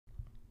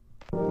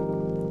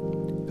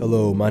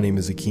Hello, my name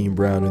is Akeem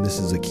Brown, and this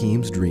is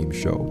Akeem's Dream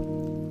Show.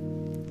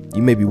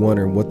 You may be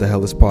wondering what the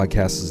hell this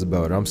podcast is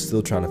about. I'm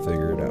still trying to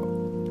figure it out.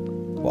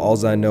 But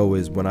all I know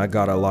is when I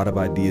got a lot of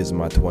ideas in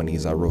my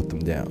 20s, I wrote them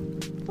down.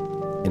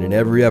 And in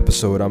every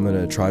episode, I'm going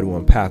to try to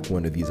unpack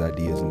one of these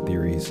ideas and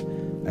theories,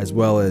 as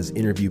well as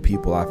interview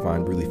people I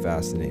find really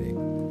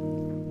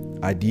fascinating.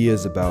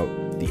 Ideas about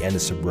the end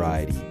of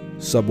sobriety,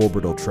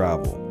 suborbital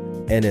travel,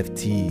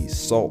 NFTs,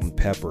 salt and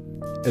pepper,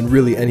 and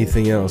really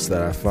anything else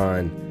that I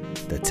find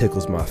that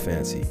tickles my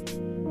fancy.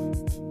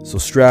 So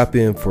strap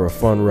in for a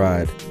fun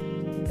ride,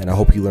 and I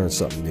hope you learn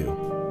something new.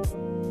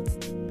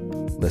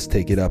 Let's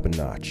take it up a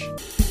notch.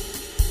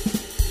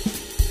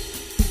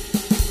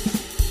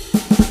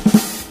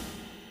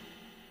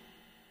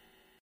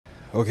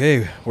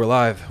 Okay, we're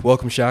live.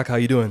 Welcome, Shaq. How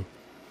you doing?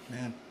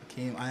 Man,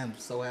 Akeem, I am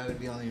so happy to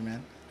be on here,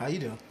 man. How you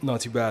doing?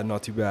 Not too bad,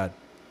 not too bad.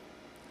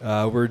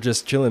 We're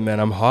just chilling, man.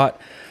 I'm hot.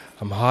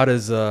 I'm hot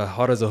as a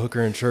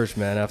hooker in church,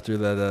 man. After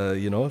that,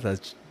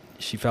 that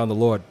she found the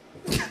Lord.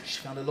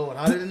 She found the Lord.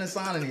 Hotter than the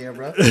sauna in here,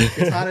 bro.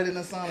 It's hotter than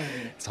the sauna in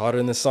here. It's hotter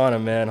than the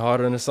sauna, man.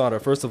 Hotter than the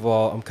sauna. First of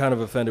all, I'm kind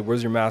of offended.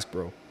 Where's your mask,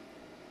 bro?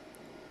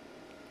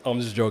 I'm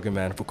just joking,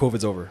 man. But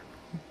COVID's over.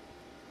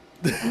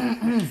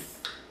 I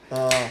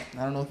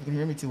don't know if you can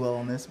hear me too well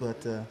on this,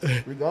 but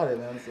we got it,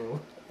 man.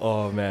 So.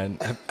 Oh man,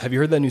 have you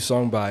heard that new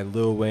song by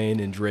Lil Wayne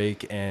and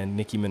Drake and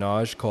Nicki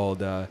Minaj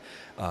called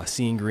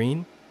 "Seeing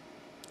Green"?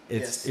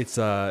 It's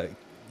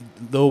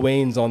Lil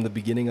Wayne's on the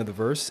beginning of the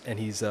verse, and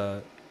he's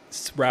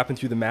rapping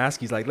through the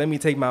mask. He's like, "Let me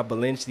take my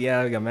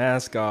Balenciaga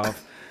mask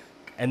off,"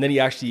 and then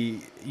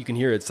you can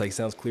hear it's like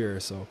sounds clearer.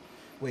 So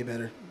way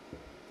better.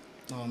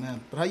 Oh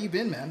man, but how you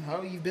been, man?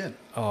 How you been?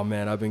 Oh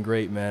man, I've been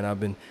great,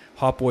 man.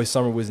 Hot Boy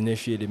Summer was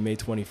initiated May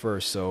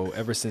 21st, so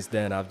ever since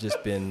then I've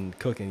just been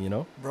cooking, you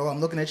know. Bro, I'm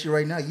looking at you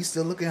right now. You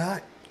still looking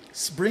hot?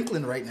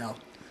 Sprinkling right now.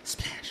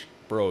 Splash.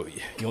 Bro,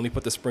 you only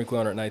put the sprinkler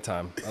on at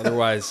nighttime.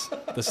 Otherwise,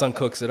 the sun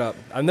cooks it up.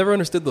 I've never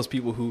understood those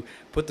people who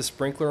put the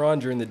sprinkler on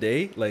during the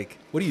day. Like,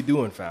 what are you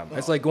doing, fam?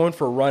 It's like going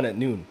for a run at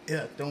noon.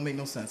 Yeah, don't make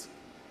no sense.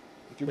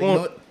 You know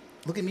what?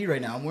 Look at me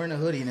right now. I'm wearing a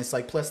hoodie and it's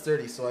like plus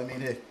 30. So I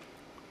mean,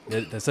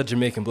 that's that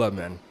Jamaican blood,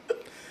 man.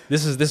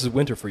 This is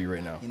winter for you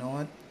right now. You know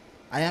what?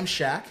 I am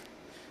Shaq.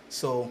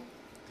 So,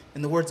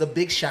 in the words of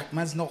Big Shaq,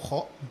 man's not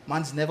hot.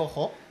 Man's never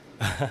hot.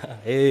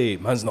 Hey,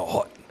 man's not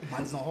hot.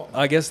 Man's not hot.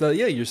 I guess that,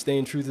 yeah, you're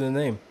staying true to the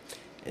name.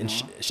 And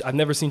I've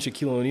never seen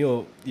Shaquille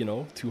O'Neal,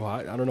 too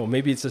hot. I don't know.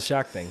 Maybe it's a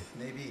Shaq thing.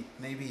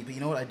 Maybe. But you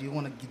know what? I do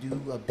want to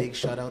do a big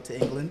shout out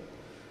to England,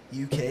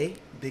 UK.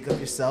 Big up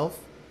yourself.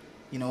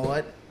 You know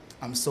what?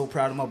 I'm so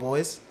proud of my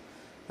boys.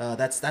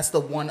 That's the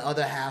one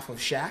other half of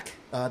Shaq,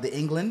 the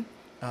England.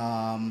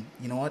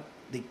 You know what?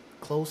 They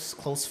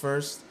close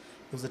first.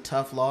 It was a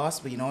tough loss,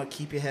 but you know what?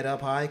 Keep your head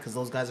up high because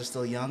those guys are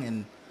still young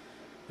and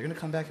they're going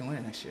to come back and win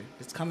it next year.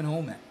 It's coming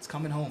home, man. It's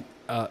coming home.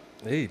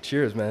 Hey,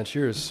 cheers, man.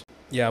 Cheers.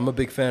 Yeah, I'm a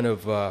big fan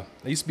of, I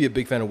used to be a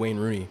big fan of Wayne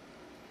Rooney.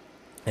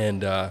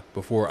 And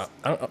before,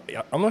 I'm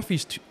not if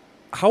he's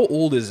how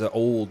old is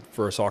old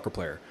for a soccer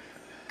player?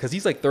 Because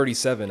he's like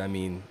 37. I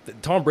mean,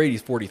 Tom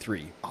Brady's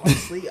 43.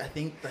 Honestly, I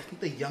think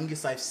the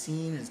youngest I've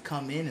seen has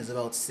come in is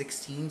about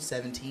 16,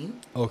 17.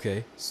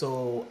 Okay.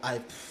 So I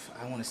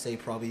want to say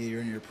probably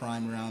you're in your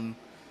prime around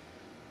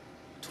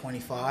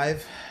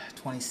 25,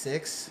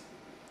 26.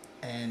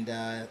 And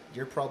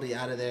you're probably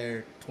out of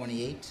there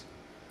 28.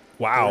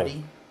 Wow.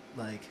 30.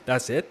 Like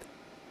that's it?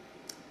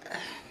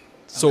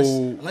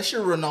 Unless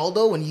you're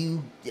Ronaldo and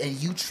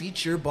you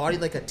treat your body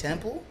like a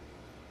temple,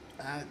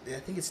 I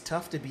think it's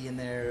tough to be in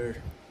there.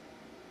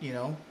 You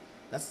know,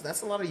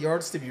 that's a lot of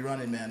yards to be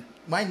running, man.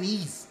 My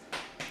knees.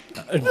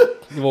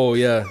 Well,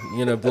 yeah,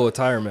 you're gonna blow a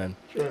tire, man.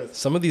 Sure.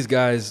 Some of these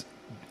guys,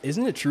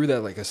 isn't it true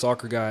that like a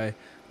soccer guy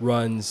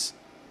runs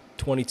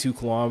 22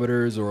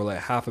 kilometers or like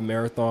half a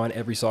marathon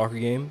every soccer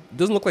game? It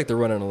doesn't look like they're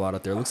running a lot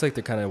out there. It looks like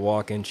they're kind of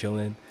walking,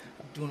 chilling.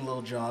 Doing a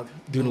little jog.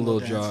 Doing a little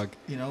dance, jog.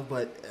 You know,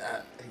 but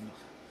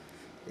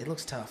it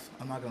looks tough.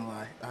 I'm not gonna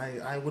lie.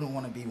 I wouldn't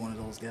want to be one of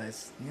those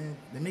guys. Yeah,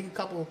 they make a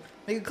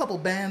couple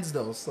bands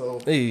though.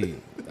 So hey,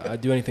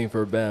 I'd do anything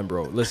for a band,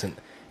 bro. Listen,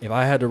 if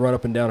I had to run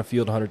up and down a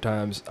field 100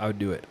 times, I would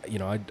do it. You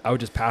know, I would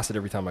just pass it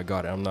every time I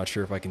got it. I'm not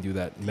sure if I can do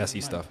that messy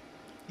stuff.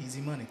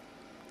 Easy money.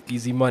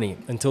 Easy money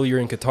until you're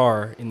in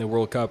Qatar in the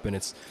World Cup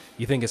and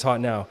you think it's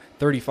hot now.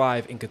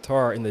 35 in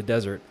Qatar in the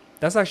desert.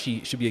 That's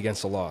actually should be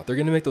against the law. They're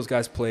gonna make those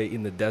guys play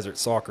in the desert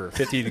soccer,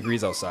 50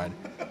 degrees outside.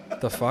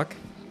 The fuck?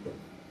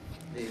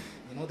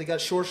 They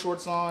got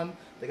shorts on.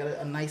 They got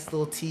a nice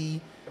little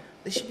tee.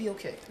 They should be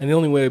okay. And they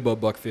only weigh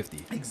about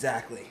 $150.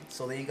 Exactly.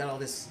 So they ain't got all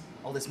this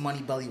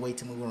money belly weight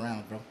to move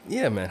around, bro.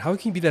 Yeah, man. How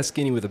can you be that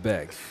skinny with a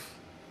bag?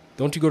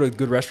 Don't you go to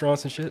good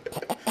restaurants and shit?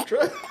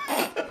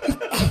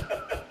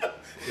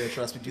 Yeah,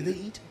 trust me. Do they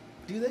eat?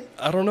 Do they?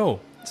 I don't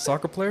know.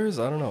 Soccer players?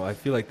 I don't know. I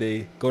feel like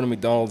they go to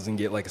McDonald's and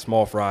get like a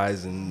small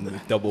fries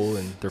and double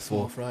and they're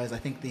full. Small fries. I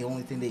think the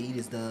only thing they eat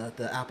is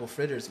the apple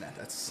fritters, man.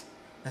 That's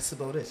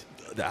about it.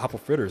 The apple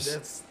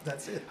fritters?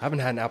 That's it. I haven't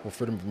had an apple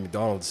fritter from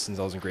McDonald's since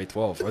I was in grade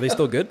 12. Are they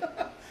still good?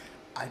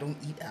 I don't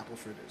eat apple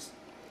fritters.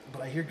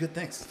 But I hear good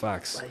things.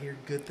 Facts. I hear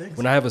good things.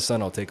 When I have a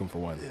son, I'll take him for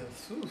one. Yeah,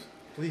 phew,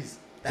 please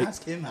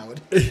ask him how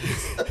it is.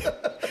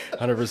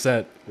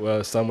 100%.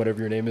 Well, son, whatever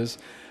your name is,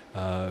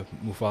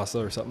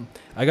 Mufasa or something.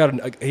 Have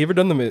you ever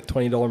done the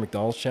 $20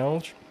 McDonald's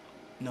challenge?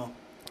 No.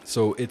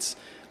 So it's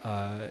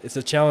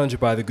a challenge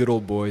by the good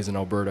old boys in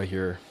Alberta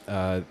here,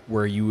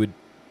 where you would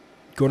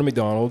go to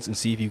McDonald's and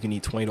see if you can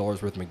eat $20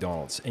 worth of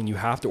McDonald's, and you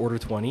have to order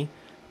 $20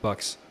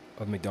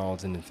 of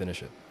McDonald's and then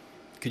finish it.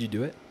 Could you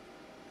do it?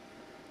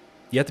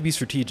 You have to be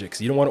strategic,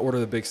 so you don't want to order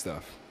the big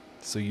stuff.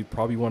 So you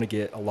probably want to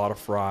get a lot of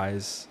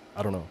fries.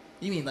 I don't know.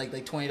 You mean like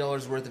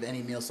 $20 worth of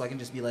any meal? So I can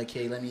just be like,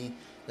 hey, let me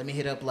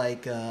hit up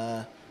like 2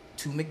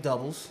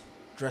 McDoubles,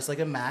 dressed like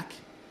a Mac,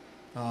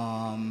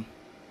 2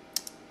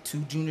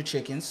 junior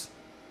chickens.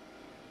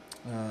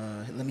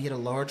 Let me hit a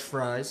large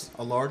fries,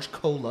 a large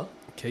cola.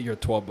 Okay, you're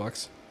at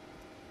 $12.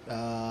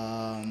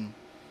 Then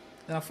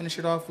I'll finish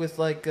it off with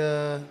like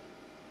a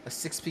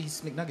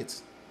 6-piece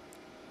McNuggets.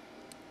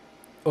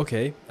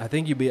 Okay, I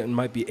think it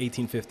might be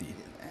 $18.50.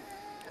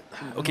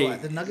 Okay, know,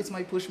 the nuggets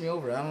might push me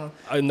over. I don't know.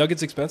 Are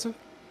nuggets expensive?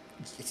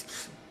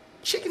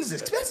 Chicken's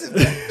expensive,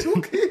 man.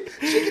 Okay.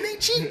 Chicken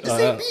ain't cheap. This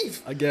ain't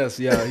beef. I guess,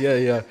 yeah.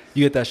 You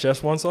get that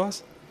Szechuan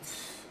sauce,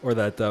 or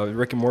that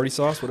Rick and Morty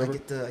sauce, whatever.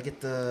 I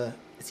get the.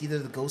 It's either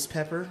the ghost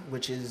pepper,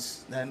 which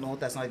is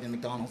that's not even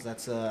McDonald's.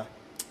 That's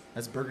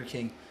Burger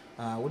King.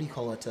 What do you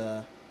call it?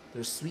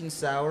 There's sweet and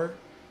sour,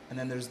 and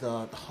then there's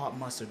the hot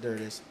mustard. There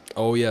it is.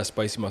 Oh yeah,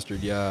 spicy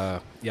mustard. Yeah,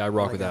 I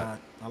rock with that.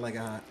 I like it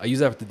hot. I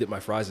usually have to dip my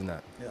fries in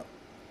that. Yeah.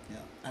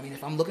 I mean,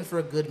 if I'm looking for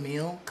a good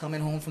meal, coming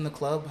home from the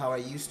club, how I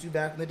used to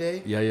back in the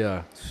day.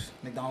 Yeah.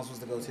 McDonald's was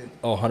the go-to.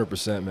 Oh,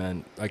 100%,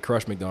 man. I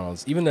crush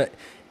McDonald's. Even that.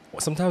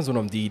 Sometimes when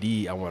I'm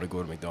DD, I want to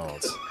go to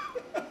McDonald's.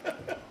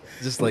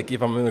 Just like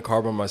if I'm in the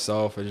car by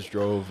myself, I just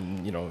drove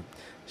and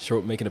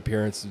make an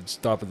appearance and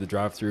stop at the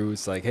drive-thru.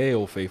 It's like, hey,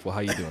 old faithful, how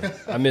you doing?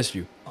 I missed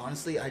you.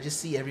 Honestly, I just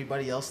see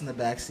everybody else in the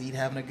back seat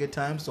having a good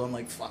time, so I'm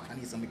like, fuck, I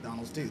need some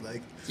McDonald's too.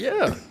 Like,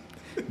 yeah,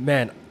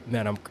 man,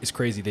 it's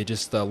crazy. They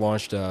just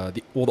launched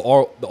the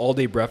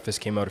all-day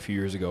breakfast came out a few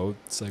years ago.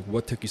 It's like,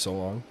 what took you so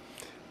long?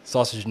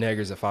 Sausage and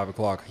eggers at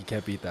 5:00. You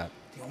can't beat that.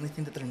 The only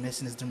thing that they're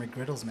missing is the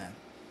McGriddles, man.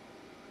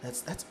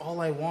 That's all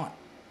I want.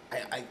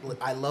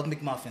 I love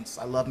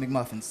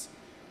McMuffins.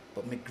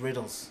 But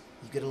McGriddles,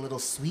 you get a little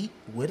sweet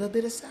with a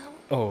bit of sour.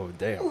 Oh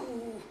damn!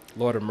 Ooh.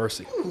 Lord of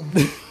mercy.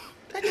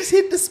 That just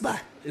hit the spot.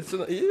 It's a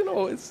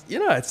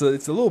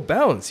little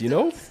balance,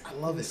 I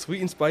love it. Sweet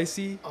and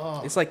spicy.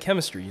 Oh. It's like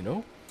chemistry,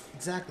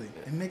 Exactly.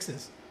 It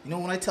mixes.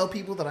 When I tell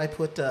people that I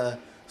put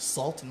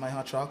salt in my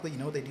hot chocolate, you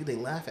know what they do? They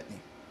laugh at me.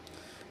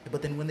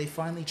 But then when they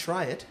finally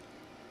try it,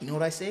 you know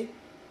what I say?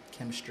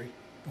 Chemistry.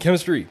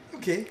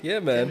 Okay. Yeah,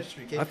 man.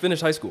 Chemistry, okay? I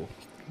finished high school.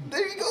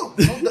 There you go.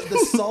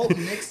 The salt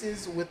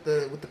mixes with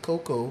the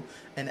cocoa,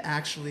 and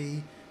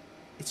actually,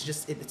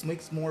 it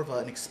makes more of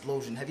an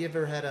explosion. Have you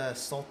ever had a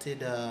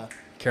salted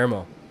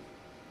caramel?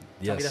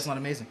 Tell me that's not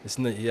amazing. It's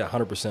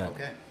 100%.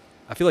 Okay.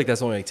 I feel like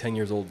that's only like 10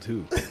 years old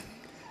too.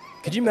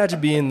 Could you imagine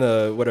being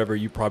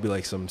you probably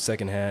like some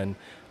secondhand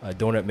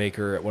donut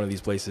maker at one of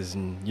these places,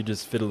 and you're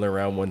just fiddling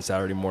around one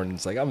Saturday morning?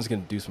 It's like, I'm just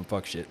gonna do some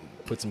fuck shit,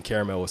 put some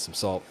caramel with some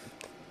salt.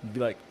 You'd be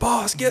like,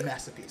 boss, get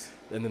masterpiece.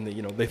 And then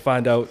they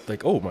find out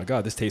like, oh my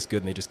god, this tastes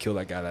good, and they just kill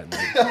that guy that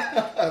night.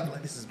 I'm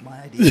like, this is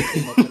my idea. I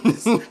came up with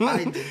this.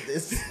 I did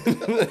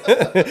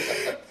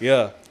this.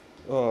 Yeah.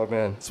 Oh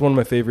man, it's one of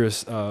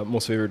my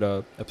most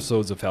favorite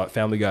episodes of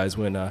Family Guy is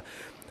when a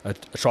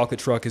chocolate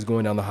truck is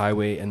going down the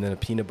highway and then a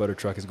peanut butter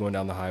truck is going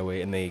down the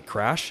highway and they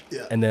crash.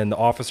 Yeah. And then the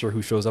officer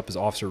who shows up is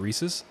Officer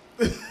Reese's.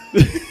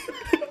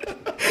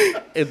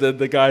 And then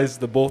the guys,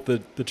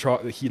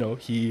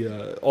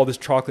 all this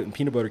chocolate and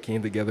peanut butter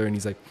came together, and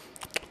he's like,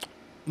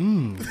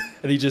 and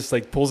he just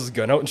like pulls his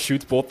gun out and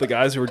shoots both the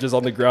guys who were just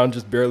on the ground,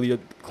 just barely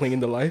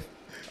clinging to life.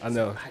 I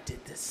know. I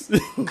did this.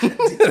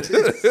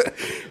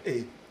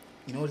 Hey,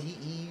 you know what?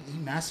 He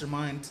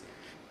masterminded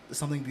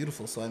something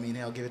beautiful. So I mean,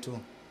 hey, I'll give it to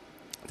him.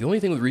 The only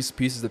thing with Reese's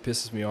Pieces that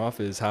pisses me off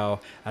is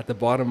how at the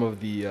bottom of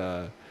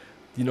the,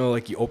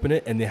 like you open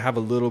it and they have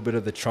a little bit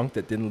of the chunk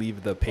that didn't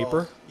leave the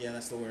paper. Oh, yeah,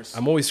 that's the worst.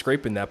 I'm always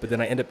scraping that, but then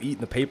I end up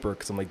eating the paper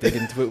because I'm like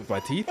digging into it with my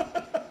teeth.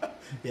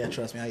 Yeah,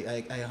 trust me,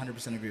 I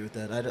 100% agree with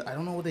that. I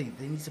don't know what they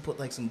need to put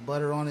like some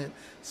butter on it,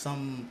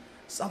 something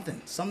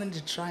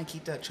to try and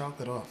keep that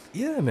chocolate off.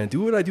 Yeah, man,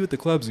 do what I do at the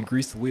clubs and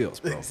grease the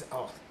wheels, bro.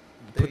 Oh,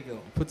 there you go.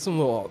 Put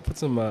some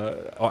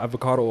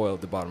avocado oil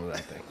at the bottom of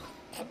that thing.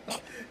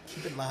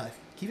 Keep it live.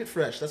 Keep it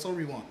fresh. That's all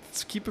we want.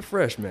 Let's keep it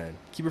fresh, man.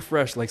 Keep it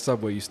fresh like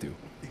Subway used to.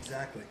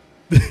 Exactly.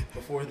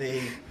 Before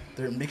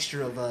their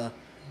mixture of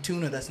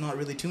tuna that's not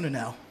really tuna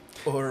now,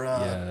 or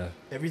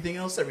everything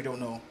else that we don't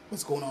know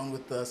what's going on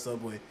with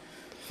Subway.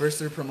 First,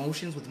 their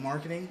promotions with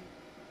marketing.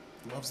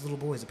 Loves little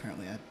boys,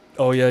 apparently.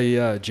 Oh,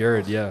 yeah.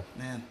 Jared, yeah.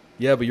 Man.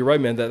 Yeah, but you're right,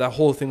 man. That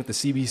whole thing with the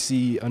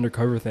CBC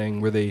undercover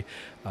thing where they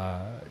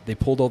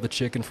pulled all the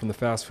chicken from the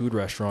fast food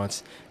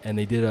restaurants and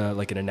they did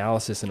an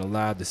analysis in a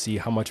lab to see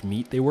how much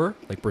meat they were,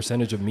 like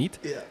percentage of meat.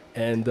 Yeah.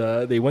 And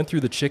they went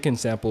through the chicken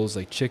samples,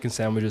 like chicken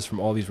sandwiches from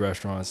all these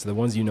restaurants, the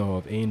ones you know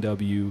of,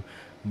 A&W,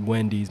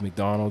 Wendy's,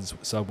 McDonald's,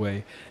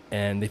 Subway,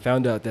 and they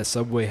found out that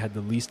Subway had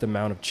the least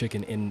amount of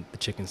chicken in the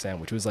chicken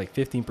sandwich. It was like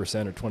 15%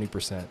 or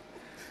 20%.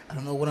 I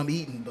don't know what I'm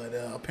eating, but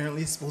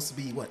apparently it's supposed to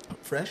be what,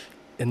 fresh?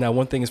 And now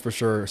one thing is for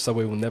sure,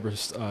 Subway will never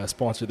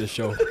sponsor this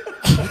show. You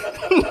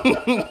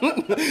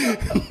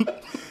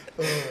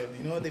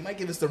know what? They might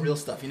give us the real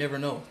stuff. You never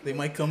know. They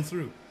might come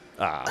through.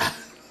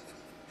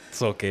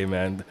 It's okay,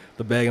 man.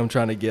 The bag I'm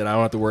trying to get, I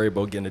don't have to worry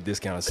about getting a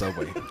discount at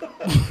Subway.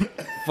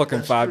 Fucking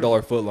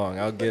 $5 foot long.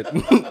 I'll get.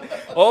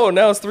 Oh,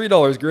 now it's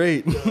 $3.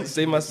 Great.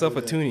 Save myself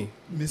a toonie.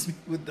 Miss me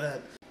with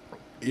that.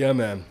 Yeah,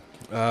 man.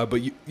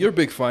 But you're a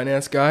big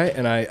finance guy,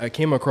 and I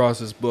came across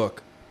this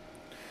book,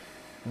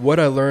 What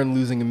I Learned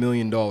Losing $1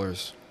 Million.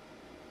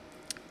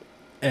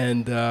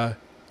 And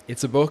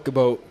it's a book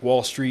about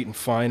Wall Street and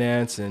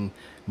finance and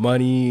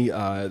money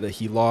that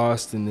he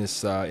lost in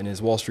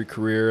his Wall Street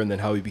career, and then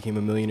how he became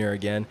a millionaire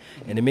again.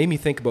 And it made me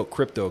think about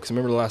crypto, because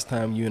remember the last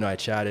time you and I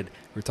chatted,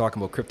 we were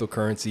talking about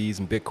cryptocurrencies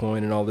and Bitcoin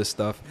and all this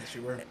stuff. Yes,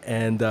 you were.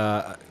 And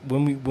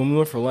when we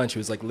went for lunch, it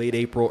was like late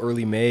April,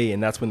 early May,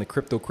 and that's when the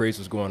crypto craze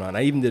was going on.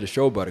 I even did a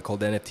show about it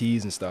called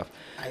NFTs and stuff.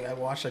 I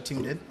watched. I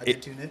tuned in. I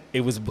did tune in.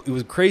 It was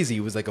crazy.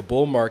 It was like a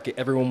bull market.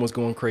 Everyone was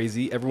going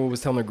crazy. Everyone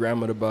was telling their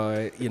grandma to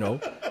buy,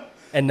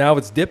 And now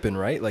it's dipping,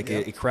 right? Like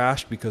it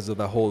crashed because of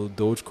the whole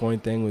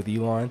Dogecoin thing with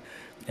Elon.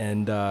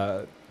 And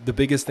the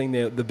biggest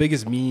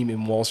meme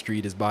in Wall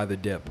Street is buy the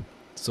dip.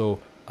 So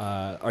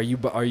are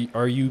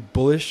you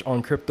bullish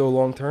on crypto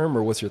long term,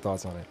 or what's your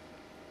thoughts on it?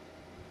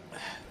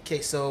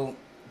 Okay, so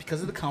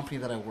because of the company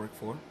that I work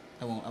for,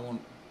 I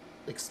won't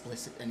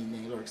expose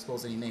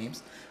any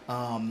names.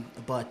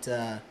 But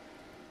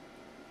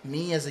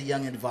me as a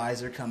young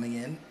advisor coming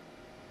in,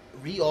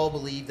 we all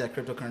believe that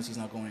cryptocurrency is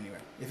not going anywhere.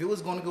 If it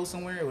was going to go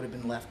somewhere, it would have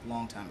been left a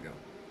long time ago,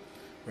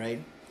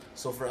 right?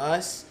 So for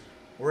us,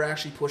 we're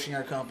actually pushing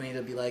our company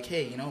to be like,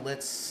 hey,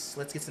 let's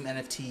get some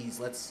NFTs.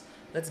 Let's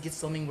get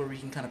something where we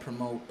can kind of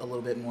promote a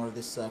little bit more of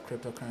this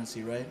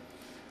cryptocurrency, right?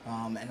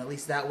 And at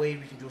least that way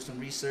we can do some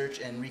research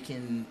and we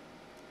can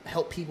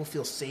help people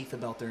feel safe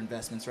about their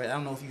investments, right? I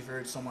don't know if you've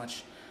heard so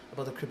much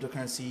about the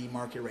cryptocurrency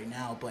market right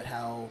now, but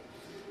how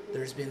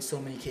there's been so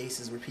many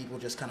cases where people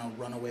just kind of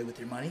run away with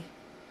your money.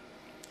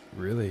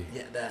 Really?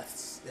 Yeah,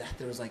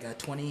 there was like a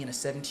 20 and a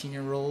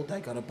 17-year-old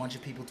that got a bunch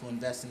of people to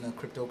invest in the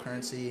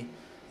cryptocurrency.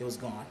 It was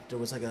gone. There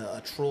was like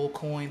a troll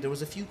coin. There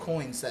was a few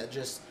coins that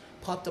just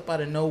popped up out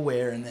of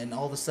nowhere, and then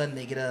all of a sudden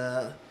they get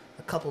a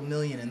couple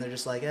million, and they're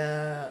just like,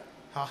 ha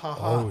ha ha.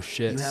 Oh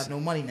shit! You have no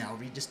money now.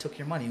 We just took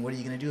your money. What are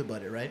you gonna do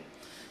about it, right?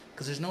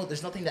 Because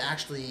there's nothing to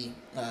actually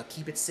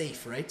keep it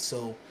safe, right?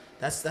 So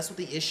that's what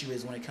the issue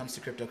is when it comes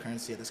to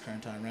cryptocurrency at this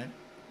current time, right?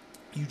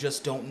 You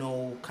just don't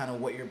know kind of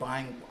what you're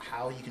buying,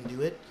 how you can do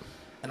it,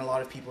 and a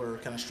lot of people are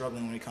kind of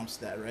struggling when it comes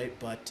to that, right?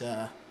 But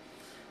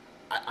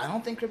I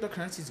don't think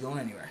cryptocurrency is going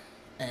anywhere.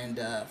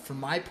 And for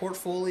my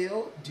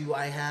portfolio, do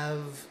I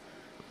have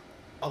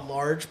a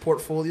large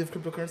portfolio of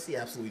cryptocurrency?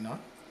 Absolutely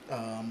not.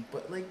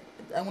 But like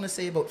I want to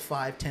say about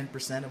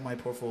 5-10% of my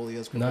portfolio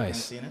is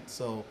cryptocurrency in it.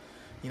 So,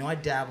 I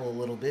dabble a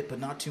little bit, but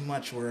not too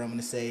much where I'm going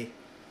to say,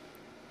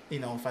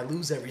 if I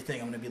lose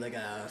everything, I'm going to be like,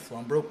 well,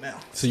 I'm broke now.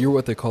 So you're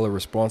what they call a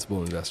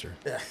responsible investor.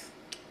 Yeah.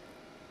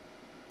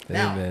 Hey,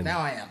 now I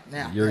am.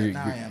 Now I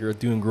am. You're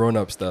doing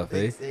grown-up stuff,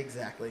 eh?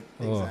 Exactly.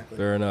 Oh,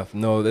 fair enough.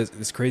 No,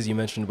 it's crazy you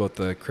mentioned about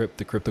the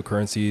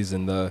cryptocurrencies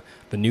and the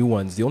new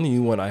ones. The only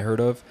new one I heard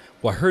of,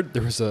 I heard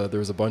there was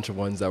a bunch of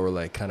ones that were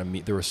like kind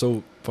of they were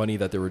so funny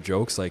that they were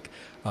jokes, like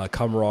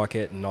Cum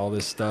Rocket and all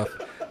this stuff,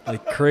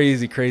 like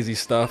crazy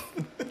stuff,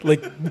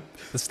 like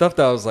the stuff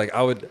that I was like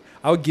I would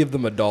give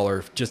them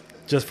 $1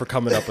 just for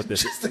coming up with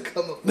this. Just to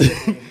come up with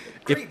a name.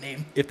 Great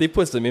name. If they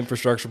put some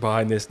infrastructure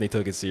behind this and they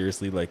took it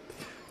seriously, like,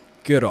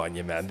 good on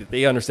you, man.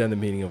 They understand the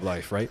meaning of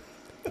life, right?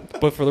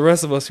 But for the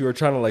rest of us who are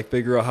trying to like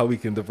figure out how we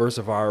can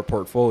diversify our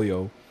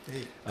portfolio,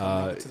 hey,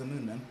 come to the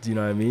moon, man. Do you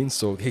know what I mean?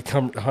 So hey,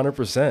 come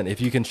 100% if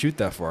you can shoot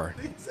that far.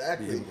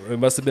 Exactly. It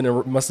must have been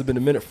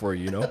a minute for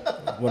you,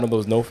 one of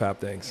those nofap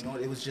things.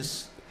 It was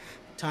just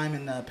time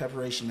and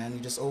preparation, man. You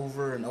just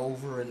over and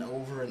over and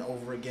over and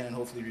over again, and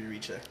hopefully we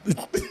reach there.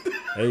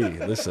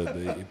 Hey,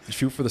 listen,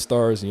 shoot for the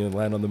stars and you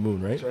land on the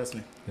moon, right? Trust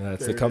me. Yeah,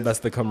 that's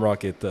the Cum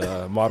Rocket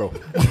motto.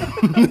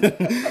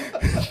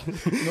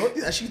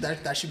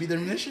 That should be their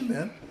mission,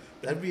 man.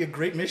 That'd be a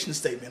great mission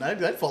statement.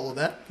 I'd follow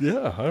that.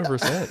 Yeah,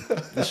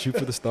 100%. Just shoot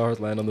for the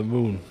stars, land on the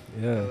moon.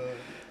 Yeah,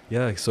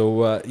 yeah.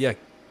 So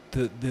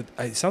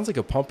it sounds like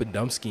a pump and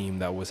dump scheme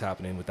that was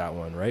happening with that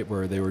one, right?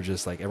 Where they were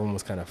just like everyone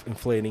was kind of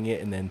inflating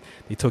it, and then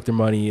they took their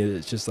money.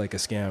 It's just like a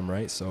scam,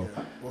 right? So,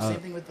 well, same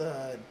thing with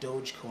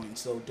Dogecoin.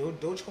 So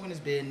Dogecoin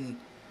has been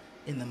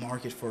in the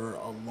market for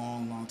a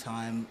long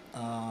time,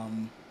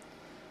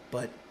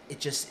 but it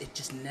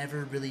just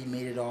never really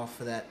made it off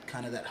of that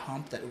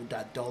hump,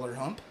 that dollar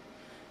hump.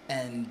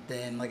 And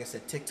then, like I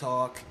said,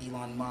 TikTok,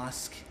 Elon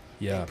Musk,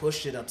 they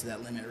pushed it up to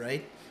that limit,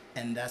 right?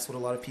 And that's what a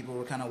lot of people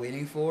were kind of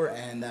waiting for,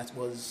 and that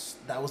was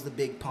the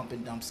big pump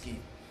and dump scheme,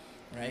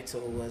 right? So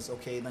it was,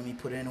 okay, let me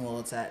put in, well,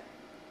 it's at,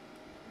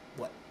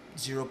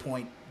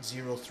 0.03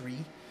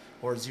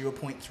 or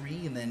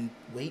 0.3, and then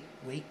wait,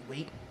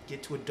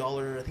 get to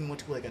 $1. I think it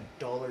went to like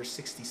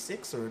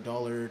 $1.66 or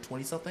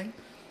 $1.20 something.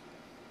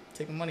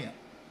 Take my money out.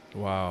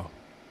 Wow.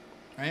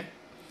 Right?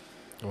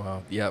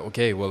 Wow. Yeah.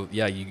 Okay. Well,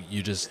 yeah,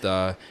 you just,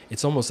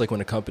 it's almost like when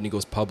a company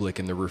goes public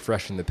and they're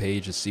refreshing the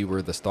page to see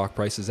where the stock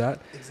price is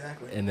at.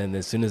 Exactly. And then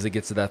as soon as it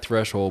gets to that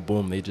threshold,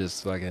 boom, they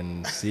just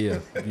fucking see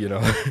it, you know?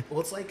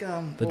 Well, it's like,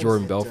 the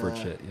Jordan Belfort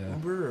shit. Yeah.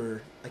 Uber,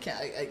 or I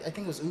think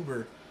it was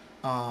Uber.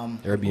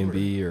 Airbnb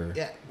Uber, or.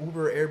 Yeah.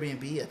 Uber,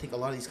 Airbnb. I think a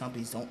lot of these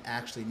companies don't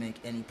actually make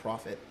any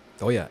profit.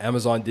 Oh yeah.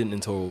 Amazon didn't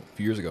until a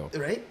few years ago.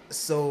 Right?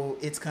 So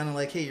it's kind of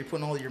like, hey, you're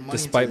putting all your money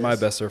Despite into my this.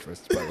 best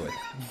surface, by the way.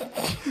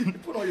 You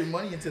put all your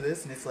money into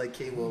this, and it's like,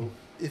 okay, well,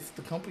 if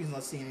the company's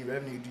not seeing any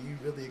revenue, do you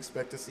really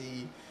expect to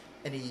see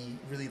any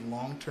really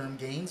long-term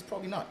gains?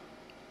 Probably not,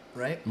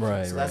 right?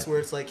 Right. So that's where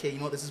it's like, hey, you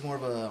know what? This is more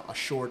of a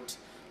short,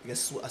 like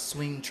a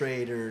swing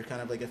trade, or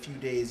kind of like a few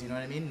days. You know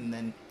what I mean? And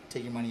then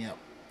take your money out.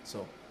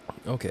 So.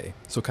 Okay.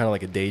 So kind of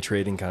like a day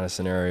trading kind of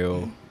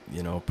scenario, Mm-hmm.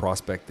 you know,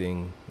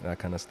 prospecting, that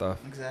kind of stuff.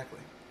 Exactly.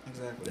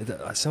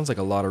 That sounds like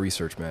a lot of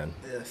research, man.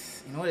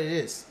 You know what? It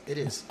is. It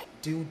is.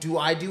 Do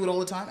I do it all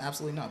the time?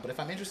 Absolutely not. But if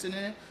I'm interested in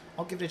it,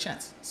 I'll give it a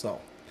chance. So.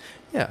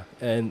 Yeah,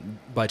 and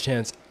by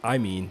chance, I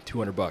mean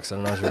 $200.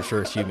 I'm not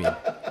sure if you mean.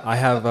 I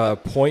have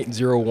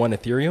 0.01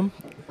 Ethereum,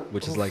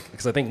 which is like,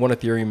 because I think one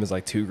Ethereum is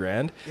like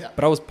 $2,000. Yeah.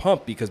 But I was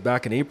pumped because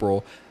back in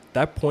April,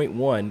 that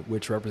 0.1,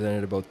 which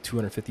represented about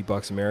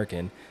 $250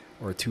 American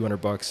or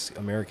 $200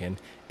 American,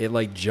 it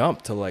like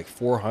jumped to like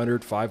 $400,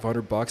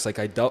 $500. Like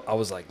I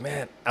was like,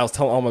 man, I was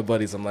telling all my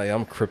buddies, I'm like,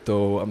 I'm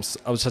crypto. I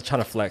was just trying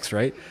to flex,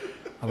 right?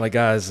 I'm like,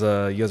 guys, you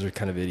guys are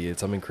kind of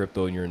idiots. I'm in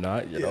crypto and you're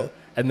not, you know?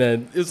 And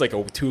then it was like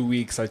 2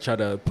 weeks. I tried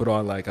to put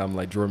on like I'm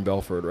like Jordan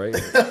Belfort, right?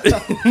 Like,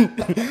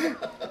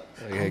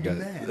 hey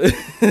guys.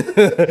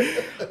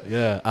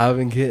 Yeah, I've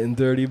been getting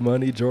dirty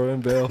money,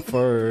 Jordan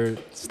Belfort,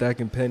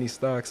 stacking penny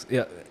stocks.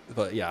 Yeah,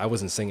 but yeah, I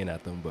wasn't singing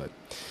at them, but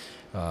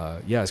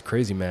yeah, it's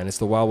crazy, man. It's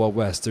the Wild Wild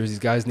West. There's these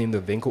guys named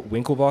the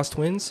Winklevoss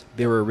twins.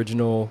 They were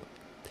original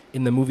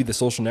in the movie The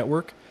Social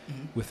Network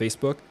with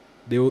Facebook.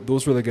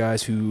 Those were the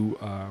guys who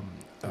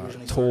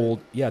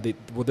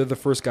they're the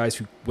first guys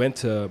who went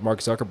to Mark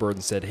Zuckerberg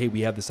and said, hey,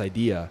 we have this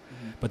idea,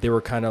 but they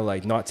were kind of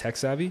like not tech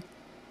savvy.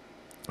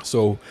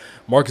 So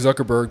Mark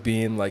Zuckerberg,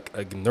 being like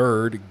a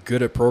nerd,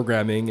 good at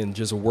programming and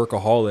just a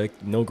workaholic,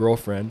 no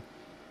girlfriend,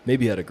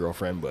 maybe he had a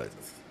girlfriend, but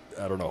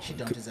I don't know. She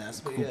dumped his ass,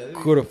 but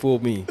Could have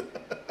fooled me.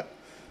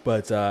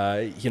 But,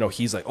 you know,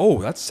 he's like,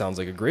 oh, that sounds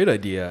like a great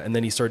idea. And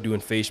then he started doing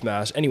face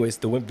mask. Anyways,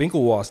 the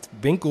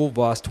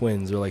Winklevoss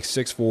twins are like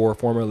 6'4",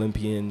 former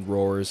Olympian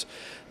rowers.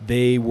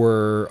 They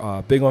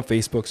were big on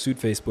Facebook, sued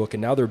Facebook,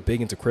 and now they're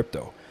big into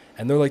crypto.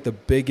 And they're like the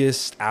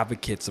biggest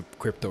advocates of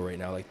crypto right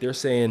now. Like they're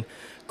saying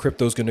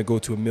crypto's going to go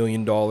to $1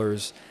 million,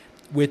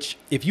 which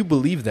if you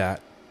believe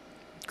that,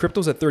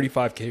 crypto's at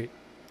 35K.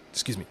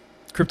 Excuse me.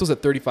 Crypto's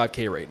at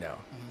 35K right now.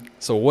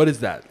 So what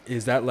is that?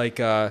 Is that like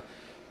a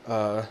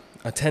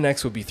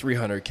 10x would be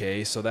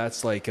 300K, so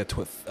that's like a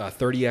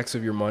 30x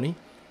of your money.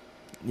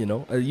 You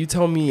know, you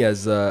tell me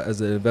as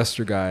an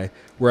investor guy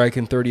where I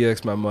can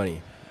 30x my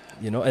money.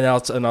 You know, and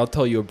I'll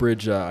tell you a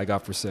bridge I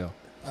got for sale.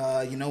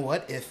 You know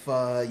what? If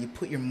you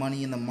put your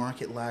money in the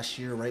market last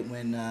year, right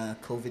when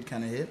COVID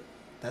kind of hit,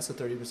 that's a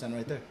 30%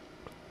 right there.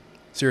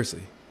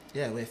 Seriously.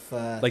 Yeah, with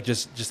like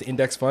just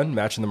index fund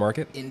matching the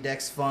market.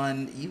 Index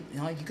fund, you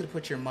know, you could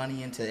put your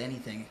money into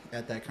anything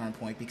at that current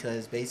point,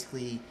 because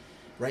basically,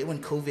 right when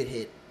COVID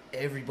hit,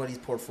 everybody's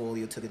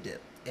portfolio took a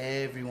dip.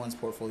 Everyone's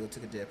portfolio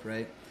took a dip,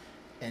 right?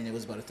 And it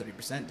was about a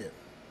 30% dip.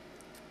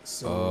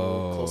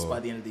 So close by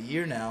the end of the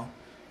year now,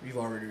 we've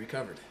already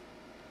recovered.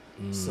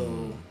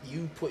 So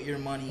you put your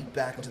money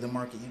back into the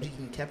market. You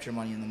even kept your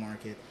money in the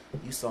market.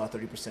 You saw a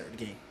 30%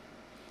 gain,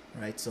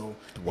 right? So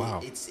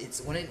wow. It's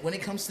when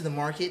it comes to the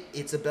market,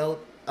 it's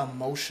about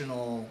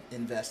emotional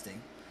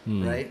investing,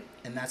 right?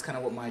 And that's kind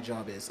of what my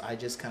job is. I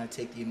just kind of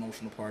take the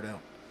emotional part out.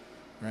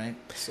 Right,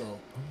 so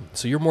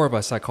you're more of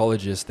a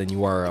psychologist than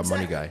you are a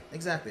money guy.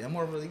 Exactly, I'm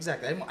more of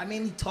I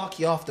mainly talk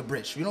you off the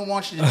bridge. We don't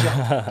want you to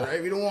jump,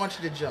 right? We don't want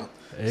you to jump.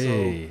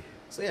 Hey.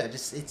 So yeah,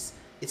 just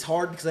it's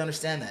hard because I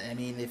understand that. I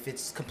mean, if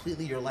it's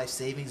completely your life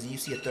savings and you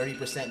see a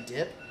 30%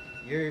 dip,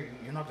 you're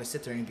not gonna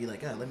sit there and be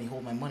like, let me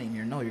hold my money. And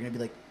you're gonna be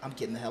like, I'm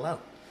getting the hell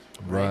out.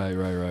 Right.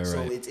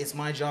 So it's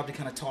my job to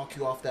kind of talk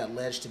you off that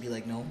ledge to be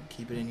like, no,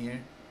 keep it in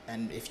here,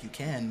 and if you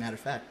can, matter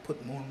of fact,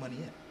 put more money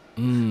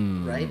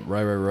in.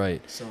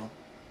 Right. So.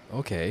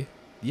 Okay.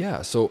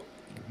 Yeah. So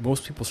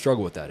most people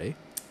struggle with that, eh?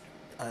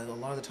 A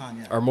lot of the time,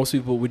 yeah. Are most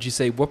people? Would you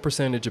say what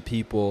percentage of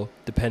people,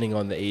 depending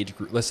on the age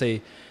group? Let's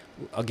say,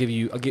 I'll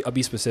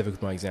be specific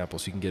with my example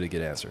so you can get a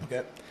good answer.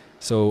 Okay.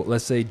 So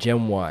let's say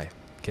Gen Y.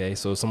 Okay.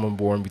 So someone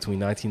born between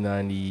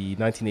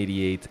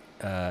 1988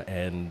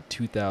 and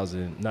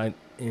 2009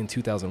 in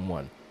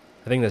 2001.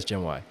 I think that's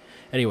Gen Y.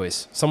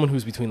 Anyways, someone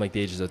who's between like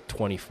the ages of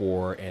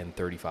 24 and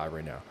 35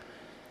 right now.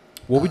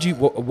 What would you?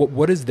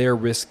 What is their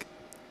risk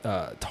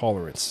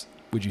tolerance,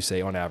 would you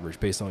say, on average,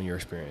 based on your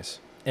experience,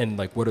 and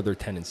like what are their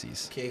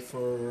tendencies? Okay,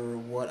 for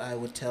what I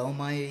would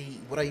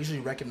what I usually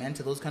recommend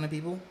to those kind of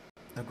people,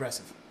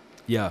 aggressive.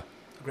 Yeah.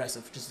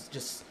 Aggressive.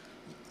 Just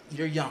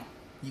you're young.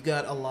 You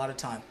got a lot of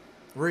time.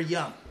 We're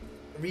young.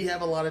 We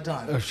have a lot of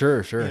time.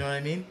 Sure. You know what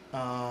I mean?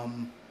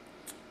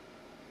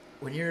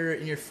 When you're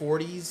in your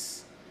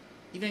 40s,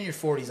 even in your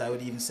 40s, I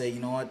would even say,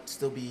 you know what,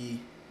 still be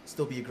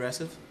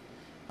aggressive.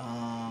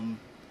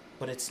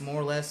 But it's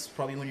more or less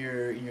probably when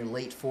you're in your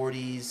late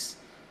 40s,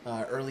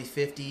 early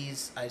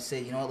 50s. I'd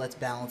say, you know what, let's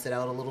balance it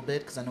out a little bit,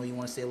 because I know you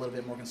want to stay a little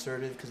bit more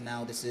conservative, because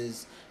now this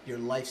is your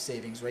life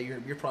savings, right?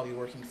 You're probably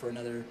working for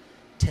another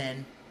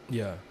 10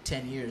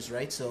 years,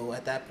 right? So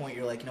at that point,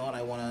 you're like, you know what,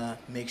 I want to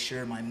make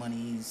sure my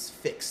money's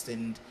fixed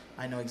and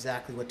I know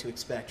exactly what to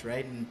expect,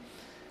 right? And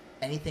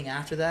anything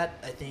after that,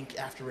 I think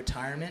after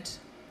retirement,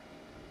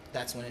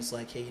 that's when it's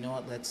like, hey, you know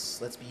what,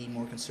 let's be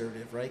more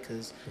conservative, right?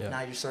 Because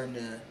now you're starting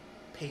to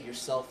pay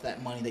yourself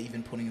that money that you've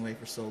been putting away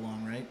for so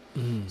long, right?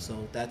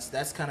 So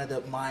that's kind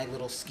of my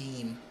little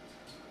scheme,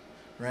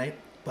 right?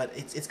 But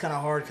it's kind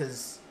of hard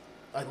because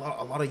a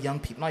lot of young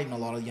people, not even a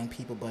lot of young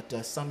people,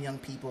 but some young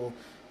people,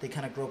 they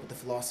kind of grow up with the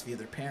philosophy of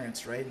their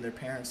parents, right? And their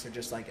parents are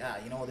just like,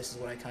 you know, this is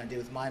what I kind of do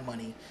with my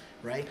money,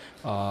 right?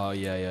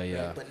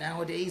 Yeah. Right? But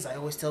nowadays, I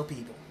always tell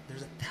people,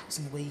 there's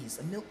 1,000 ways.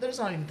 There's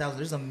not even 1,000.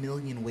 There's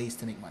 1,000,000 ways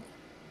to make money.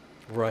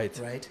 Right.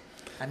 Right.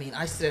 I mean,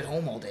 I sit at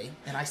home all day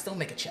and I still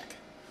make a check.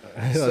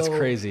 That's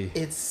crazy.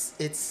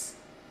 It's.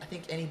 I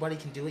think anybody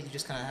can do it. You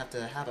just kind of have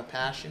to have a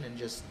passion and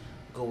just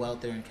go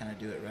out there and kind of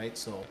do it, right?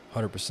 So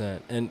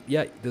 100%. And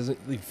yeah,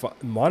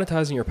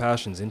 monetizing your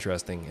passion is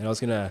interesting. And I was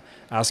gonna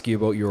ask you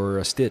about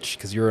your Stitch,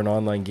 because you're an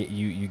online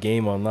you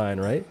game online,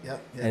 right?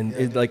 Yep.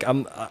 And like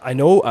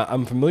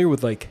I'm familiar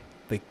with like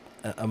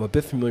I'm a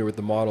bit familiar with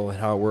the model and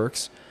how it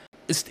works.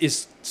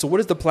 So what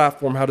is the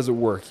platform? How does it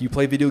work? You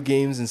play video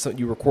games and so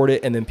you record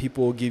it, and then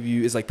people give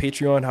you, is like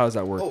Patreon? How does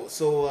that work? Oh,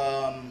 so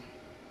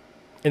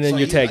and then so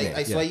you're tagging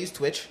it. So I use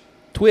Twitch.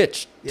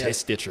 Yeah.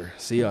 Stitcher.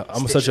 See,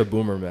 I'm such a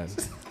boomer, man.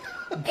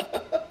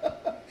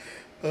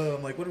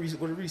 I'm like, what are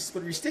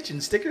we stitching?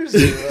 Stickers?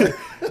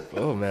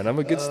 Oh man, I'm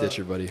a good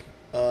stitcher, buddy.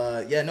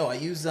 I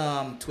use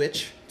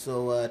Twitch.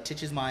 So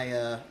Twitch is my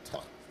I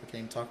can't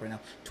even talk right now.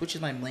 Twitch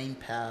is my main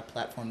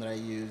platform that I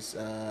use.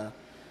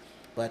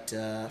 But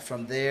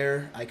from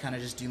there, I kind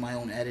of just do my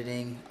own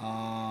editing.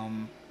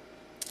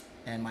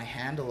 And my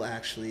handle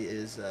actually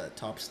is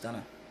Top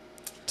Stunna.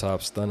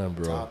 Top Stunna,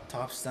 bro.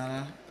 Top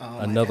Stunna.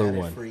 Another I had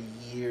one. it for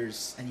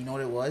years, and you know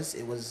what it was?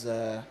 It was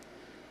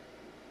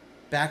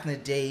back in the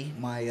day.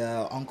 My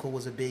uncle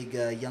was a big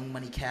Young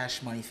Money,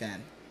 Cash Money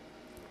fan.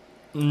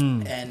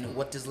 And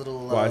what does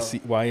little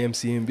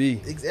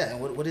YMCMB? Exactly.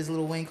 And what does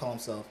Lil Wayne call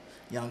himself?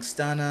 Young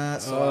Stunna.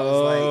 So I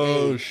was like,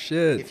 hey,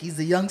 shit. If he's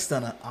the Young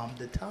Stunna, I'm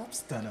the Top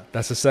Stunna.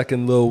 That's the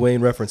second Lil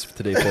Wayne reference for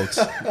today, folks.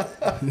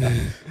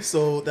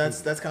 So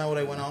that's kind of what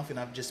I went off, and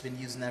I've just been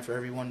using that for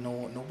everyone.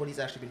 Nobody's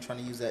actually been trying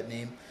to use that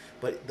name.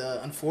 But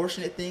the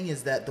unfortunate thing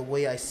is that the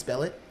way I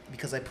spell it,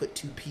 because I put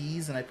 2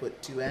 P's and I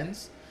put 2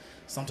 N's,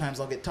 sometimes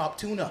I'll get Top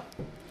Tuna.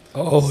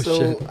 Oh, so,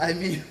 shit. So, I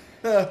mean...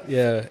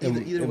 yeah,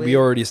 either way, we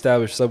already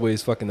established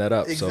Subway's fucking that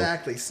up.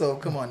 Exactly. So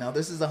come on now,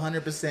 this is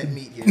 100%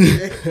 meat here.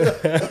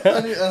 100%.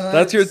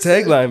 That's your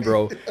tagline,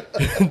 bro.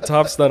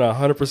 Top Stunna,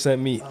 100%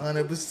 meat.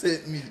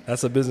 100% meat.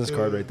 That's a business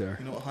card right there.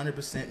 You know,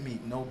 100%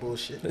 meat, no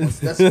bullshit.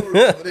 That's what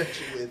we're coming at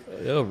you with.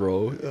 Yeah,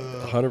 bro.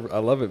 100. I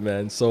love it,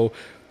 man. So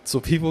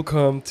people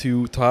come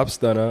to Top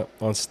Stunna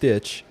on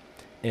Stitch,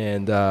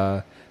 and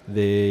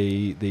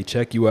they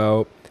check you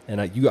out.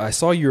 And I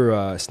saw your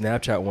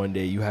Snapchat one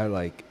day. You had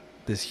like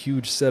this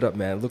huge setup,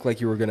 man. It looked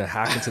like you were gonna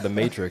hack into the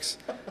Matrix.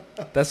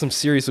 That's some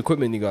serious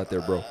equipment you got there,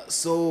 bro.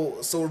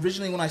 So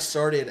originally when I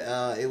started,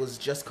 it was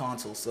just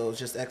console, so it was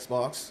just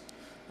Xbox,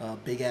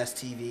 big ass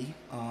TV,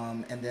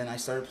 and then I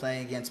started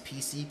playing against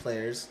PC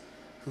players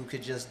who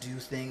could just do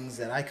things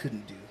that I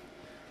couldn't do,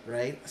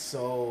 right?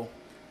 So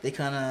they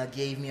kind of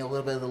gave me a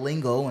little bit of the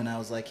lingo, and I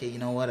was like, hey, you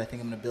know what? I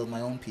think I'm gonna build my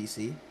own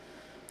PC.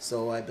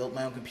 So I built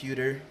my own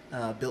computer,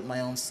 built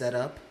my own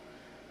setup,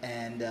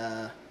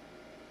 and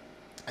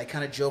I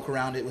kind of joke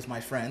around it with my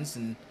friends,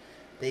 and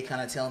they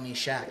kind of tell me,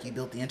 Shaq, you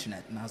built the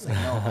internet. And I was like,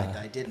 no,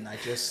 I didn't. I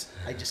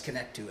just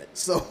connect to it.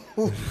 So,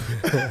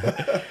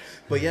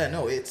 but yeah,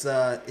 no, it's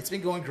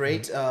been going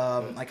great.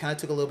 I kind of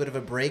took a little bit of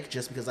a break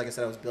just because, like I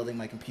said, I was building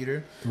my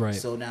computer. Right.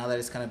 So now that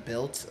it's kind of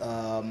built,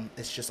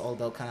 it's just all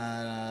about kind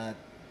of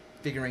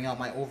figuring out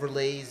my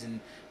overlays and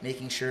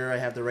making sure I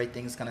have the right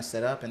things kind of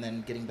set up, and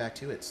then getting back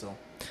to it. So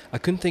I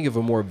couldn't think of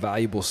a more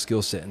valuable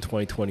skill set in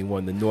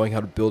 2021 than knowing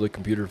how to build a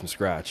computer from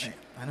scratch. Hey,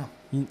 I know.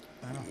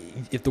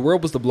 If the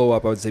world was to blow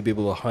up, I would say be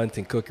able to hunt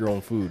and cook your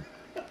own food.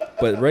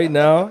 But right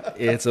now,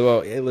 it's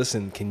about, hey,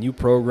 listen, can you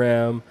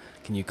program?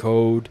 Can you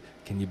code?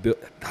 Can you build?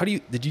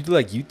 Did you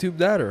like YouTube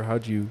that, or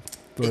how'd you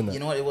learn that? You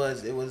know what it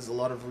was? It was a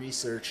lot of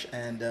research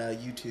and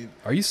YouTube.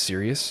 Are you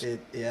serious?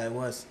 Yeah, it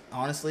was.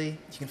 Honestly,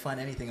 you can find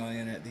anything on the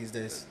internet these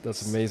days.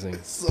 That's amazing.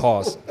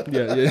 Pause.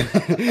 Yeah.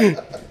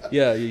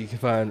 Yeah, you can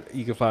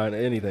find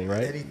anything,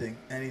 right?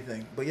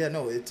 Anything. But yeah,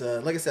 no, it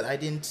like I said,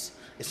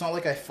 it's not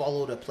like I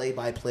followed a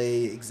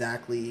play-by-play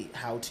exactly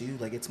how to.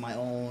 Like, it's my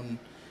own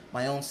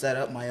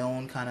setup, my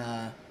own kind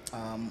of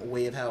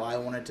way of how I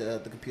wanted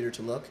the computer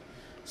to look.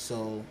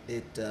 So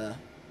it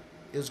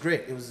was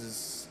great. It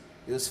was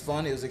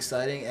fun. It was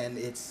exciting, and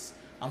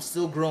I'm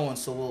still growing.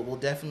 So we'll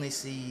definitely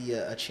see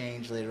a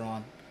change later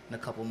on in a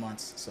couple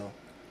months. So.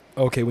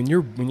 Okay, when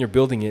you're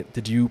building it,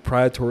 did you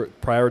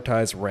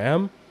prioritize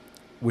RAM,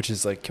 which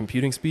is like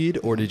computing speed,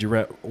 or did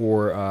you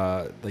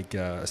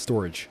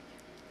storage?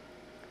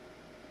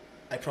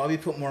 I probably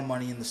put more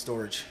money in the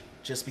storage,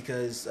 just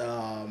because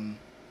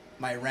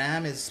my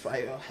RAM I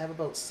have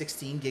about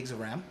 16 gigs of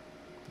RAM.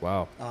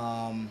 Wow.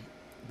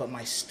 But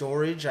my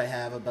storage, I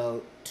have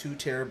about 2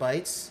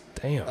 terabytes.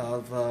 Damn.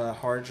 Of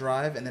hard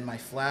drive, and then my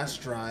flash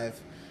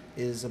drive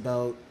is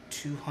about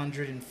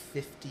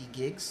 250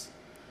 gigs.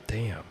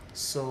 Damn.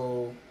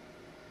 So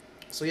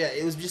yeah,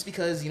 it was just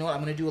because, you know what,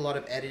 I'm going to do a lot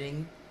of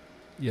editing.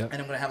 Yeah. And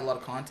I'm going to have a lot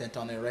of content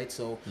on there, right?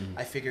 So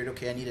I figured,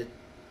 okay, I need a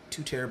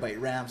 2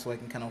 terabyte RAM so I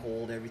can kind of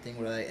hold everything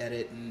where I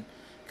edit and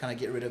kind of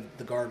get rid of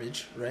the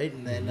garbage, right?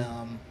 And then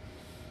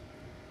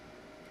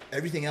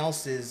everything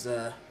else is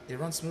it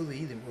runs smoothly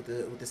even with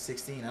the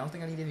 16. I don't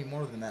think I need any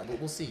more than that, but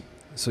we'll see.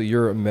 So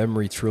you're a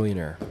memory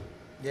trillionaire.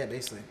 Yeah,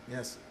 basically,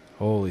 yes.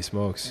 Holy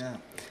smokes. Yeah.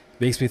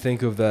 Makes me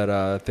think of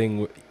that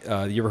thing.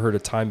 You ever heard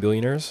of Time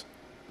Billionaires?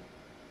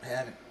 I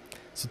haven't.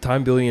 So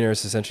Time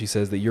Billionaires essentially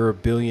says that you're a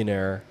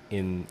billionaire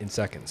in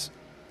seconds.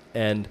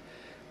 And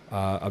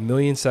a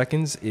million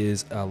seconds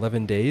is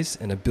 11 days,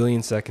 and a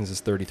billion seconds is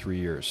 33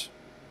 years.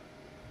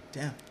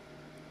 Damn.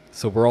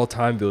 So we're all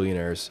time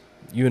billionaires.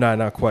 You and I,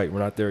 not quite. We're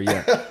not there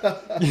yet.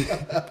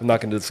 I'm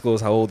not going to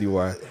disclose how old you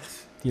are.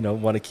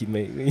 Want to keep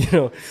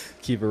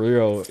it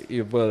real.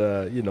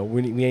 But,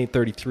 we ain't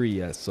 33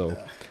 yet. So,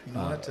 you know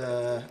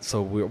what?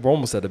 So we're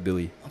almost at a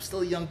billy. I'm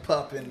still a young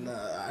pup, and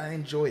I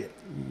enjoy it.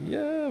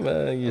 Yeah,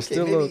 man. You're okay,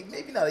 still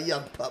maybe not a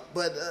young pup,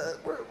 but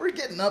we're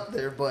getting up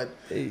there. But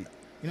hey,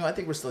 I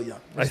think we're still young.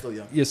 We're still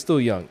young. You're still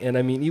young. And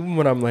I mean, even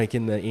when I'm like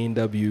in the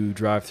A&W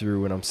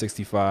drive-through when I'm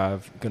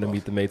 65, going to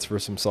meet the mates for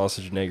some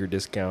sausage and egg or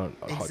discount,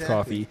 hot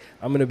coffee,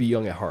 I'm going to be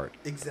young at heart.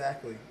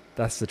 Exactly.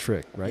 That's the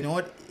trick, right? You know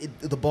what?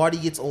 The body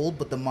gets old,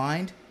 but the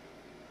mind,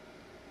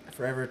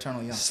 forever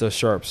eternally young. So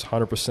Sharps,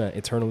 100%,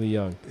 eternally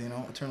young.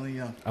 Eternally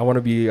young. I want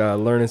to be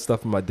learning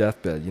stuff on my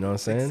deathbed, you know what I'm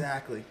saying?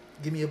 Exactly.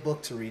 Give me a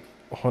book to read.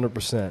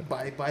 100%.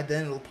 By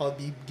then, it'll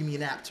probably give me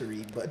an app to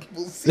read, but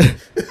we'll see.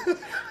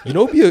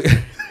 Be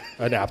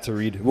an app to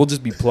read. We'll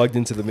just be plugged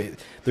into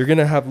they're going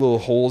to have little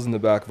holes in the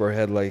back of our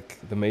head like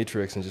the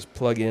Matrix and just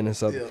plug in and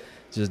stuff. Yeah.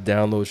 Just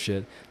download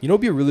shit. It'd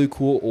be a really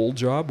cool old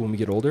job when we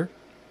get older.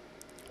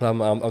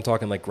 I'm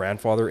talking like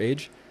grandfather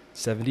age,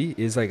 70,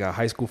 is like a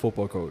high school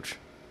football coach.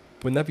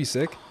 Wouldn't that be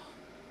sick?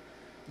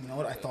 You know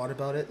what? I thought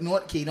about it. You know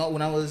what? Okay,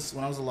 when I was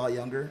a lot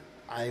younger,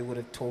 I would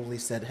have totally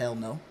said hell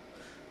no.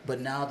 But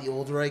now the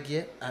older I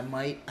get, I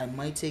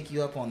might take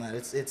you up on that.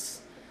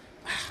 It's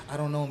I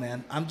don't know,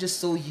 man. I'm just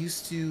so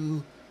used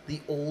to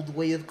the old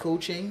way of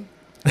coaching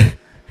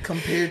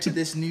compared to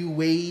this new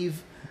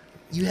wave.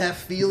 You have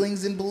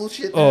feelings and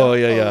bullshit now. Oh,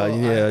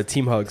 yeah.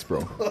 Team hugs,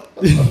 bro.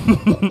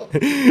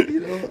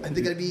 I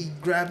think I'd be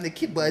grabbing the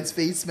kid by its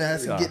face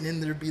mask and getting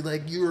in there and be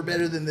like, you were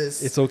better than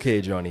this. It's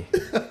okay, Johnny.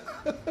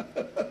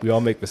 We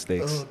all make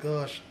mistakes. Oh,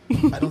 gosh.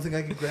 I don't think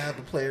I could grab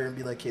the player and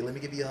be like, hey, let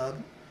me give you a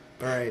hug.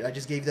 All right, I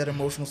just gave you that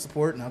emotional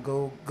support. Now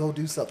go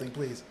do something,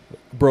 please.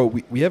 Bro,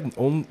 we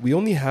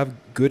only have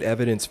good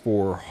evidence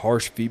for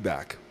harsh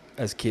feedback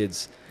as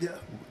kids. Yeah.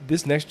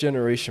 This next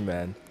generation,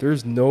 man,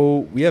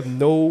 we have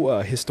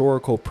no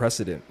historical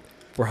precedent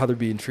for how they're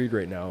being treated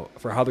right now,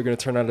 for how they're going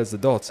to turn out as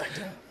adults.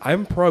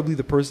 I'm probably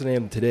the person I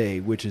am today,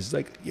 which is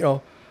like,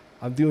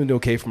 I'm doing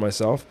okay for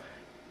myself.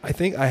 I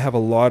think I have a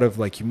lot of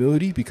like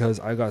humility because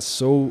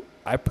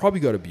I probably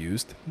got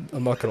abused.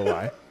 I'm not going to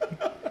lie.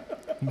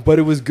 But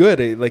it was good.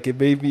 It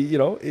made me,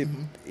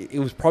 it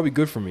was probably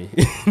good for me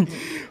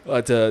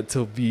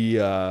to be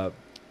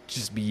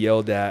just be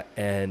yelled at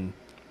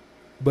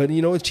but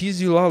it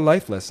teaches you a lot of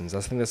life lessons. I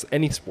think that's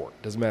any sport,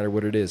 doesn't matter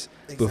what it is.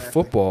 Exactly. But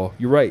football,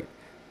 you're right.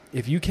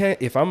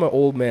 If I'm an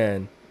old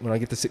man when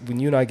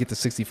you and I get to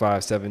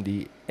 65,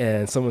 70,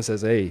 and someone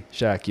says, "Hey,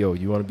 Shaq,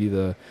 you want to be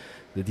the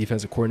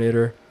defensive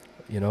coordinator,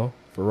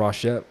 for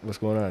Rochette? What's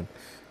going on?"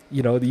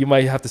 You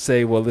might have to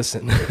say, well,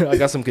 listen, I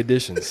got some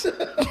conditions.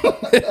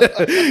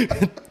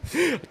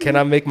 Can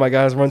I make my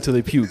guys run till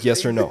they puke?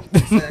 Yes or no?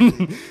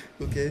 Exactly.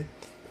 Okay.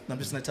 I'm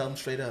just going to tell them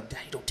straight up,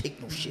 Daddy, don't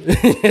take no shit.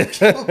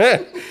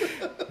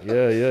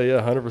 Yeah,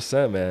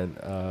 100%, man.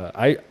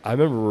 I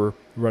remember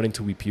running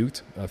till we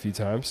puked a few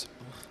times.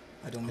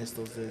 I don't miss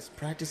those days.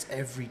 Practice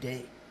every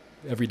day.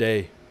 Every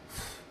day.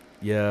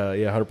 Yeah,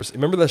 100%.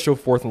 Remember that show,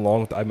 Fourth and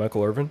Long, with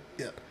Michael Irvin?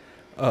 Yeah.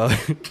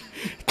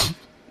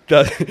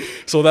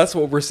 So that's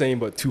what we're saying,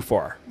 but too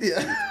far.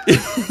 Yeah.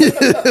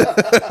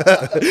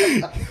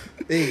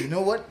 Hey, you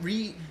know what?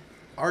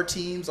 Our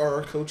teams are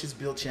our coaches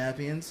built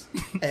champions,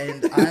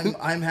 and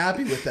I'm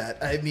happy with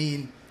that. I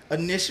mean,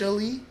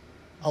 initially,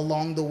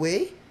 along the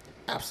way,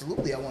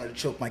 absolutely, I wanted to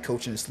choke my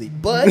coach in his sleep.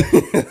 But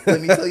let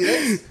me tell you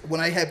this: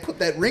 when I had put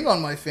that ring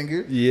on my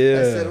finger, I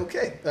said,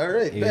 "Okay, all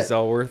right, it's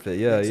all worth it."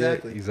 Yeah,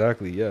 exactly.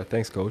 exactly. Yeah,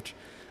 thanks, coach.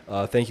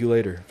 Thank you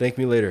later. Thank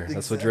me later.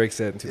 That's what Drake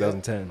said in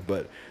 2010.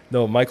 But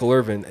no, Michael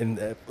Irvin, and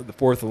the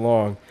fourth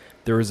along,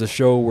 there was a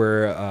show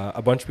where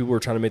a bunch of people were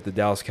trying to make the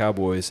Dallas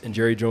Cowboys, and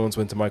Jerry Jones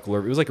went to Michael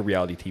Irvin. It was like a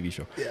reality TV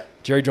show. Yeah.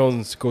 Jerry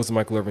Jones goes to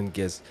Michael Irvin and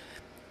gets,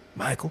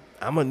 Michael,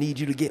 I'm going to need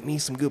you to get me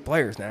some good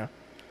players now.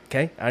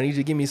 Okay? I need you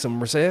to give me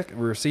some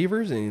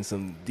receivers and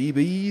some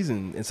DBs.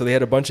 And so they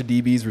had a bunch of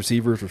DBs,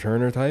 receivers,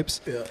 returner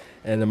types. Yeah.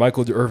 And then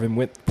Michael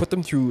Irvin put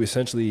them through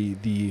essentially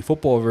the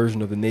football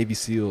version of the Navy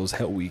SEALs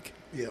Hell Week.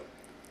 Yeah.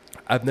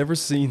 I've never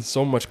seen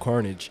so much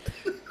carnage.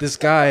 This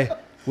guy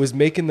was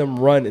making them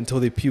run until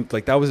they puked.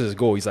 Like, that was his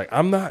goal. He's like,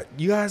 I'm not,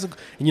 you guys, and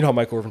you know how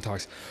Michael Irvin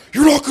talks.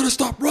 You're not going to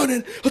stop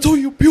running until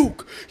you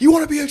puke. You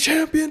want to be a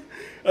champion?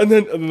 And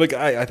then the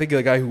guy, I think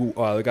the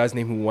guy's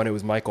name who won it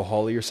was Michael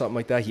Hawley or something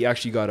like that. He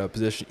actually got a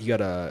position. He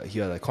got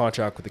a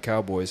contract with the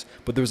Cowboys.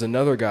 But there was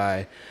another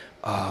guy,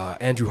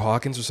 Andrew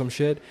Hawkins or some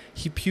shit.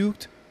 He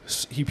puked.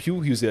 He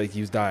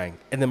was dying.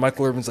 And then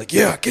Michael Irvin's like,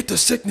 yeah, get the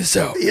sickness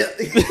out. Yeah.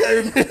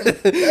 I remember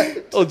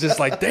that. Oh, just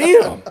like,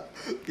 damn.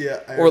 Yeah,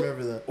 I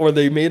remember that. Or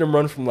they made him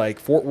run from like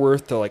Fort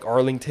Worth to like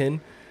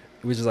Arlington,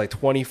 which is like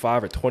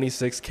 25 or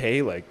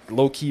 26K, like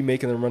low key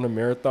making them run a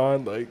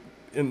marathon, like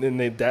in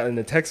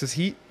the Texas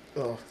heat.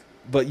 Oh.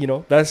 But you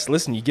know,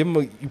 listen, you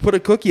put a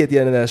cookie at the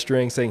end of that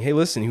string saying, hey,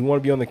 listen, you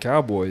want to be on the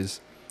Cowboys?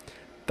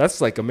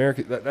 That's like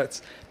America.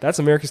 That's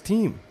America's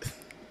team.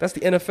 That's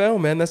the NFL,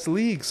 man. That's the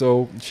league.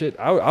 So shit,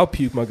 I'll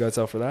puke my guts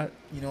out for that.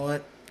 You know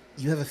what?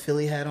 You have a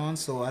Philly hat on,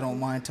 so I don't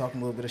mind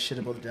talking a little bit of shit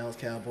about the Dallas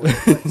Cowboys.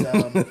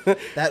 But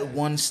that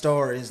 1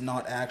 star is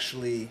not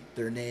actually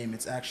their name;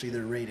 it's actually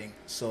their rating.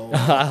 So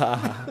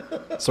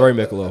sorry,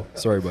 Michelob.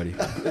 Sorry, buddy.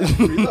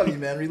 We love you,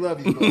 man. We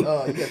love you.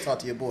 But, you gotta talk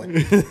to your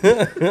boy.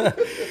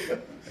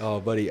 Oh,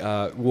 buddy.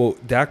 Well,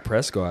 Dak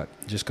Prescott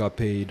just got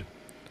paid.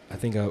 I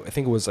think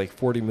it was like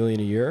 $40 million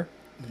a year.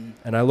 Mm-hmm.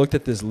 And I looked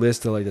at this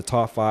list of like the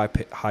top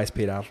 5 highest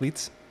paid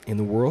athletes in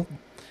the world,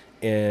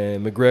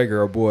 and McGregor,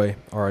 our boy,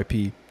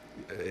 R.I.P.,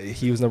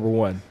 he was number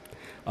 1.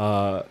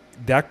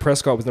 Dak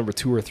Prescott was number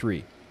 2 or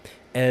 3.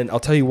 And I'll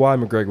tell you why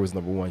McGregor was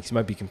number 1. He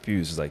might be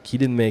confused. It's like he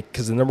didn't make,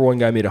 because the number 1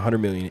 guy made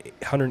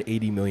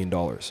 $180 million.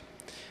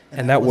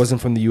 And that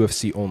wasn't from the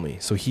UFC only.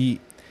 So he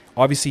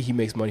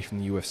makes money from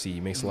the UFC. He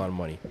makes a lot of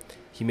money.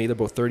 He made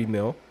about 30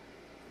 mil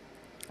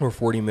or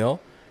 40 mil.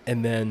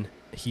 And then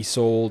he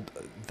sold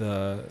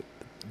the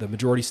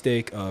majority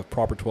stake of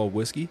Proper 12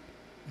 whiskey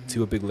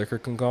to a big liquor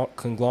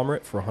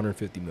conglomerate for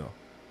 150 mil.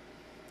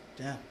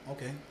 Yeah,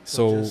 okay.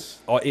 So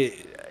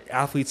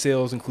athlete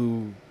sales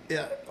include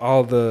yeah,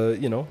 all the,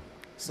 you know.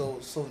 So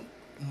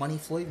Money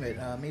Floyd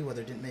Mayweather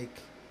didn't make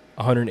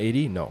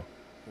 180? No.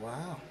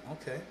 Wow,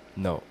 okay.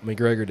 No,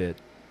 McGregor did.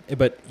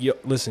 But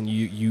listen,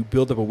 you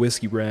build up a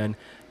whiskey brand.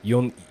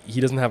 He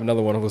doesn't have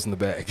another one of those in the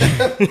bag.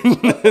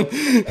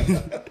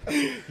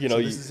 You know,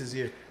 so this is his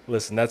year.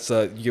 Listen, that's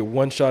you get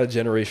one shot of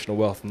generational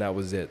wealth, and that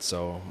was it.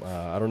 So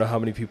I don't know how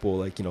many people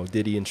like, you know,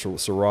 Diddy and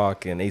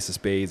Ciroc and Ace of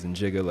Spades and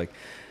Jigga, like,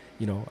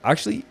 you know,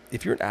 actually,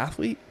 if you're an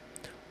athlete,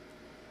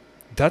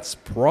 that's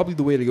probably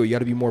the way to go. You got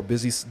to be more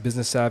business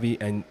savvy,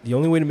 and the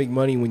only way to make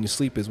money when you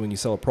sleep is when you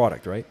sell a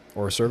product, right,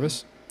 or a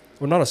service.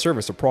 Well, not a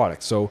service, a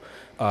product. So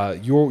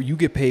you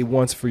get paid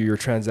once for your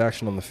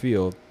transaction on the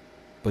field,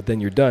 but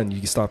then you're done. The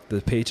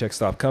paychecks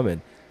stop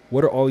coming.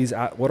 What are all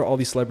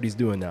these celebrities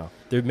doing now?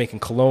 They're making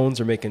colognes.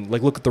 They're making,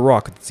 like, look at The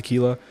Rock with the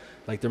tequila.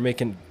 Like, they're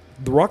making,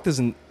 The Rock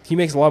he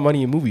makes a lot of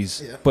money in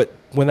movies, yeah, but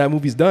when that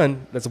movie's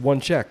done, that's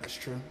one check.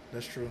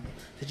 That's true.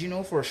 Did you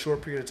know for a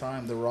short period of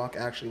time, The Rock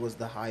actually was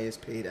the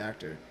highest paid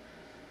actor?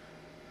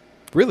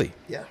 Really?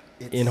 Yeah.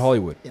 In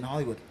Hollywood? In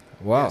Hollywood.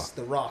 Wow. Yes,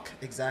 The Rock,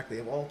 exactly,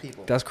 of all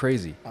people. That's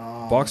crazy.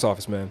 Box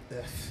office, man.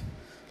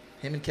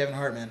 Him and Kevin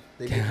Hart, man.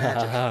 They make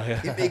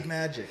magic. They make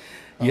magic.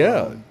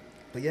 Yeah.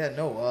 But yeah,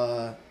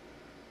 no.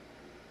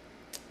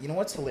 You know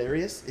what's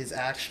hilarious is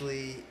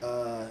actually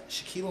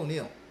Shaquille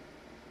O'Neal.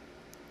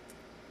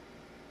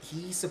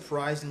 He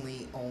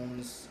surprisingly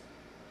owns.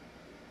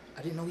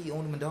 I didn't know he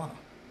owned Madonna.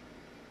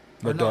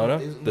 Madonna,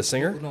 the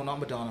singer? No, not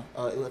Madonna.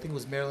 I think it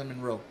was Marilyn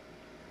Monroe.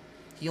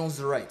 He owns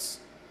the rights.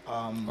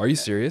 Are you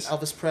serious?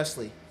 Elvis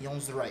Presley. He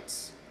owns the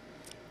rights.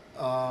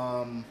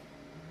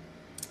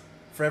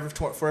 Forever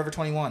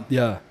 21.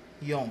 Yeah.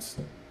 He owns.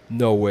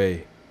 No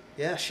way.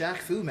 Yeah, Shaq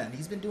Fu, man.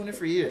 He's been doing it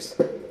for years.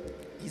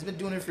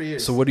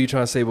 So what are you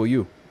trying to say about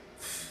you?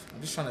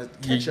 I'm just trying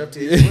to catch up to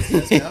his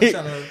listeners, man. I'm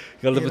trying to... You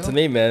gotta live up to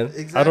name, man.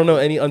 Exactly. I don't know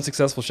any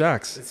unsuccessful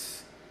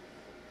Shaqs.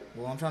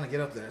 Well, I'm trying to get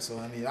up there, so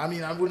I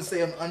mean, I wouldn't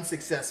say I'm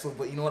unsuccessful,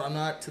 but you know what? I'm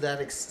not to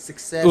that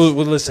success well,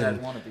 listen, that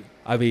I want to be.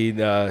 I mean,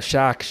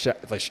 Shaq,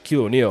 like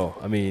Shaquille O'Neal.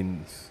 I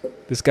mean,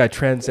 this guy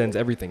transcends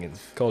everything in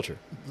culture.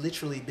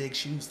 Literally big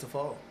shoes to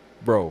follow,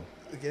 bro.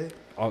 Okay.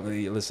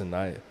 Listen,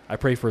 I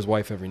pray for his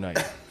wife every night.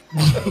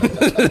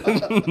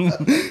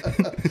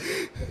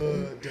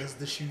 Does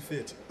the shoe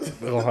fit?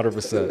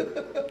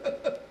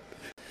 100%.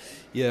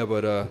 Yeah,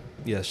 but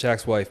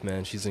Shaq's wife,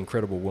 man, she's an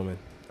incredible woman.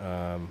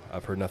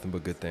 I've heard nothing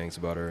but good things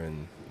about her,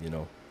 and you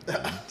know.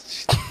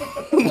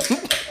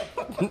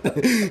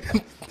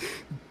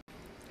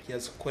 He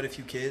has quite a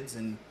few kids,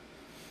 and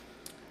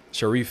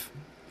Sharif.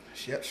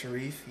 Yep,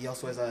 Sharif. He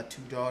also has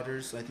 2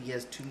 daughters. I think he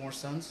has 2 more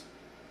sons.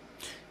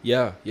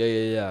 Yeah.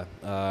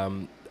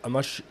 I'm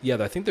not yeah,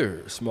 I think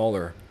they're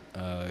smaller.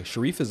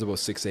 Sharif is about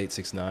 6'8",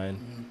 6'9",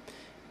 Mm-hmm.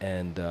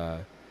 and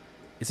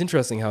it's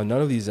interesting how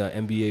none of these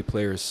NBA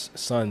players'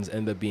 sons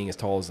end up being as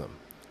tall as them.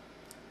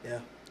 Yeah.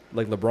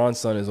 Like LeBron's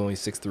son is only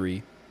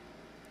 6'3".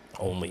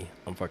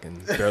 I'm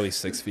fucking barely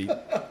 6 feet.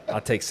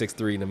 I'll take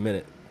 6'3" in a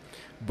minute,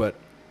 but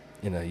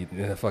in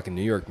a fucking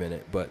New York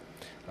minute. But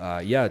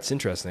yeah, it's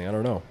interesting. I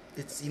don't know.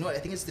 It's, you know what, I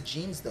think it's the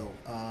genes though.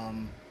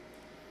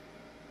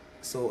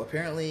 So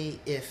apparently,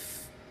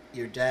 if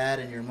your dad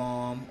and your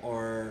mom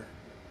are,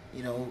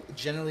 you know,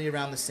 generally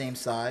around the same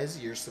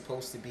size, you're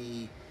supposed to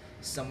be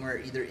somewhere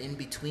either in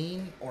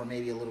between or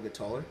maybe a little bit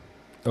taller.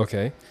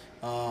 Okay.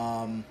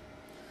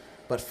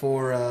 But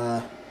for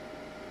a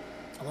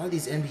lot of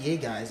these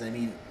NBA guys, I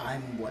mean,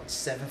 I'm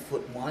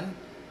 7'1",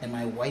 and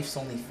my wife's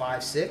only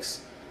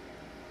 5'6".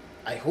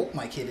 I hope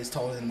my kid is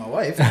taller than my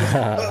wife,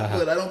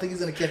 but I don't think he's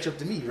gonna catch up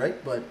to me,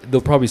 right? But They'll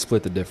probably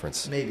split the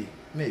difference. maybe.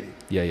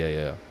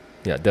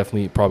 Yeah,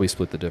 definitely probably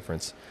split the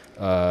difference.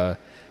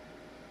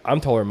 I'm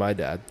taller than my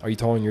dad. Are you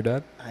taller than your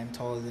dad? I'm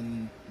taller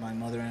than my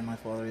mother and my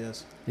father.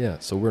 Yes. Yeah,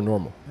 so we're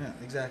normal. Yeah,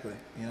 exactly.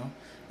 You know,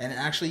 and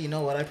actually, you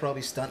know what? I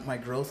probably stunt my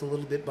growth a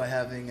little bit by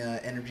having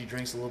energy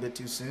drinks a little bit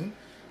too soon.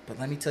 But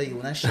let me tell you,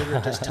 when that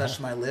sugar just touched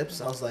my lips,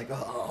 I was like,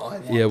 oh, I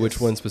want Yeah, which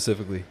this. one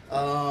specifically?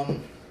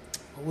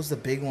 What was the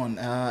big one?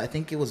 I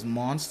think it was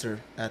Monster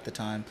at the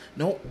time.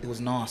 No, it was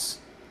Nos.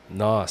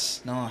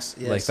 Nos. Nos,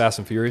 yes. Like Fast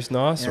and Furious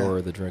Nos Yeah.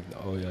 or the drink?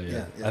 Oh, yeah.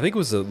 Yeah. I think it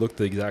was looked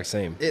the exact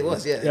same. It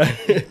was, yeah.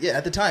 Yeah,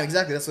 at the time,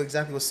 exactly. That's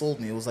exactly what sold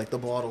me. It was like the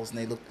bottles, and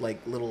they looked like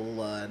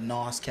little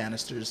Nos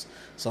canisters.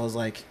 So I was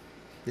like,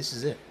 this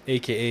is it.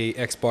 AKA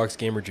Xbox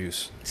Gamer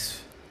Juice.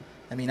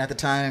 I mean, at the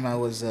time, I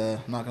was, I'm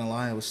not going to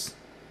lie, I was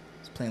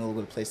playing a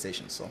little bit of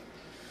PlayStation, so,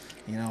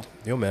 you know.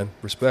 Yo, man,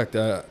 respect.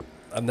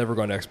 I've never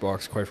gone to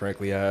Xbox, quite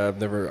frankly. I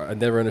never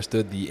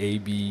understood the A,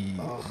 B,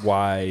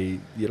 Y,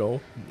 you know.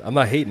 I'm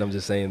not hating, I'm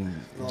just saying.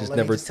 Well, just let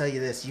never. me just tell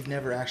you this. You've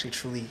never actually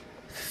truly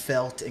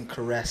felt and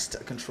caressed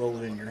a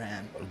controller in your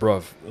hand.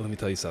 Bruv, let me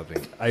tell you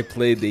something. I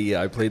played the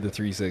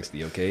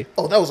 360, okay?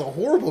 Oh, that was a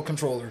horrible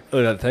controller.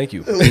 Thank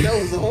you. That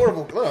was a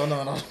horrible.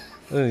 No.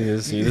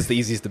 This is the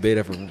easiest debate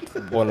I've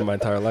ever won in my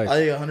entire life.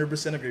 I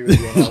 100% agree with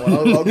you on that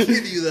one. I'll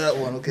give you that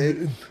one,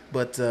 okay?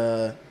 But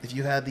if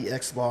you had the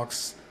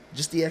Xbox,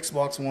 just the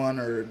Xbox One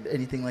or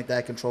anything like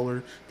that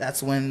controller,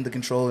 that's when the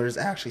controllers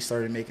actually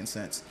started making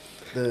sense.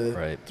 The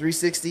Right.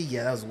 360,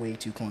 yeah, that was way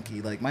too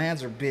clunky. Like, my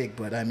hands are big,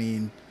 but I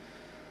mean,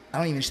 I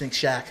don't even think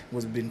Shaq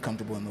was been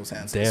comfortable in those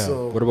hands. Damn.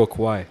 So, What about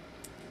Kawhi?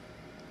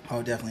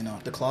 oh, definitely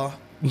not. The claw?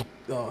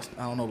 Oh,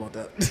 I don't know about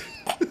that.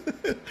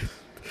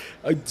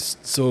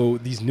 So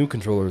these new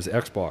controllers,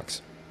 Xbox,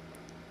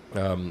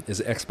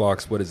 is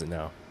Xbox, what is it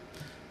now?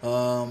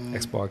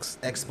 Xbox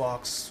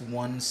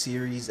One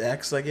Series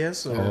X, I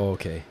guess. Or? Oh,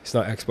 okay. It's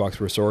not Xbox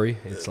we're sorry.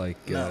 It's like,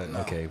 No,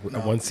 okay, no.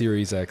 One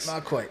Series X.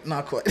 Not quite.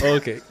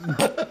 Okay.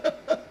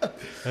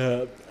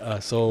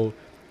 So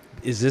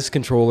is this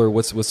controller,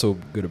 what's so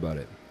good about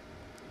it?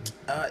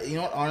 You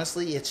know what?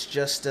 Honestly, it's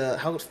just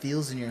how it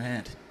feels in your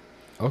hand.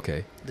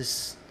 Okay.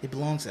 It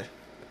belongs there.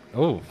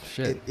 Oh,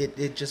 shit.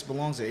 It just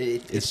belongs there.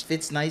 It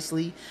fits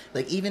nicely.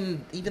 Like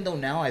even though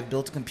now I've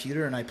built a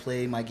computer and I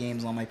play my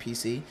games on my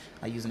PC,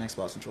 I use an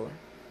Xbox controller.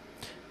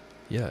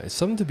 Yeah, it's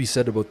something to be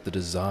said about the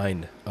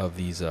design of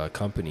these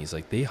companies.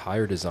 Like, they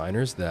hire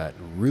designers that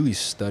really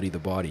study the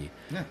body.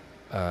 Yeah.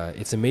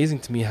 It's amazing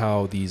to me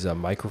how these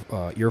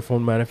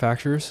earphone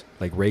manufacturers,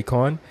 like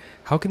Raycon,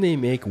 how can they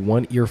make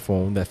one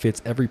earphone that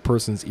fits every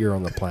person's ear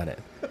on the planet?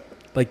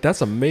 Like,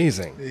 that's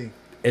amazing. Hey.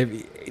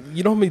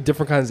 You know how many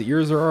different kinds of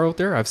ears there are out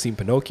there? I've seen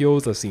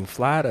Pinocchios, I've seen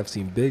flat, I've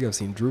seen big, I've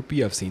seen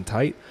droopy, I've seen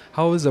tight.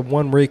 How is a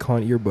one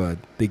Raycon earbud?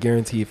 They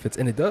guarantee it fits,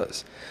 and it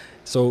does.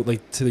 So,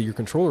 like, to your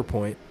controller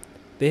point,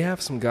 they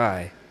have some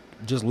guy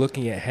just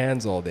looking at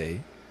hands all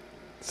day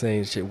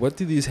saying, shit, what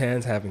do these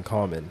hands have in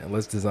common? And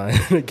let's design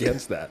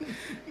against that.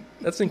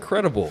 That's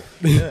incredible.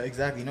 Yeah,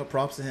 exactly. You know,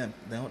 props to him.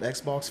 You know,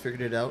 Xbox figured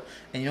it out.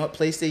 And you know what?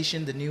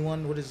 PlayStation, the new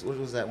one, what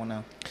was that one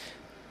now?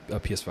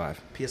 PS5.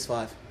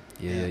 PS5.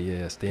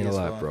 Yeah. Staying PS5.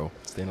 alive, bro.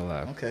 Staying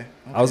alive. Okay.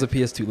 I was a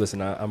PS2.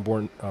 Listen, I'm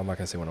born. I'm not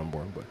gonna say when I'm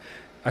born, but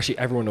actually,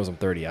 everyone knows I'm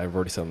 30. I've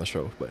already said on the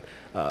show, but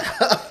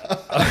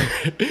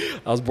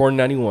I was born in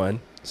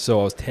 '91,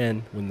 so I was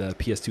 10 when the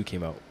PS2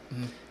 came out.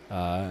 Mhm.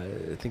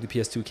 I think the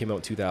PS2 came out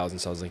in 2000,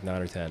 so I was like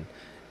 9 or 10.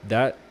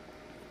 That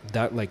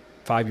like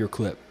 5-year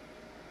clip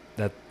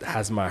that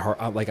has my heart.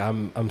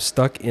 I'm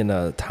stuck in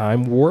a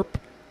time warp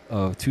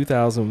of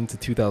 2000 to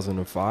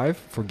 2005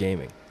 for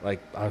gaming. Like,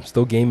 I'm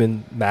still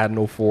gaming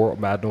Madden 04,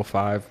 Madden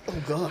 05 Oh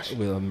gosh.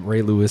 with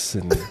Ray Lewis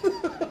and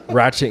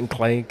Ratchet and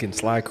Clank and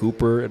Sly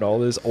Cooper and all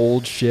this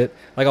old shit.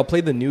 Like, I'll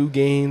play the new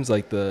games,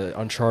 like the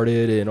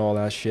Uncharted and all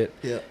that shit.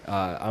 Yeah.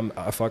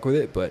 I fuck with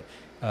it, but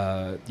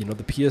you know,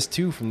 the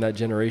PS2 from that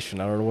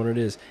generation, I don't know what it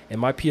is, and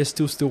my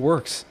PS2 still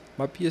works.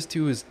 My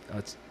PS2 is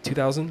it's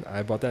 2000.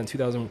 I bought that in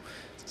 2000.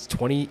 It's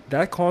 20.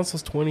 That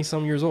console's 20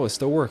 some years old. It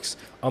still works.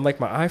 Unlike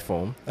my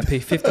iPhone, I pay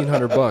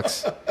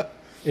 $1,500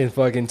 And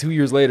fucking 2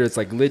 years later, it's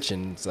like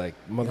glitching. It's like,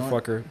 You know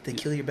what? motherfucker. They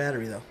kill your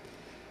battery though.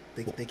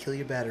 They kill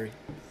your battery.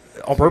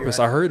 On purpose.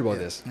 I heard about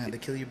Yeah, this. Yeah, they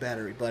kill your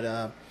battery.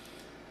 But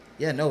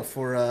yeah, no.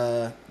 For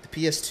the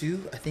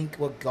PS2, I think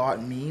what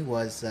got me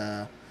was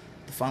the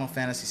Final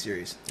Fantasy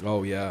series.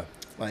 Oh, yeah.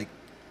 Like,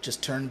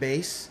 just turn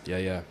base.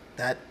 Yeah.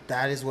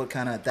 That is what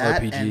kind of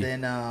that. RPG. And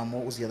then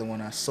what was the other one?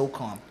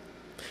 SOCOM.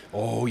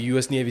 Oh,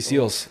 U.S. Navy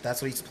SEALs.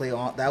 That's what I used to play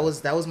on. That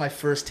was my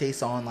first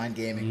taste of online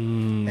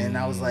gaming, and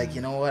I was like,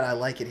 you know what, I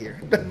like it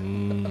here.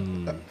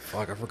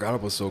 Fuck, I forgot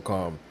about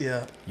SOCOM.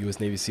 Yeah. U.S.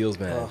 Navy SEALs,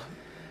 man. Oh.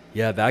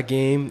 Yeah, that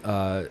game,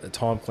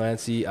 Tom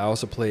Clancy. I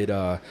also played,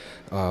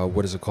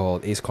 what is it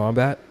called? Ace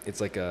Combat.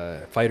 It's like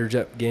a fighter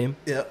jet game.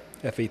 Yeah.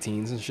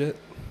 F-18s and shit.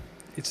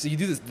 It's you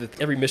do this.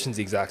 Every mission's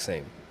the exact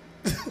same.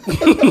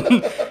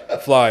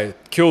 Fly,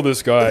 kill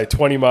this guy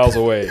 20 miles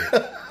away.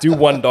 Do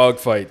one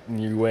dogfight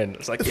and you win.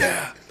 It's like,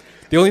 yeah.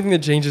 The only thing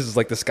that changes is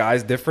like the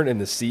sky's different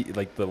and the sea,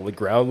 like the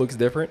ground looks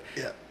different.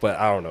 Yeah. But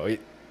I don't know.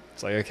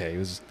 It's like, okay, it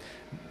was.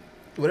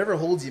 Whatever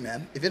holds you,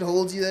 man. If it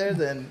holds you there,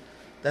 then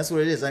that's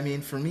what it is. I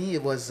mean, for me,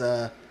 it was.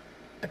 I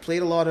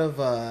played a lot of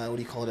what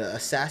do you call it?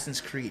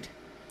 Assassin's Creed.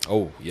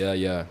 Oh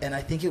yeah. And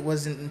I think it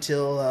wasn't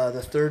until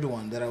the third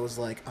one that I was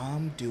like,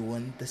 I'm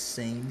doing the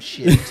same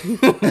shit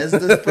as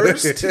the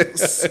first two.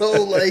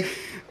 So like,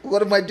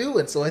 what am I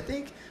doing? So I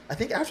think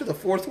after the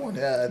fourth one,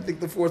 I think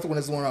the fourth one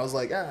is the one I was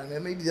like,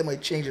 man, maybe they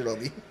might change it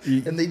on me,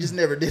 and they just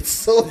never did.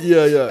 So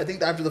Yeah. I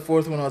think after the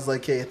fourth one, I was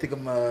like, hey, I think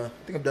I'm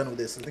done with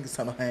this. I think it's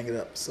time to hang it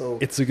up. So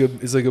It's a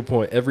good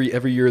point.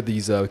 Every year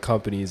these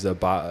companies,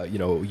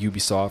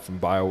 Ubisoft and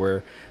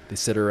BioWare, they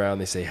sit around.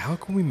 They say, how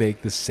can we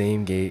make the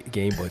same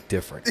game but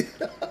different?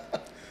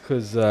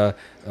 Because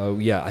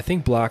I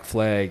think Black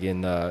Flag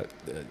and what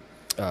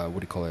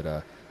do you call it?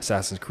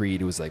 Assassin's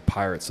Creed. It was like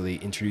pirates, so they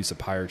introduced a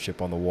pirate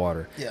ship on the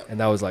water. Yeah. And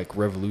that was like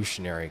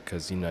revolutionary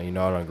because you're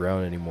not on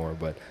ground anymore.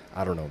 But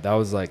I don't know. That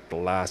was like the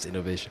last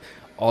innovation.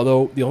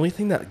 Although the only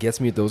thing that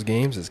gets me at those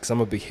games is because I'm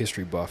a big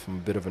history buff. I'm a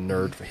bit of a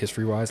nerd for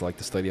history-wise. I like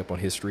to study up on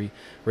history.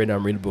 Right now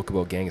I'm reading a book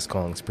about Genghis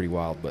Khan. It's pretty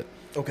wild. But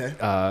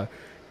okay.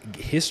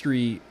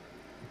 History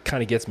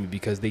kind of gets me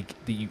because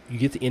you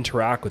get to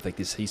interact with like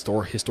these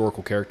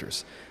historical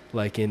characters.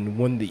 Like in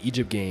one of the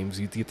Egypt games,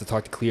 you get to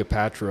talk to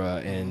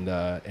Cleopatra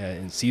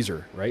and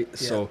Caesar, right? Yeah.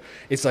 So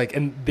it's like,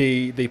 and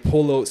they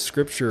pull out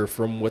scripture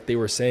from what they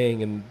were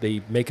saying, and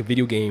they make a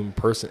video game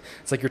person.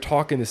 It's like you're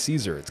talking to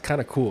Caesar. It's kind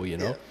of cool, you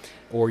know. Yeah.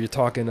 Or you're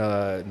talking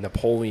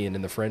Napoleon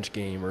in the French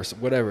game or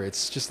whatever.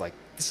 It's just like,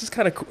 this is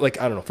kind of cool. Like,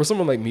 I don't know. For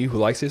someone like me who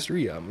likes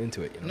history, I'm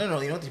into it. You know?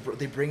 No. You know what?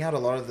 They bring out a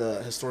lot of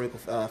the historical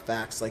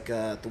facts, like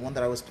the one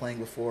that I was playing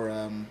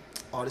before,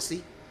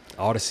 Odyssey.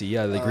 Odyssey,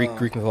 yeah, the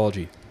Greek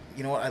mythology.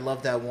 You know what? I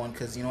love that one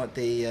because you know what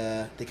they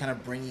kind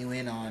of bring you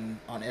in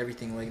on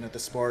everything, like the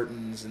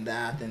Spartans and the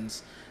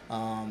Athens,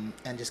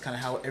 and just kind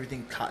of how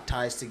everything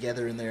ties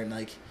together in there. And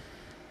like,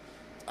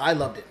 I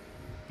loved it.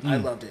 I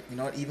loved it. You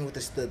know what? Even with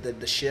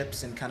the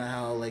ships and kind of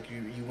how like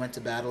you went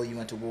to battle, you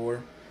went to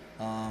war.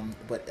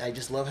 But I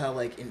just love how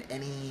like in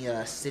any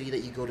city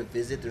that you go to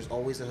visit, there's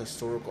always a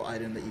historical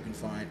item that you can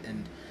find,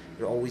 and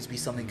there'll always be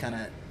something kind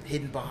of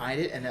hidden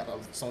behind it, and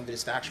some of it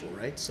is factual,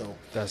 right? So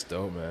that's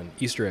dope, man.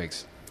 Easter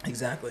eggs.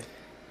 Exactly.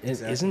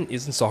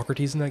 Isn't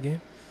Socrates in that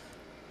game?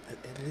 I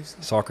believe so.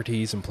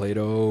 Socrates and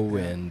Plato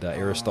and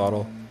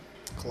Aristotle.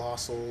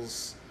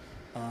 Colossals.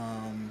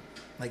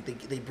 Like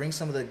they bring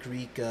some of the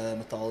Greek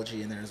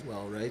mythology in there as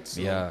well, right?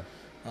 So, yeah.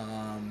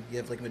 You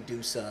have like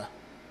Medusa.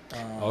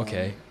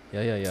 Okay.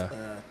 Yeah.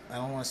 I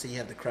don't want to say you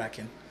have the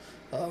Kraken.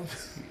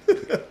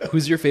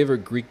 Who's your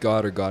favorite Greek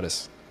god or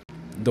goddess?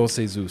 Don't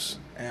say Zeus.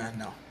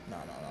 No.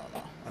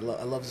 I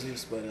love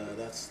Zeus, but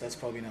that's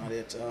probably not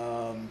it.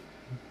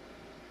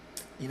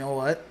 You know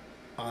what?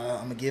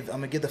 I'm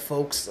gonna give the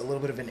folks a little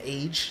bit of an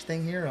age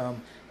thing here.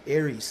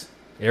 Ares.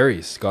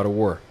 Ares, God of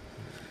War.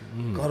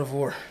 God of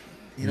War.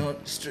 You know,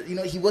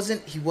 he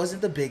wasn't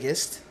the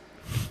biggest,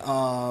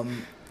 but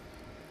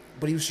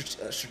he was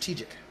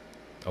strategic.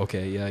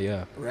 Okay,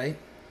 yeah. Right.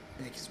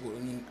 I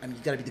mean, you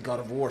got to be the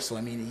God of War. So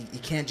I mean, he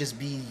can't just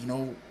be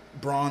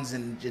bronze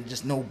and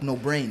just no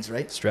brains,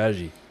 right?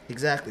 Strategy.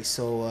 Exactly.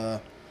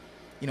 So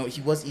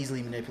he was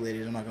easily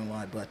manipulated. I'm not gonna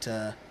lie, but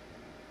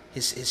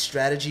his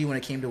strategy when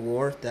it came to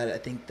war, I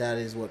think that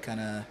is what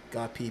kind of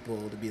got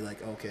people to be like,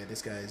 okay,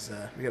 this guy's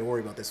we got to worry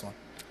about this one.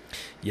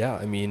 Yeah,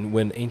 I mean,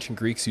 when ancient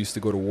Greeks used to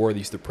go to war, they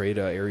used to pray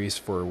to Ares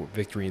for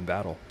victory in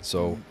battle.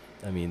 So,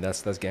 I mean,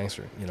 that's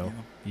gangster, you know.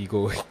 Yeah. You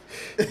go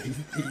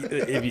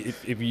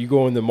if you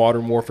go into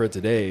modern warfare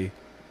today,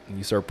 and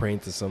you start praying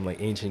to some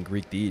like ancient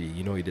Greek deity,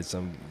 you know he did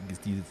something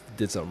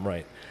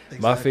right. Exactly.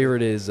 My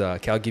favorite is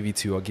I'll give you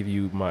two. I'll give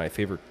you my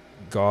favorite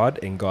god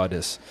and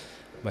goddess.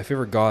 My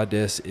favorite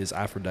goddess is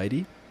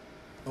Aphrodite.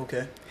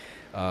 Okay.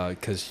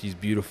 Because she's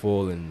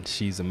beautiful and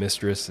she's a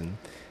mistress and.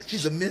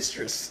 She's a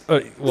mistress.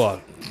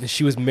 Well,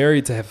 she was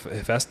married to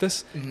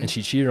Hephaestus, and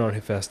she cheated on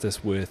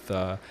Hephaestus with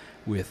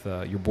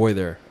your boy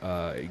there,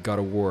 God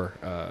of War.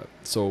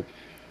 So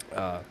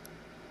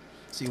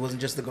he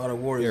wasn't just the God of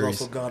War; he was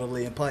also God of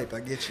laying pipe. I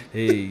get you.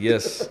 Hey,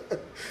 yes.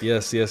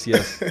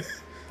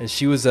 And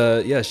she was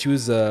she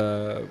was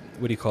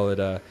what do you call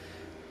it?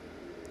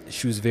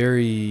 She was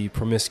very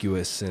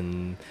promiscuous,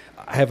 and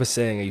I have a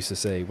saying I used to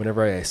say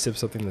whenever I sip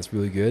something that's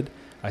really good,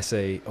 I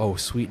say, "Oh,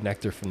 sweet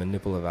nectar from the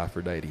nipple of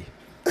Aphrodite."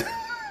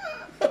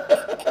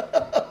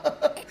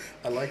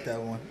 I like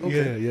that one.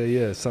 Okay.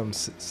 Yeah.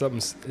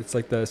 Something. It's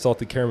like the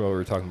salted caramel we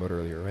were talking about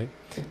earlier, right?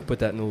 Put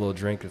that in a little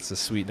drink. It's the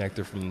sweet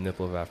nectar from the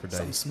nipple of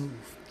Aphrodite.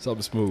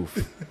 Something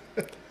smooth.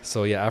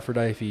 So yeah,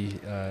 Aphrodite.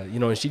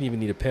 And she didn't even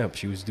need a pimp.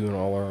 She was doing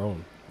all her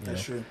own.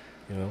 That's true.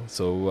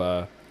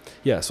 So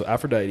so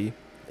Aphrodite,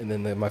 and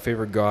then my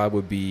favorite god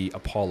would be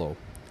Apollo,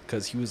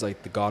 because he was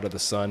like the god of the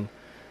sun,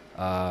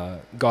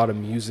 god of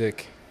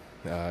music,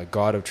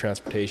 god of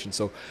transportation.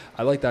 So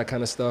I like that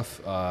kind of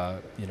stuff.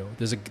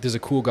 There's a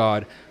cool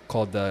god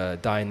called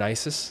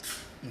Dionysus,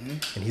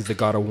 and he's the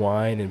god of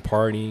wine and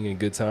partying and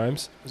good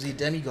times. Was he a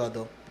demigod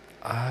though?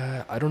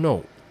 I don't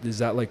know. Is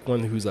that like one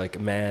who's like a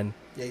man?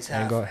 Yeah, he's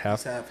half god,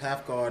 half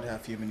god,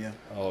 half human. Yeah.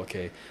 Oh,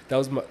 okay.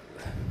 That's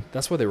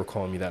why they were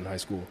calling me that in high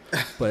school.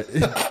 But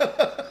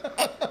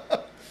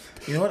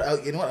You know what?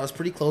 I was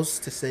pretty close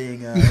to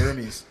saying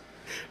Hermes.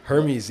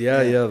 Hermes,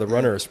 the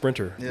runner,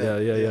 sprinter. Yeah.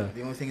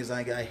 The only thing is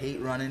I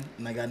hate running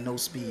and I got no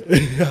speed.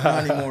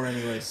 Not anymore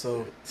anyway.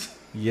 So.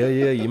 Yeah.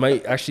 You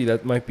might actually,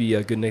 that might be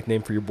a good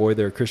nickname for your boy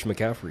there, Christian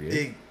McCaffrey. Eh?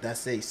 Hey, that's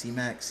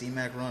C-Mac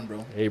run,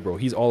 bro. Hey, bro,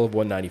 he's all of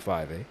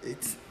 195, eh?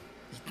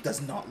 He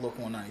does not look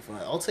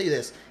 195. I'll tell you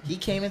this: he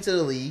came into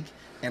the league,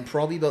 and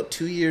probably about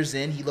 2 years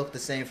in, he looked the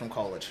same from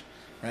college,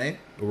 right?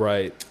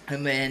 Right.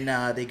 And then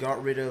they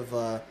got rid of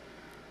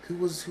it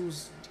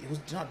was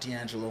not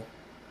D'Angelo.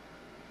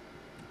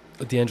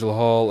 D'Angelo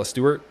Hall,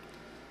 Stewart.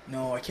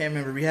 No, I can't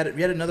remember. We had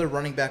another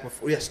running back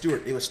before. Yeah,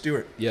 Stewart. It was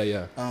Stewart.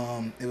 Yeah.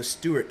 It was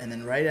Stewart, and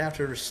then right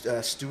after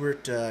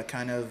Stewart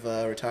kind of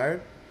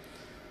retired,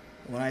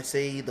 when I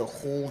say the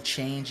whole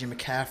change in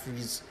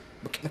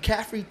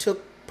McCaffrey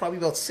took probably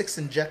about 6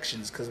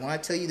 injections, because when I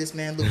tell you this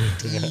man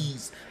looked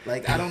teased,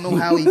 like I don't know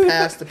how he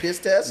passed the piss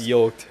test.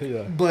 Yoked,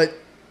 yeah. But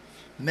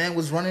man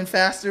was running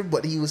faster,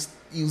 but he was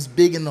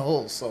big in the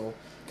hole, so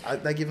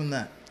I give him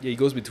that. Yeah, he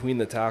goes between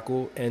the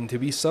tackle, and to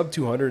be sub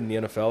 200 in the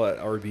NFL at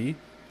RB,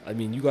 I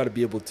mean, you got to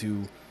be able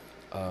to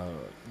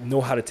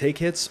know how to take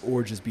hits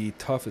or just be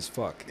tough as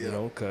fuck,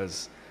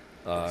 because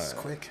he's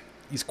quick.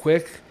 He's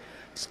quick,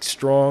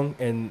 strong,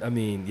 and I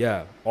mean,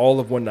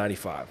 all of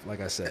 195. Like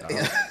I said,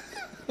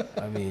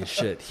 I mean,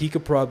 shit. He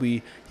could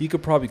probably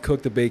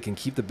cook the bacon,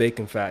 keep the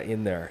bacon fat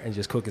in there, and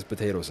just cook his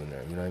potatoes in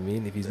there. You know what I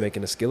mean? If he's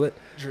making a skillet,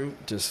 Drew,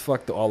 just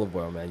fuck the olive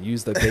oil, man.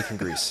 Use the bacon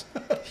grease.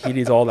 He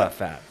needs all that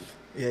fat.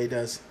 Yeah, he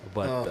does.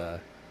 But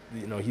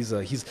he's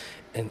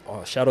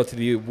shout out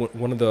to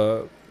one of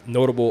the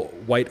notable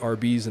white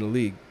RBs in the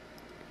league.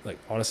 Like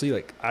honestly,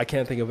 like I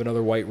can't think of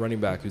another white running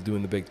back who's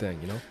doing the big thing.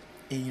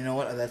 And you know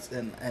what?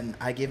 And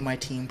I give my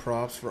team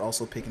props for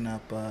also picking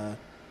up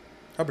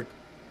Hubbard.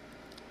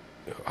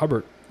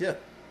 Yeah.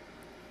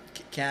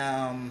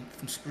 Cam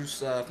from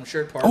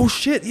Sherwood Park. Oh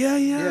shit!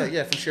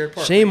 Yeah, from Sherwood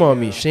Park. Shame on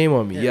me.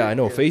 Yeah, I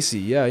know. Yeah. Facey.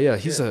 Yeah.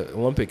 He's an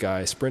Olympic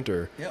guy,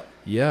 sprinter. Yep.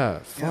 Yeah.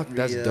 Fuck,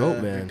 that's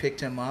dope, man. We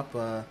picked him up.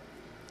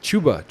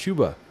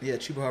 Chuba. Yeah,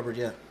 Chuba Hubbard.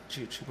 Yeah,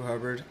 Chuba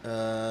Hubbard.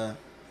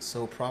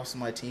 So props to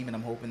my team, and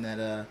I'm hoping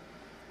that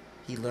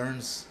he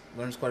learns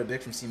quite a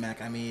bit from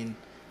C-Mac. I mean,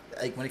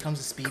 like when it comes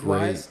to speed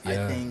wise, I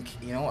think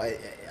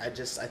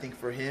I think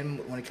for him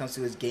when it comes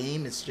to his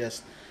game, it's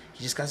just.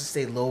 He just got to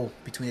stay low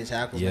between the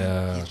tackles.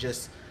 Yeah. Man.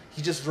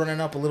 He's just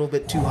running up a little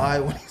bit too high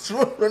when he's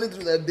running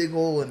through that big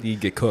hole. And you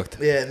get cooked.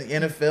 Yeah, in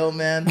the NFL,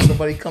 man,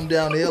 somebody come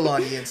down the hill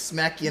on you and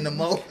smack you in the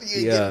mouth.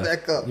 You get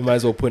back up. You might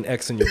as well put an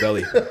X in your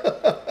belly.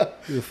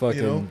 You'll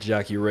fucking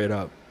jack you right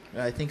up.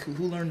 I think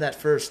who learned that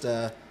first?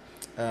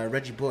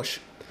 Reggie Bush.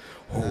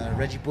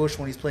 Reggie Bush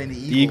when he's playing the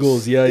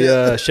Eagles.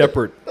 Yeah.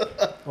 Shepard.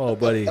 Oh,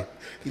 buddy.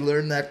 He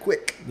learned that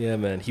quick. Yeah,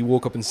 man. He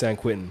woke up in San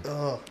Quentin.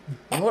 Oh,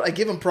 you know what? I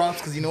give him props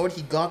because you know what?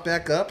 He got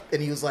back up and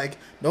he was like,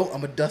 "No,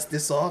 I'm gonna dust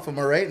this off. Am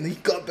I right?" And then he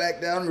got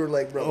back down. And we were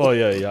like, "Bro, oh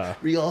yeah.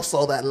 We all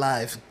saw that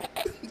live.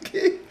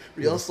 Okay,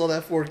 we all saw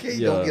that 4K.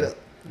 Yeah. Don't get up.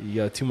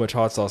 You got too much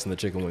hot sauce in the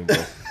chicken wing,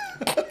 bro.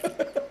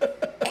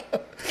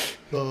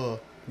 Oh.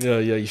 Yeah.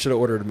 You should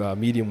have ordered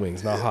medium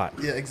wings, not hot.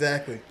 Yeah,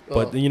 exactly.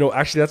 But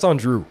actually, that's on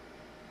Drew.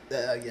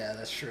 Yeah,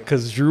 that's true.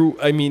 Because Drew,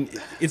 I mean,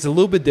 it's a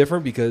little bit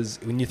different because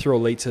when you throw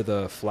late to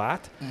the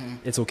flat,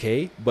 it's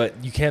okay, but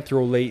you can't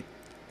throw late.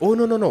 Oh,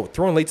 no.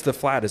 Throwing late to the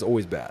flat is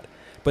always bad.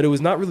 But it was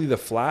not really the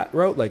flat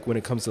route, like when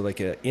it comes to like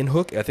an in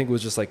hook. I think it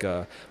was just like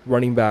a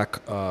running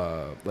back,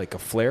 like a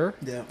flare.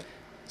 Yeah.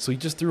 So he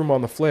just threw him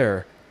on the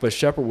flare, but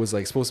Shepard was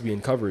like supposed to be in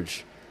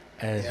coverage,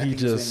 and he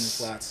just.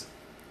 Was waiting in the flats.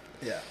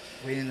 Yeah,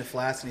 waiting in the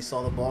flats, and he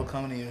saw the ball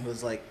coming, and he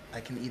was like, "I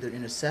can either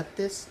intercept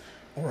this,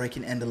 or I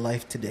can end a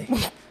life today."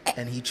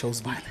 And he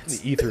chose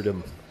violence. He ethered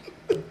him.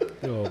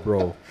 Oh,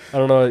 bro. I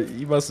don't know.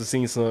 He must have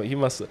seen some.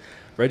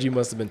 Reggie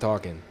must have been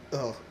talking.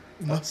 Oh,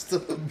 must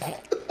have.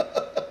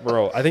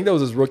 Bro, I think that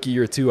was his rookie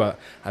year, too. I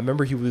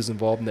remember he was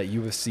involved in that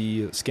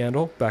UFC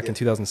scandal back in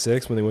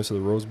 2006 when they went to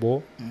the Rose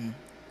Bowl. Mm-hmm.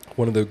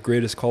 One of the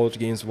greatest college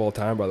games of all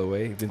time, by the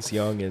way. Vince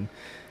Young and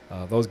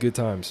Those good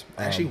times.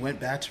 I actually went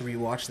back to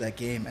rewatch that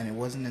game, and it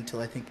wasn't until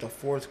I think the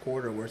fourth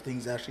quarter where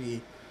things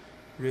actually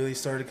really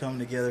started coming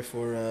together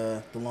for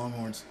the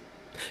Longhorns.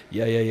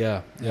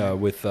 Yeah.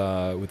 With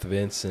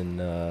Vince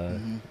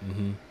and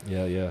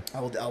yeah. I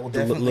will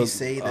definitely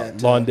say that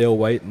Londale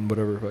White and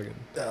whatever fucking.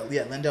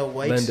 Lendale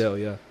White.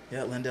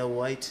 Yeah, Lendale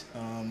White.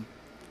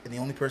 And the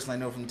only person I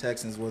know from the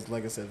Texans was,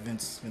 like I said,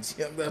 Vince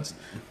Young.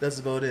 That's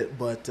about it.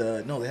 But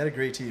no, they had a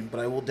great team. But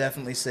I will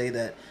definitely say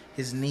that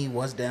his knee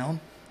was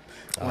down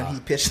when he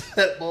pitched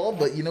that ball.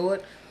 But you know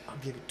what? I'll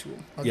give it to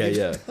him. I'll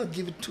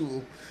give it to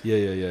him.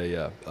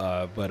 Yeah.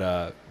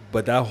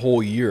 But that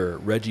whole year,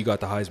 Reggie got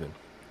the Heisman.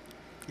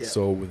 Yeah.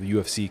 So with the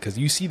UFC, because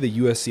you see the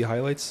UFC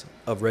highlights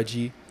of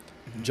Reggie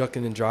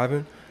jucking and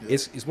driving,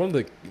 it's one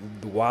of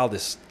the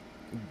wildest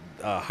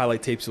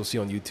highlight tapes you'll see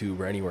on YouTube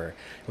or anywhere.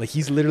 Like,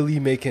 he's literally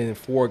making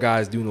 4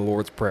 guys doing the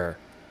Lord's Prayer,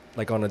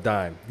 like on a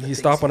dime. You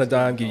stop on a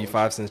dime, give you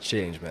 5 cents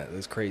change, man. It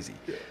was crazy.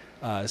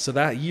 Yeah. So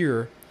that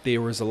year,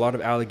 there was a lot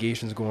of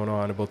allegations going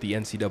on about the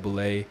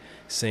NCAA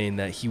saying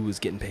that he was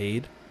getting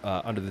paid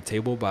under the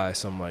table by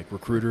some like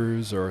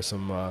recruiters or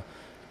some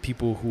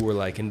people who were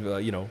like in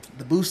the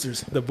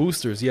boosters,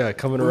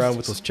 coming around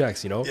with those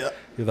checks,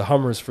 the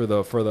Hummers for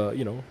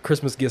the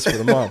Christmas gifts for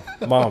the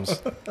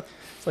moms.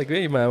 It's like,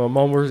 hey man, my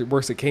mom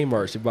works at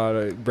Kmart. She bought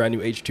a brand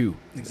new H2.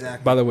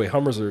 Exactly. By the way,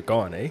 Hummers are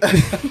gone, eh?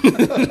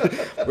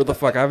 Where the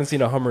fuck? I haven't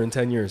seen a Hummer in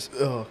 10 years.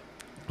 Oh.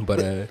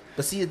 But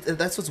see,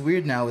 that's what's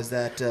weird now is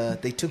that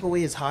they took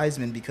away his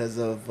Heisman because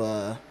of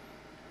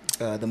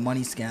the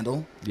money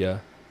scandal. Yeah.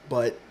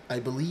 But I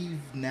believe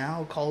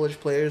now college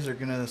players are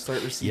gonna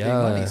start receiving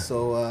money.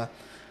 So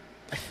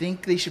I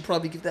think they should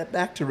probably give that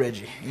back to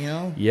Reggie.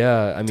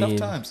 Yeah, I mean, tough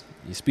times.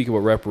 You speak about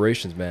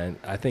reparations, man.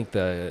 I think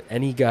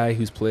any guy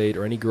who's played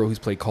or any girl who's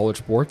played college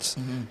sports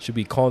should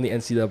be calling the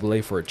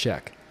NCAA for a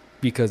check,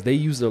 because they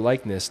use their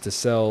likeness to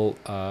sell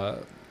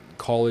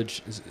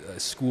college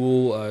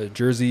school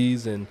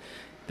jerseys, and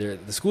the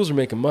schools are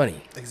making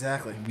money.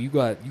 Exactly. You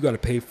got to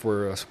pay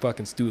for a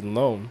fucking student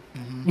loan.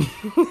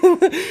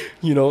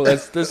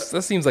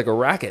 That seems like a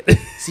racket.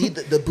 See,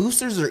 the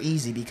boosters are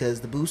easy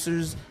because the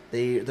boosters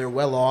they're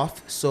well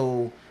off,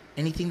 so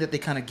anything that they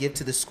kind of give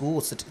to the school,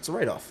 it's a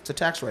write-off. It's a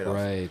tax write-off.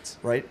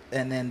 Right.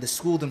 And then the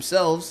school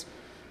themselves,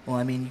 well,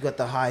 I mean, you got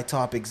the high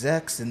top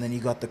execs, and then you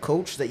got the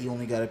coach that you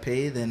only got to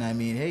pay. Then, I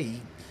mean,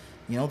 hey,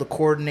 the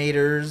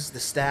coordinators, the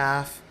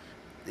staff,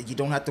 you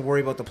don't have to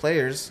worry about the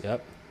players.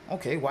 Yep.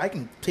 Okay, well, I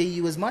can pay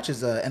you as much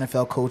as an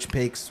NFL coach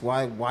makes.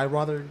 Why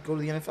rather go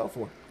to the NFL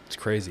for? It's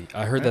crazy.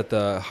 I heard that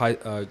the high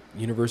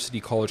university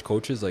college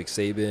coaches like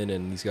Saban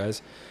and these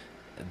guys,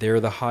 they're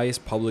the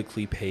highest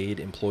publicly paid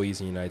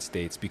employees in the United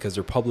States because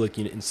they're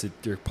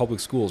they're public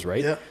schools,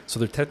 right? Yeah. So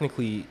they're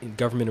technically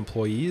government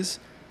employees,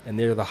 and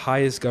they're the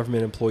highest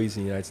government employees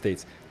in the United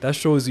States. That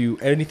shows you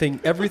everything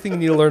you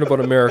need to learn about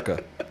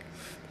America.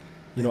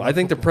 I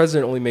think the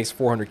president only makes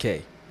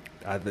 $400K.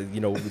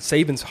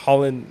 Saban's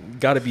Holland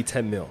got to be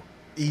 10 mil.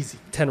 Easy.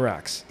 10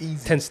 racks.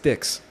 Easy. 10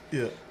 sticks.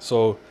 Yeah.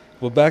 So,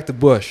 back to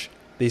Bush.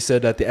 They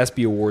said at the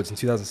ESPY Awards in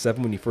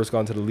 2007 when he first got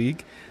into the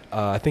league,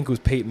 I think it was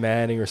Peyton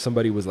Manning or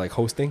somebody was like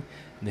hosting,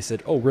 and they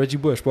said, "Oh, Reggie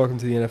Bush, welcome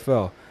to the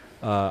NFL.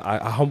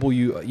 I humble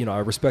you. I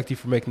respect you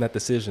for making that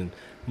decision.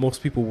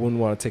 Most people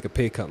wouldn't want to take a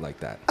pay cut like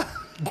that."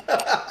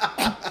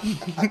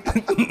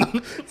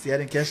 See, I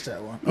didn't catch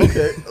that one.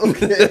 Okay.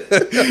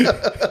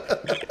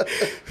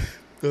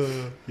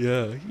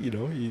 Yeah,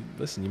 you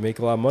make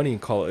a lot of money in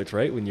college,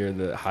 right? When you're in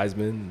the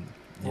Heisman.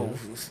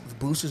 The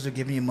boosters are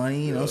giving you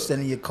money,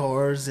 sending you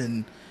cars,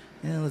 and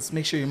let's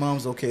make sure your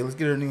mom's okay. Let's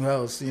get her a new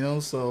house,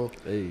 So,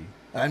 hey.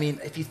 I mean,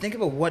 if you think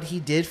about what he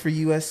did for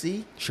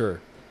USC, sure.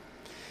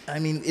 I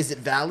mean, is it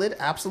valid?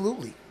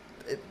 Absolutely.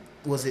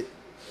 Was it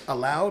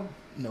allowed?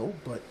 No,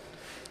 but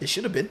it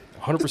should have been.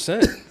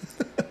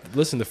 100%.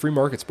 Listen, the free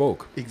market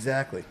spoke.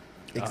 Exactly.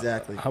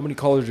 How many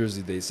college jerseys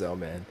did they sell,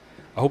 man?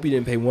 I hope you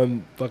didn't pay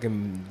one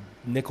fucking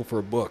nickel for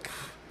a book.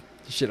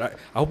 Shit, I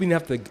hope you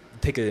didn't have to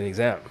take an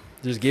exam.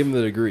 Just give him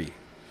the degree.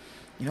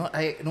 You know what?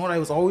 I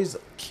was always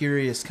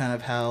curious, kind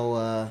of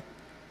how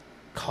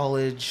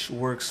college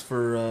works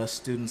for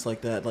students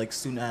like that, like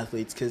student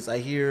athletes, because I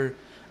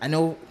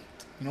know.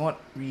 You know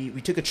what?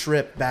 We took a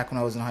trip back when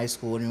I was in high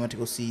school, and we went to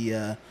go see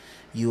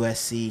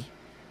USC,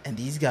 and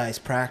these guys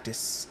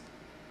practice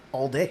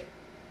all day.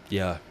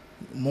 Yeah.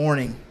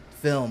 Morning,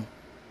 film,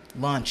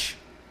 lunch,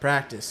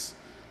 practice,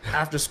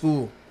 after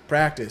school,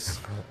 practice,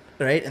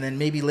 right? And then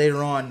maybe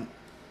later on,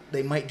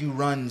 they might do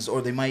runs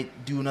or they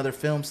might do another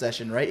film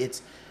session, right?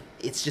 It's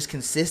just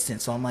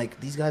consistent. So I'm like,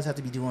 these guys have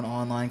to be doing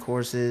online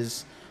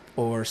courses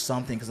or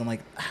something, because I'm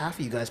like, half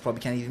of you guys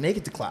probably can't even make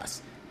it to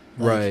class.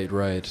 Like,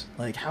 right.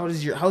 Like,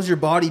 how's your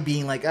body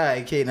being like,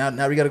 okay,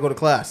 now we got to go to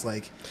class?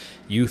 Like,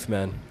 youth,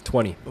 man,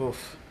 20.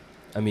 Oof.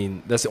 I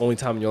mean, that's the only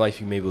time in your life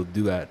you may be able to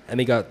do that. And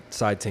they got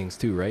side things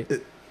too, right?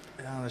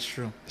 Yeah, that's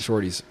true.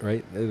 Shorties,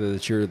 right? The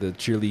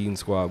cheerleading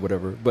squad,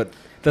 whatever. But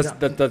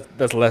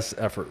that's less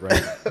effort,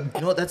 right?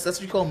 That's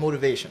what you call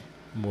motivation.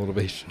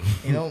 Motivation.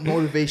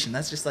 Motivation.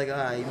 That's just like,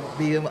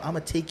 babe, I'm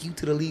gonna take you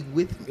to the league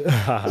with me.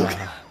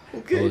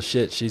 Okay. Well,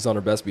 shit, she's on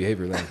her best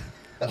behavior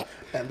then.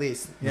 At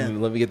least, yeah.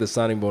 Let me get the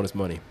signing bonus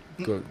money.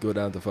 Go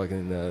down to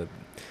fucking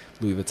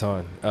Louis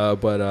Vuitton.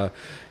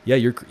 Yeah,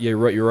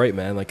 you're right,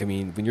 man. Like, I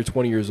mean, when you're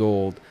 20 years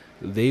old,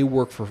 they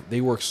work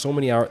so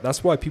many hours.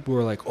 That's why people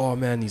are like, oh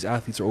man, these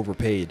athletes are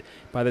overpaid.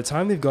 By the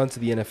time they've gone to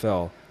the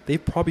NFL,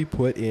 they've probably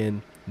put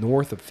in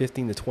north of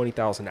 15 to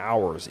 20,000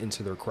 hours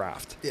into their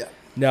craft. Yeah.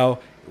 Now,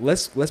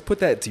 let's put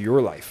that to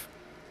your life,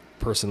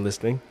 person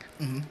listening.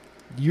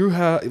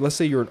 Mm-hmm. Let's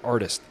say you're an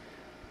artist.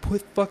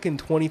 Put fucking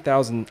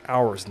 20,000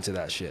 hours into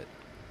that shit.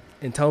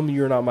 And tell me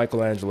you're not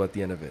Michelangelo at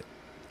the end of it.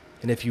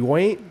 And if you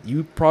ain't,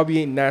 you probably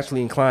ain't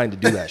naturally inclined to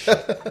do that shit.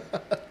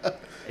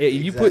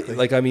 You put,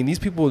 like, I mean, these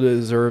people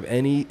deserve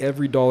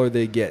every dollar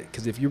they get.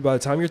 Because by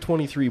the time you're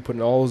 23, you put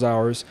in all those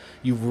hours,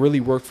 you've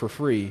really worked for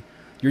free.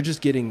 You're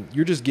just getting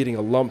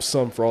a lump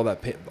sum for all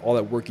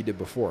that work you did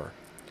before.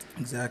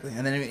 Exactly.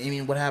 And then, I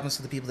mean, what happens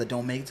to the people that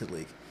don't make it to the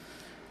league?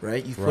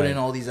 Right? You put in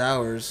all these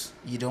hours,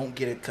 you don't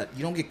get a cut.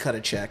 You don't get cut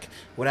a check.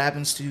 What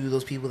happens to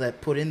those people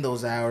that put in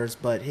those hours,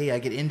 but hey, I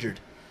get injured?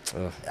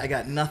 I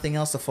got nothing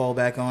else to fall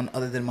back on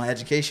other than my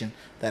education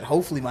that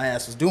hopefully my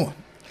ass was doing.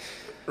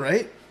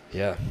 Right?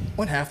 Yeah.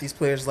 When half these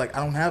players like,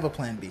 I don't have a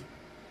plan B.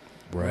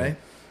 Right?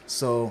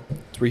 So.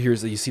 It's where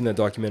you seen that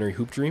documentary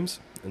Hoop Dreams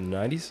in the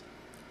 90s?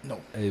 No.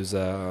 It was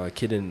a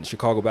kid in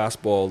Chicago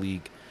Basketball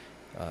League,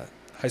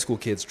 high school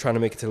kids trying to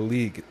make it to the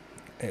league.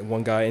 And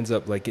one guy ends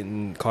up like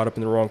getting caught up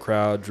in the wrong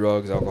crowd,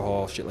 drugs,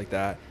 alcohol, shit like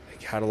that.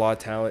 He had a lot of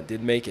talent,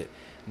 didn't make it.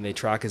 And they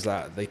tracked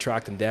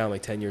him down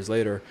like 10 years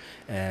later.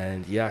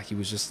 And yeah, he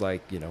was just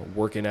like,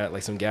 working at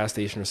like some gas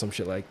station or some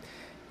shit. Like,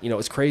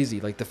 it's crazy.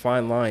 Like the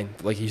fine line,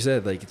 like you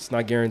said, like it's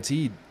not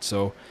guaranteed.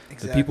 So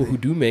The people who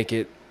do make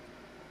it,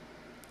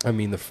 I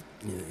mean, if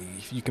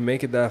you can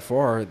make it that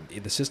far,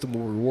 the system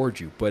will reward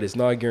you, but it's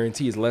not a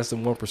guarantee. It's less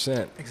than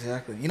 1%.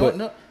 Exactly. You know what?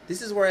 No,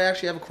 this is where I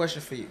actually have a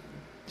question for you.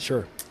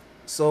 Sure.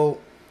 So.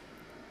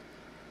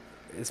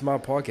 It's my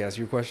podcast.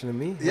 You're questioning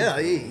me? Yeah.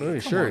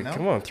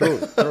 Come on, throw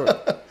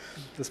it.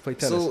 Let's play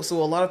tennis.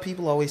 So a lot of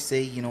people always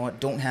say, you know what,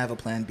 don't have a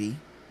plan B,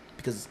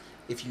 because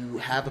if you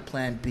have a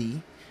plan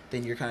B,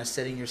 then you're kind of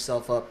setting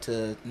yourself up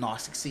to not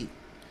succeed,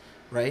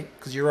 right?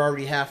 Because you're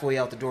already halfway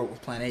out the door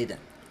with plan A then.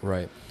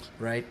 Right.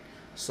 Right?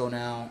 So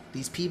now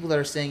these people that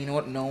are saying, you know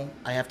what, no,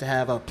 I have to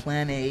have a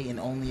plan A and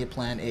only a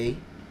plan A,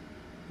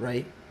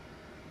 right?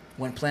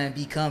 When plan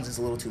B comes, it's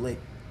a little too late.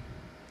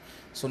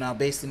 So now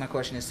basically my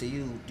question is to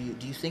you,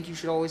 do you think you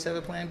should always have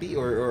a plan B,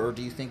 or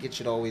do you think it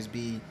should always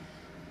be,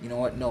 you know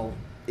what, no,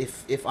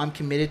 if I'm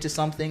committed to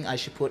something, I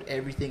should put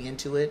everything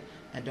into it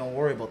and don't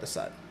worry about the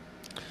side?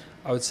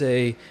 I would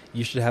say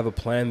you should have a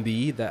plan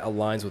B that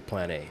aligns with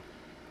plan A,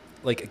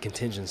 like a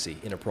contingency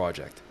in a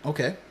project.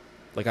 Okay.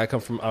 Like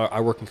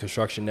I work in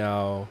construction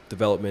now,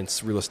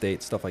 developments, real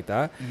estate, stuff like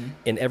that. Mm-hmm.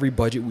 In every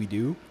budget we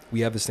do, we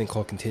have this thing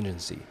called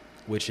contingency,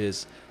 which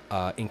is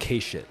in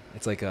case shit.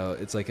 It's like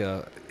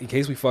in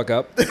case we fuck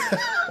up,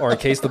 or in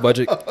case the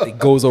budget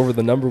goes over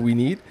the number we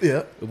need.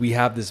 Yeah. We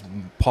have this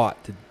pot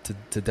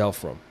to delve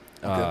from.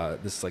 Okay.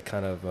 This like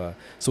kind of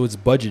so it's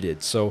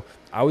budgeted. So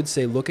I would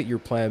say look at your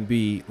plan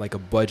B like a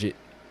budget,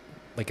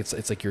 like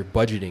it's like you're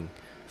budgeting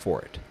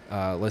for it.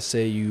 Let's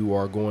say you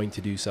are going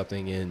to do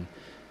something in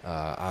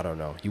I don't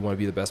know, you want to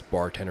be the best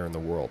bartender in the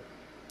world.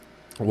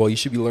 Well, you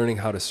should be learning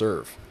how to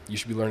serve. You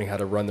should be learning how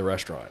to run the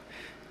restaurant,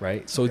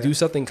 right? So do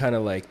something kind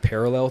of like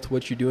parallel to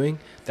what you're doing.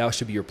 That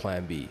should be your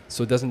plan B.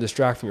 So it doesn't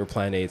distract from your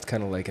plan A. It's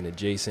kind of like an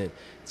adjacent.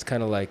 It's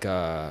kind of like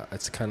a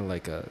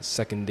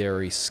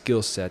secondary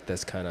skill set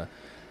that's kind of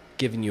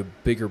giving you a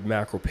bigger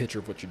macro picture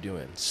of what you're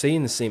doing. Stay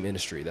in the same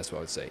industry. That's what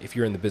I would say. If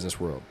you're in the business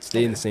world,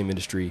 stay in the same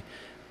industry.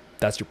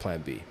 That's your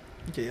plan B.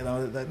 Okay,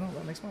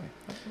 that makes money.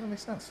 That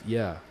makes sense.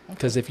 Yeah,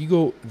 because if you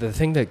go, the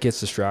thing that gets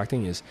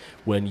distracting is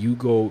when you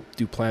go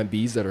do plan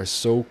Bs that are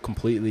so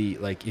completely,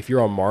 like if you're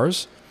on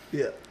Mars,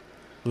 yeah,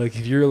 like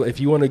if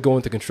you want to go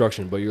into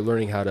construction, but you're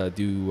learning how to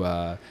do,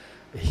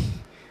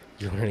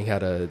 you're learning how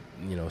to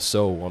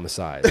sew on the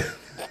side.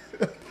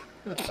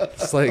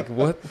 It's like,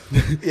 what?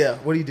 Yeah,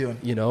 what are you doing?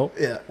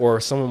 Yeah. Or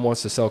someone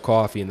wants to sell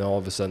coffee, and then all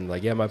of a sudden,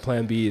 like, yeah, my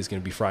plan B is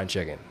going to be fried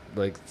chicken.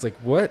 Like, it's like,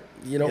 what?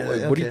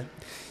 What do you?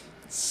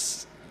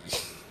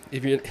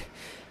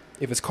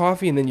 If it's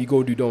coffee and then you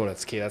go do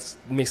donuts, okay, that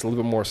makes a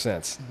little bit more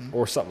sense,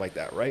 or something like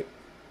that, right?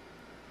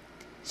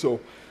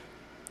 So,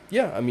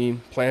 yeah, I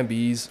mean, plan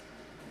Bs.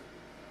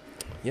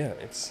 Yeah,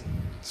 it's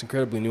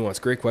incredibly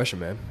nuanced. Great question,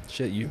 man.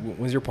 Shit,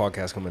 when's your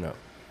podcast coming out?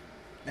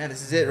 Man,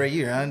 this is it right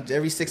here.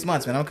 Every 6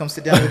 months, man. I'll come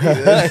sit down with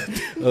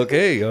you.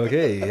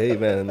 Okay. Hey,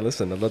 man,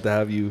 listen, I'd love to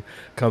have you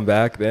come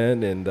back,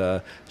 man,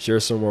 and share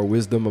some more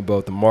wisdom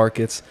about the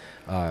markets.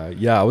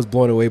 I was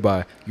blown away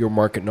by your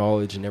market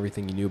knowledge and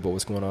everything you knew about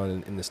what's going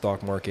on in the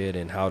stock market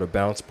and how to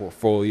balance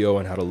portfolio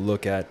and how to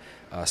look at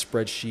a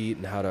spreadsheet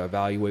and how to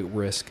evaluate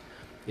risk.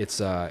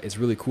 It's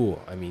really cool.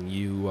 I mean,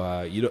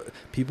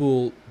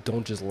 people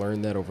don't just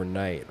learn that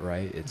overnight,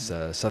 right? It's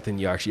something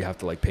you actually have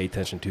to like pay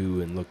attention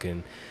to and look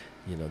and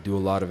do a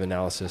lot of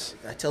analysis.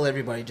 I tell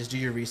everybody, just do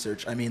your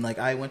research. I mean, like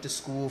I went to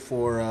school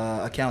for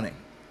accounting,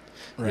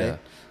 right?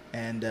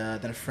 And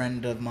then a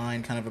friend of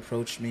mine kind of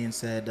approached me and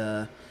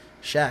said,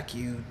 Shaq,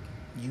 you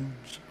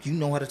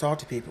know how to talk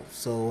to people,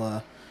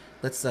 so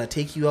let's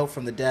take you out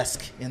from the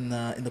desk in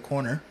the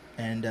corner,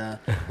 and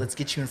let's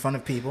get you in front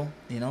of people,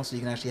 so you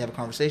can actually have a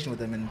conversation with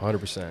them and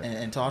 100%.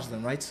 and talk to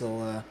them, right?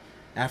 So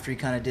after he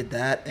kind of did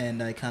that,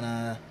 and I kind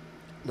of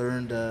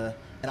learned,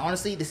 and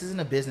honestly, this isn't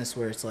a business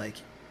where it's like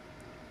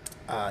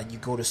you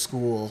go to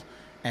school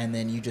and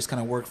then you just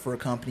kind of work for a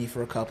company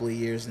for a couple of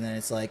years, and then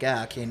it's like,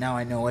 okay, now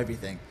I know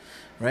everything,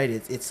 right?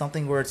 It's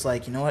something where it's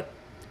like, you know what?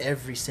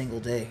 Every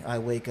single day I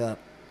wake up,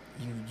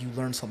 you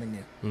learn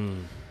something new,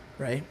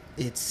 right?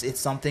 It's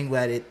something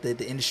that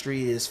the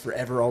industry is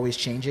forever always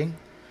changing,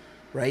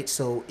 right?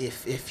 So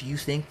if you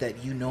think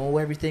that you know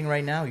everything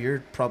right now,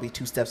 you're probably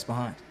 2 steps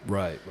behind.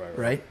 Right.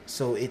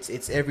 So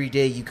it's every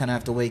day you kind of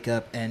have to wake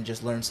up and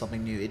just learn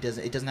something new. It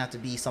doesn't have to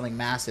be something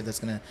massive that's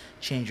gonna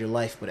change your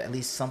life, but at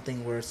least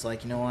something where it's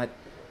like, you know what?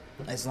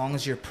 As long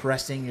as you're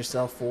pressing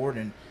yourself forward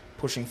and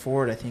pushing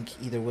forward, I think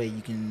either way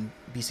you can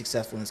be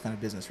successful in this kind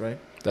of business, right?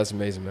 That's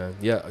amazing, man.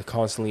 Yeah,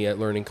 constantly at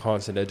learning,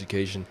 constant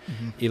education.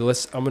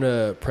 I'm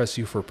gonna press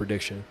you for a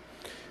prediction.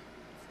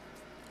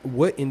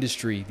 What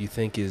industry do you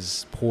think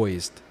is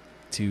poised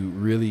to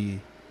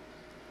really?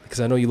 Because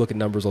I know you look at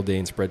numbers all day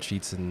in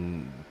spreadsheets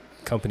and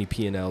company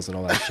P&Ls and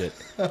all that shit.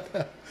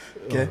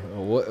 Okay.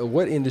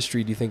 What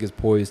industry do you think is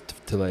poised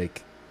to,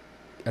 like,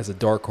 as a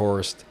dark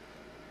horse,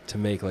 to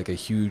make like a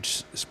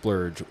huge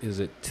splurge? Is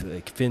it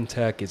like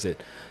fintech? Is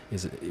it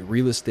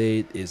real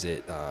estate? Is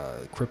it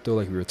crypto,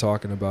 like we were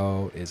talking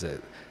about? Is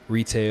it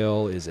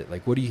retail? Is it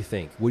like, what do you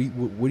think? What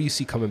do you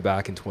see coming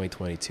back in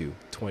 2022,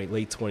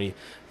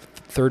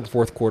 third and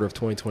fourth quarter of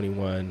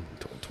 2021,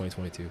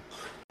 2022?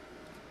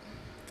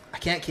 I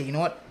can't. You know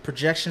what?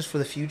 Projections for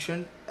the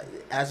future,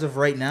 as of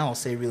right now, I'll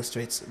say real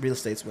estate's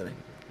winning.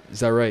 Is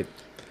that right?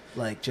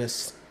 Like,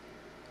 just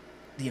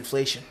the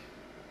inflation.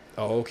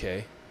 Oh,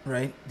 okay.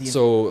 Right.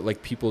 So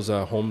like people's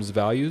homes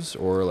values,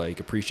 or like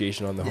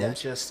appreciation on the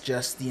homes? Yeah,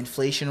 just the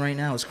inflation right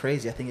now is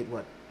crazy. I think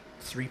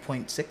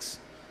 3.6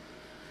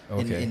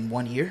 in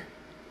 1 year.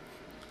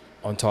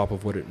 On top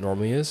of what it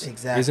normally is?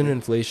 Exactly. Isn't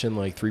inflation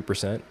like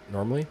 3%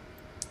 normally?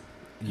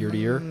 Year to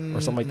year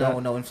or something like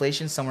that? No,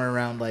 inflation's somewhere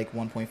around like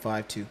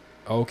 1.5, 2.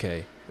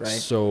 Okay. Right.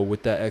 So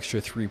with that extra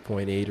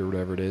 3.8 or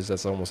whatever it is,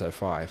 that's almost at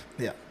 5.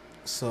 Yeah.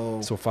 So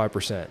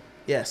 5%.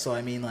 Yeah, so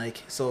I mean,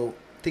 like, so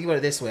think about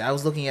it this way. I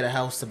was looking at a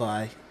house to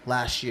buy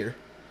last year.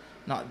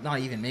 Not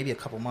even, maybe a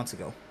couple months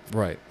ago.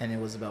 Right. And it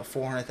was about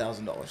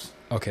 $400,000.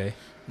 Okay.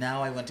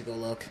 Now I went to go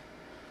look.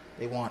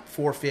 They want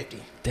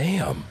 $450,000.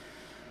 Damn.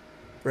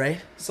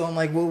 Right? So I'm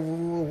like,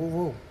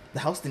 whoa. The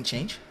house didn't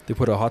change. They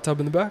put a hot tub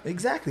in the back?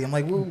 Exactly. I'm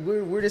like, well,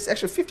 where this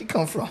extra 50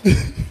 come from?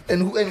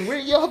 and where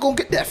y'all gonna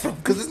get that from?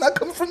 Because it's not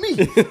coming from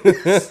me.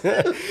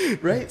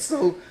 Right?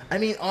 So, I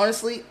mean,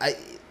 honestly,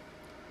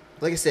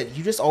 like I said,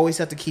 you just always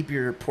have to keep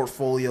your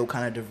portfolio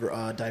kind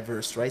of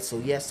diverse, right? So,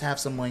 yes, have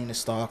some money into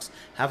stocks,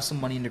 have some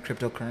money into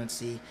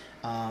cryptocurrency,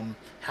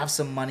 have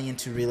some money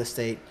into real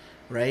estate,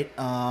 right?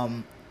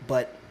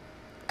 But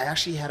I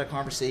actually had a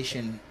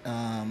conversation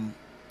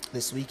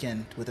this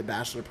weekend with a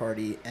bachelor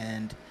party,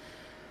 and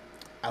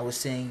I was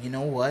saying, you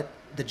know what?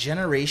 The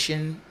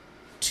generation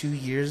 2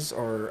 years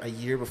or a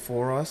year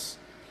before us,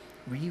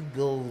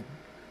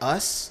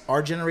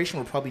 our generation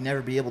will probably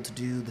never be able to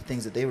do the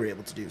things that they were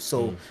able to do.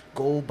 So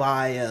go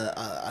buy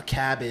a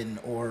cabin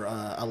or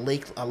a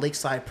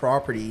lakeside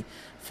property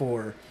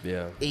for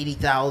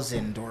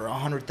 $80,000 or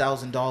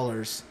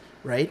 $100,000,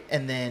 right?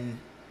 And then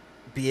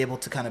be able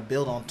to kind of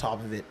build on top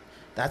of it.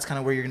 That's kind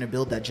of where you're going to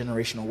build that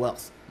generational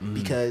wealth.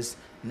 Because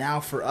now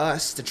for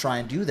us to try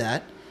and do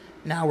that,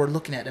 now we're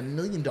looking at $1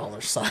 million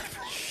side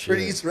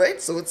properties, right?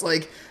 So it's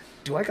like,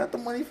 do I got the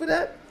money for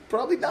that?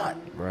 Probably not.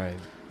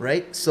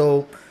 Right.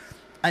 So,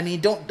 I mean,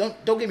 don't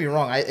get me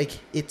wrong.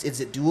 Is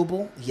it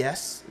doable?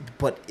 Yes,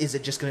 but is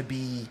it just going to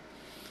be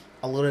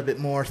a little bit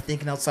more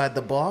thinking outside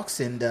the box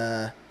and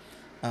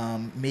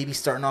maybe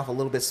starting off a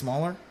little bit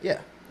smaller?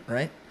 Yeah.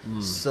 Right.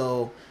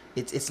 So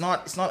it's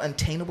not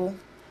unattainable.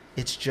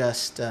 It's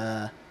just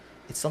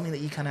it's something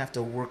that you kind of have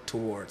to work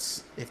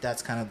towards if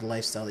that's kind of the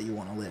lifestyle that you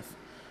want to live.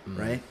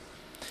 Right.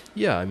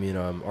 Yeah, I mean,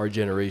 our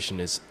generation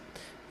is,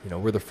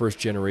 we're the first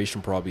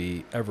generation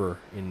probably ever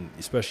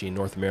especially in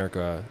North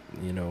America,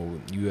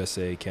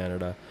 USA,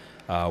 Canada,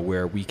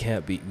 where we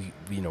can't be,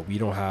 we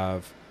don't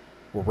have,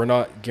 we're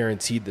not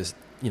guaranteed this,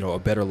 a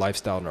better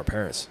lifestyle than our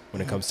parents when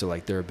it comes to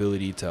like their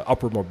ability to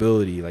upward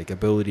mobility, like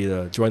ability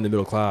to join the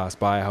middle class,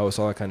 buy a house,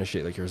 all that kind of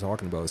shit like you're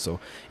talking about. So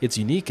it's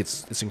unique.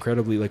 It's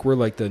incredibly, like, we're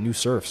like the new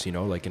serfs,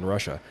 like in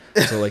Russia.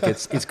 So like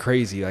it's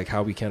crazy like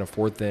how we can't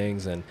afford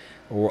things, and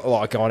or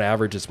like on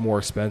average it's more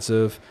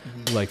expensive.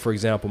 Like, for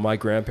example, my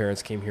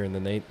grandparents came here in the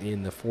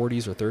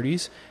 40s or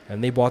 30s,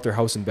 and they bought their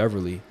house in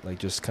Beverly, like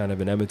just kind of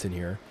in Edmonton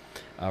here,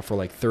 for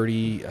like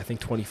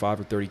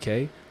 25 or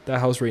 30K. That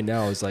house right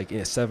now is like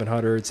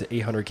 700 to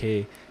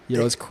 800K.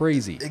 It's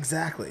crazy.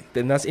 Exactly.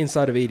 And that's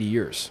inside of 80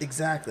 years.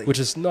 Exactly. Which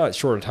is not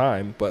short of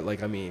time, but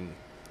like, I mean,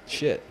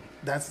 shit.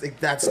 That's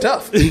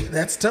tough.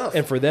 That's tough.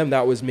 And for them,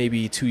 that was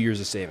maybe 2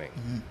 years of saving.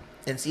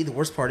 And see, the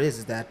worst part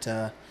is that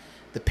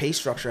the pay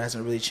structure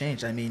hasn't really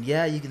changed. I mean,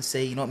 yeah, you can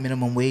say, you know,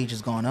 minimum wage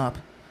has gone up,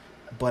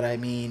 but I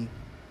mean,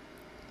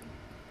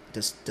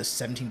 does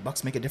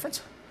 $17 make a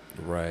difference?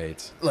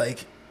 Right.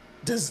 Like,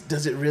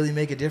 does it really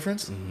make a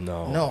difference?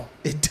 No.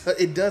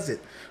 It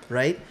doesn't,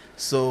 right?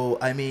 So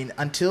I mean,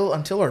 until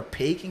our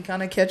pay can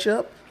kind of catch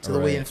up to the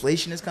way Right.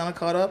 inflation is kind of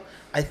caught up,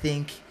 I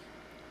think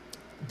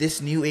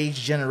this new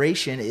age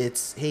generation,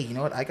 it's, hey, you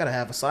know what? I gotta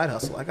have a side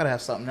hustle. I gotta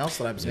have something else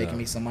that was making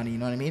me some money. You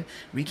know what I mean?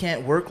 We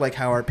can't work like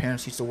how our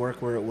parents used to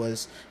work, where it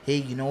was, hey,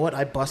 you know what?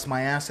 I bust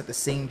my ass at the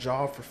same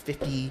job for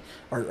 50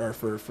 or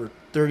for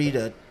 30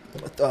 to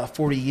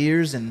 40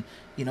 years, and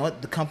you know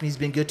what? The company's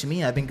been good to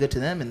me. I've been good to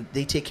them, and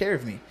they take care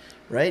of me,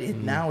 right?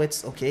 And now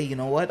it's okay. You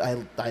know what?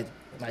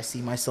 I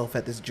see myself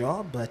at this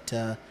job, but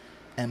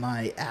am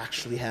I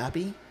actually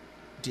happy?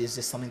 Is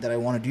this something that I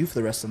want to do for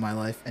the rest of my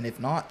life? And if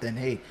not, then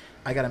hey,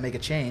 I got to make a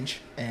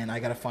change, and I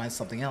got to find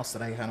something else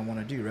that I kind of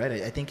want to do, right?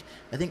 I think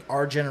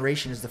our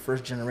generation is the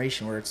first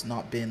generation where it's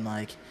not been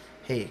like,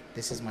 hey,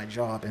 this is my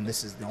job, and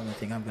this is the only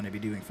thing I'm going to be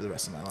doing for the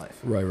rest of my life.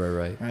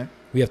 Right.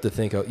 We have to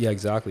think. Yeah,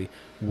 exactly.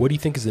 What do you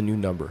think is the new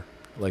number?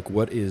 Like,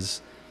 what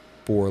is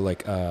for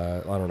like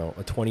I don't know,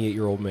 a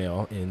 28-year-old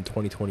male in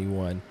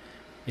 2021,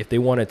 if they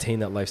want to attain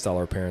that lifestyle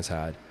our parents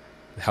had,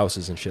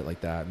 houses and shit like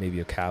that, maybe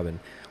a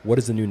cabin. What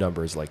is the new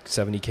numbers? Like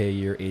 $70K a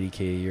year, $80K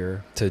a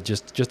year to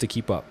just to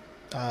keep up?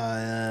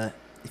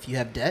 If you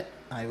have debt,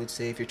 I would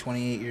say if you're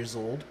 28 years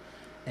old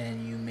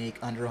and you make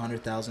under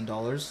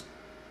 $100,000,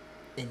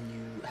 and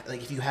you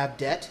like, if you have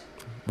debt,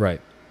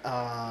 right?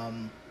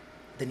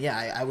 Then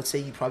yeah, I would say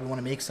you probably want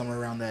to make somewhere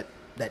around that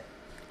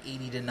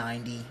 80 to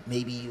 90,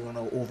 maybe, you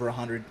know, over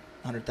 $100,000.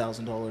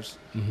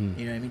 Mm-hmm.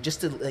 You know what I mean?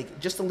 Just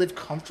to live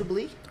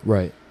comfortably.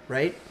 Right.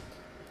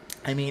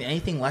 I mean,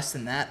 anything less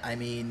than that, I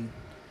mean,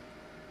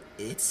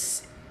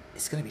 it's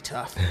gonna be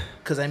tough.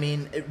 Because I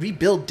mean,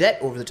 rebuild debt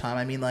over the time.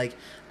 I mean, like,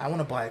 I want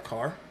to buy a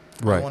car.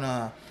 Right.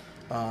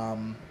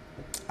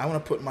 I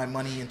want to put my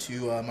money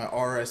into my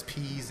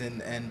RSPs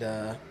and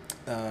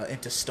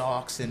into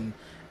stocks and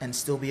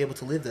still be able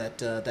to live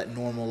that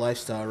normal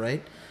lifestyle,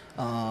 right?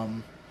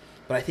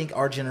 But I think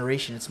our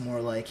generation, it's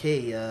more like,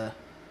 hey,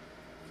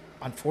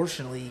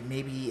 unfortunately,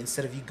 maybe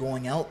instead of you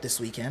going out this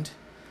weekend,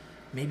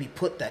 maybe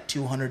put that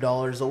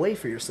 $200 away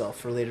for yourself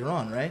for later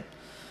on, right?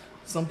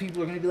 Some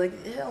people are going to be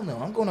like, hell no,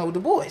 I'm going out with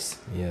the boys.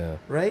 Yeah.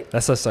 Right?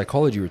 That's the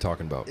psychology we're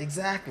talking about.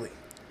 Exactly.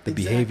 The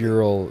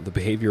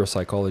behavioral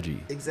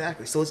psychology.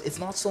 Exactly. So it's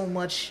not so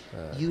much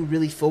you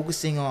really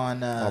focusing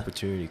on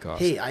opportunity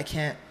cost. Hey, I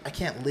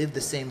can't live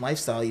the same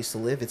lifestyle I used to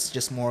live. It's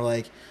just more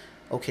like,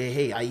 okay,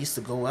 hey, I used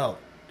to go out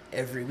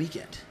every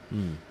weekend.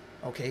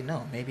 Okay,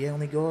 no, maybe I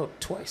only go out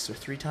twice or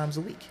 3 times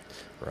a week.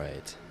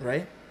 Right.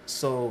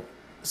 So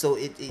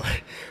it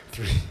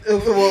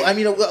well, I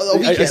mean, a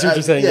weekend. I see what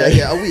you're saying.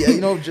 Yeah, a week.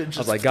 You know, just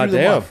I was like, through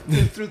goddamn.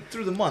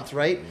 through the month,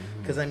 right?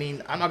 Because I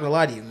mean, I'm not gonna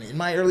lie to you. In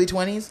my early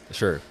 20s,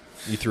 sure,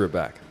 you threw it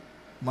back.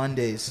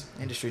 Mondays,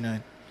 industry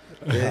night.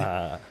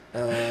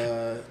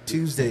 Okay?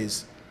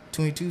 Tuesdays,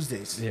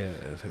 Tuesdays. Yeah.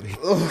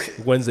 Okay.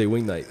 Wednesday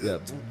wing night. Yeah.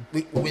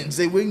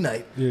 Wednesday wing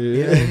night. Yeah.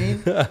 You know what I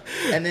mean?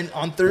 And then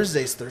on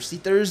Thursdays, Thirsty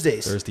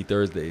Thursdays. Thirsty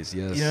Thursdays.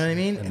 Yes. You know what I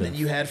mean? And then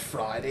you had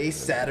Friday,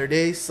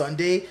 Saturday,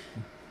 Sunday,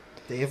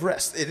 day of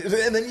rest,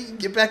 and then you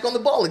get back on the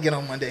ball again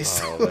on Monday.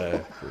 So. Oh,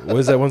 man. What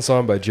is that one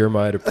song by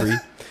Jeremiah Dupri?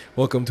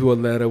 Welcome to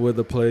Atlanta where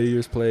the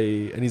players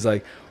play. And he's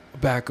like,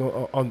 back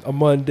on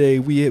Monday,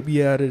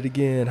 we at it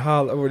again.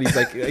 Or he's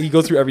like, he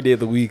goes through every day of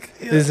the week.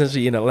 Yeah.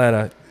 Essentially in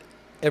Atlanta,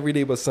 every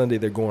day but Sunday,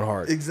 they're going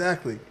hard.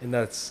 Exactly. And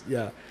that's,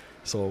 yeah.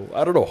 So,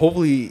 I don't know.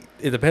 Hopefully,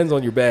 it depends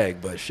on your bag.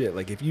 But shit,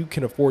 like, if you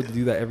can afford to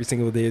do that every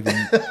single day of the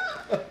week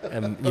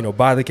and, you know,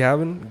 buy the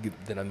cabin,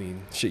 then, I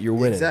mean, shit, you're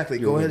winning. Exactly.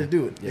 You're go winning. ahead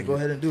and do it. Yeah, go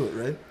ahead and do it,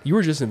 right? You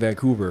were just in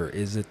Vancouver.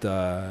 Is it, you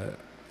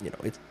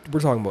know, we're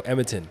talking about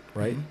Edmonton,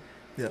 right?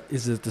 Mm-hmm. Yeah.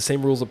 Is it the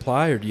same rules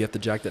apply, or do you have to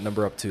jack that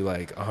number up to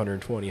like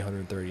 120,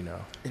 130 now?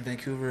 In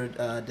Vancouver,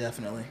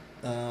 definitely.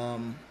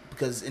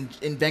 Because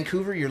in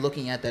Vancouver, you're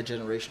looking at that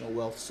generational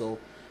wealth. So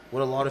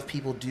what a lot of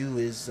people do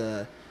is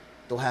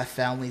they'll have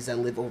families that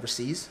live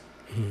overseas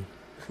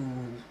who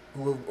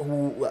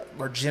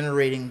are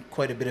generating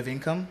quite a bit of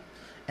income,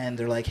 and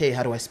they're like, hey,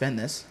 how do I spend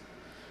this?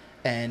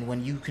 And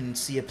when you can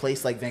see a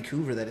place like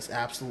Vancouver that is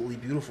absolutely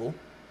beautiful,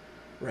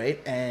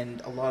 right?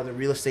 And a lot of the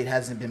real estate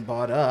hasn't been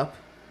bought up,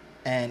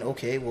 and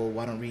okay, well,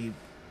 why don't we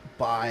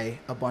buy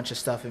a bunch of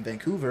stuff in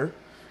Vancouver,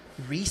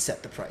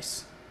 reset the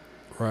price?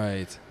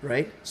 Right?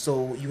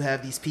 So you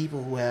have these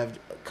people who have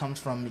come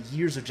from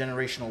years of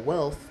generational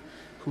wealth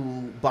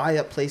who buy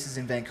up places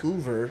in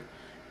Vancouver,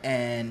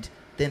 and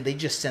then they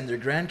just send their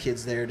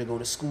grandkids there to go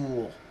to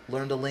school,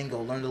 learn the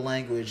lingo, learn the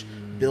language,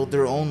 build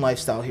their own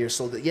lifestyle here,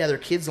 so that, yeah, their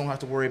kids don't have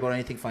to worry about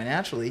anything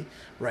financially,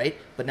 right?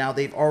 But now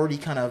they've already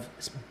kind of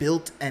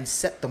built and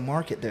set the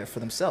market there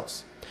for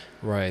themselves.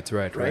 Right.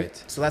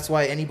 So that's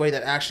why anybody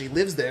that actually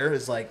lives there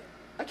is like,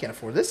 I can't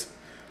afford this,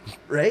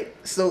 right?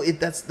 So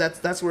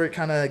that's where it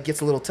kind of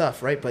gets a little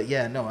tough, right? But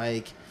yeah, no,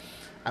 I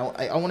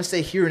want to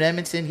say here in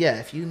Edmonton, yeah,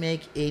 if you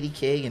make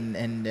 $80K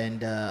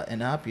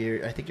and up,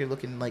 I think you're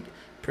looking like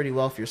pretty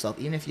well for yourself,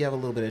 even if you have a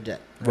little bit of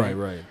debt.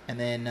 Right. And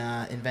then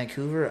in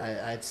Vancouver,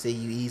 I'd say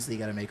you easily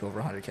got to make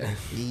over 100K.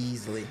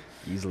 Easily.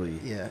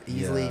 Yeah,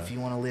 easily if you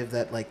want to live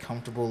that like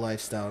comfortable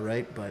lifestyle,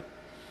 right? But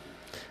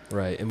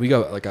right, and we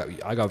got like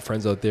I got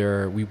friends out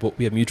there. We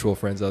have mutual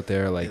friends out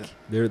there. Like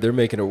they're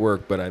making it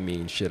work. But I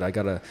mean, shit, I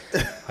gotta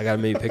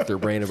maybe pick their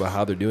brain about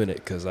how they're doing it,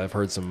 because I've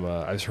heard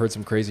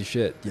some crazy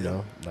shit. You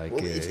know, like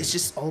it's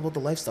just all about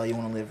the lifestyle you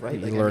want to live, right?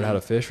 You learn how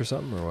to fish or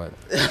something, or what?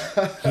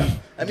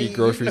 I mean,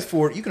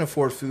 you can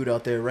afford food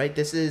out there, right?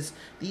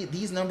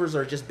 These numbers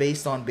are just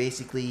based on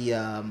basically.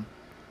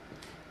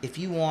 If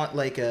you want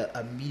like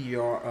a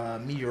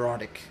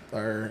meteoric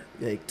or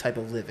like type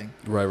of living,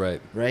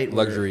 right,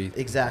 luxury,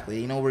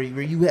 exactly. You know, where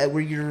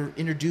you're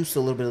introduced to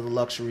a little bit of the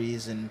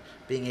luxuries and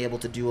being able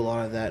to do a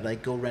lot of that,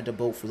 like go rent a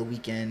boat for the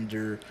weekend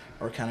or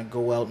kind of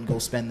go out and go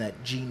spend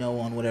that Gino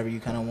on whatever you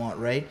kind of want,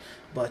 right?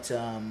 But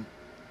I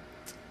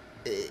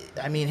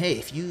mean, hey,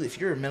 if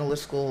you're a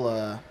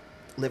minimalistical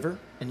liver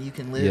and you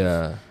can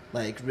live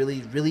like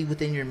really really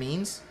within your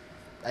means,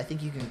 I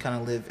think you can kind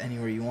of live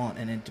anywhere you want,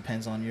 and it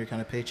depends on your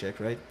kind of paycheck,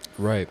 right?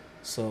 Right.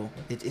 So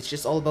it's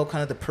just all about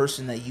kind of the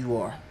person that you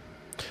are.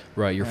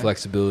 Right, your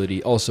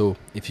flexibility. Also,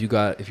 if you're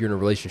in a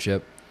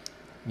relationship,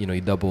 you know,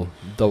 you double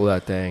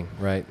that thing,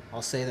 right?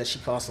 I'll say that she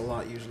costs a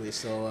lot usually,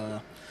 so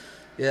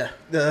yeah.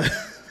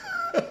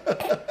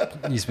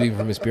 You speaking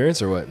from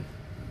experience or what?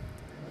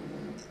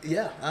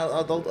 Yeah,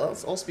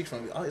 I'll speak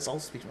from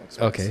experience.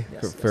 Okay,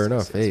 fair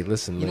enough. Yes. Hey,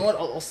 listen. You know what?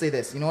 I'll say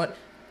this. You know what?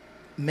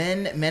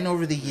 Men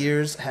over the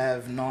years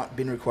have not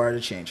been required to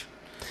change.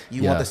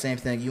 You want the same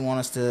thing. You want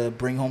us to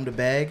bring home the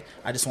bag.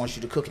 I just want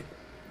you to cook it,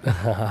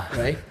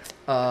 right?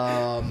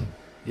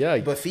 Yeah.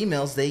 But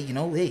females, they, you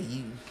know, hey,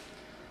 you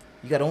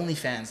got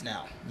OnlyFans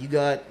now. You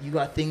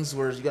got things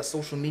where you got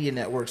social media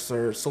networks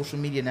or social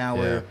media now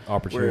where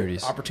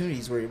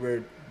opportunities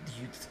where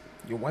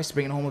your wife's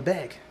bringing home a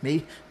bag.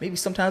 Maybe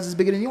sometimes it's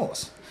bigger than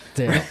yours.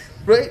 Damn.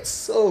 Right?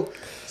 So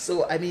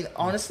I mean,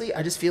 honestly,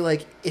 I just feel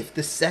like if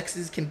the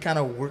sexes can kind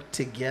of work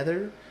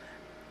together,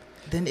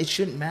 then it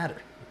shouldn't matter.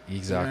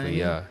 Exactly.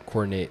 You know what I mean?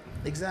 Coordinate.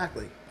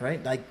 Exactly.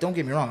 Right? Like, don't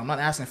get me wrong. I'm not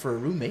asking for a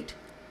roommate.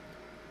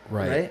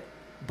 Right?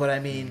 But I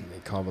mean,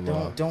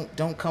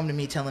 don't come to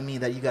me telling me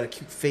that you got a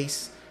cute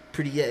face,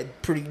 pretty,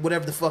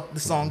 whatever the fuck the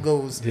song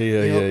goes.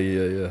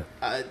 Yeah.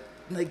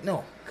 Like,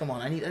 no, come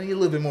on. I need a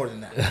little bit more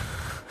than that.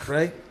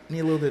 Right? I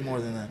need a little bit more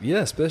than that. Yeah,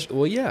 especially.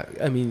 Well, yeah.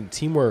 I mean,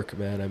 teamwork,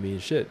 man. I mean,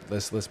 shit.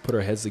 Let's put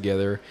our heads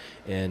together,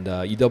 and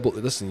you double.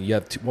 Listen, you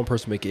have one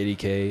person make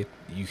 80K.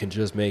 You can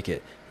just make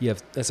it.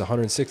 That's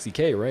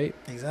 160K, right?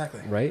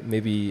 Exactly. Right?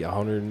 Maybe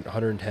 100,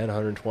 110,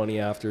 120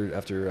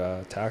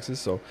 after taxes.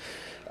 So,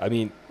 I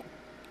mean,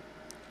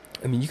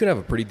 you can have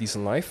a pretty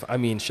decent life. I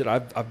mean, shit,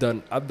 I've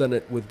done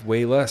it with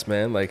way less,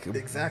 man. Like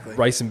exactly.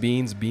 Rice and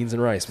beans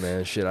and rice,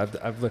 man. Shit,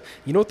 I've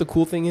you know what the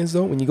cool thing is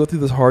though? When you go through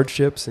those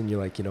hardships and you're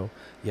like, you know,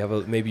 you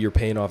have maybe you're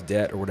paying off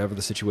debt or whatever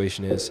the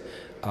situation is.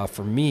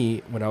 For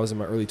me, when I was in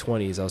my early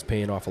 20s, I was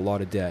paying off a lot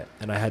of debt,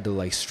 and I had to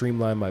like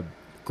streamline my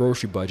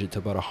grocery budget to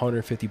about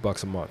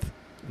 $150 a month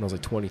when I was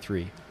like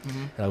 23.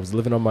 Mm-hmm. And I was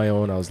living on my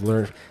own. I was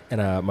learning,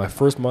 and my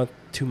first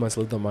 2 months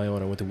lived on my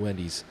own. I went to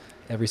Wendy's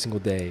every single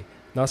day,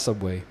 not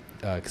Subway.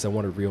 Because I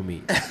wanted real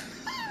meat,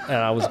 and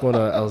I was going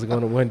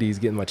to Wendy's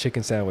getting my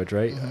chicken sandwich.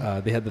 Right,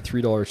 mm-hmm. They had the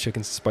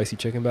 $3 spicy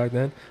chicken back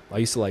then. I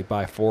used to like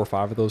buy 4 or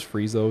 5 of those,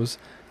 freeze those,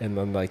 and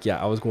then like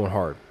I was going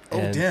hard.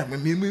 Oh damn!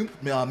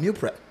 Meal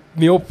prep.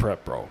 Meal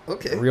prep, bro.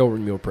 Okay. Real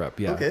meal prep.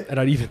 Yeah. Okay. And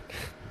I'd even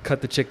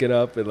cut the chicken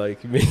up and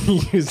like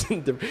use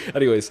it.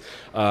 Anyways,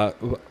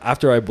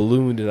 after I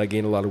ballooned and I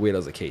gained a lot of weight, I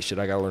was like, hey, shit,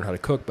 I gotta learn how to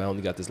cook, but I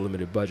only got this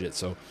limited budget,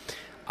 so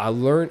I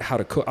learned how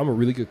to cook. I'm a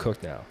really good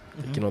cook now.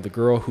 Mm-hmm. You know, the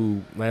girl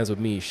who lands with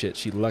me, shit,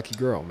 she lucky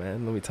girl,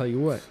 man. Let me tell you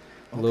what.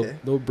 Okay.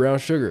 Little brown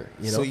sugar,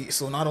 you know.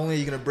 So not only are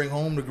you gonna bring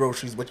home the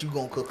groceries, but you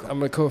gonna cook them. I'm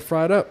gonna cook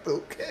fried up.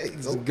 Okay.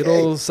 Good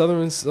old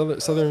southern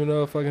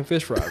fucking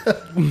fish fry.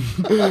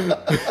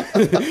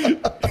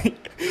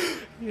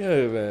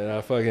 Yeah, man.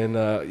 I fucking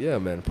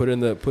man. Put in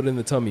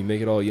the tummy,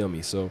 make it all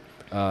yummy. So,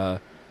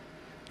 but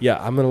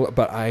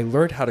I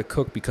learned how to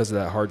cook because of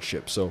that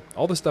hardship. So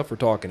all the stuff we're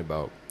talking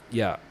about,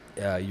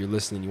 you're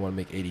listening, you want to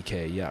make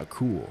 80K, yeah,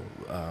 cool.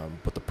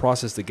 But the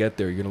process to get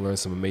there, you're gonna learn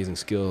some amazing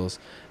skills,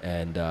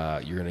 and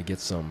you're gonna get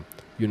some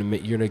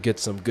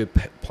good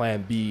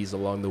plan Bs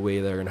along the way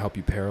that are gonna help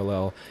you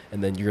parallel.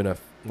 And then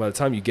by the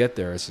time you get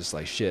there, it's just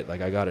like shit.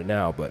 Like I got it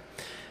now, but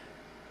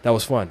that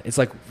was fun. It's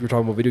like we were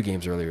talking about video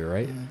games earlier,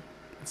 right? Mm-hmm.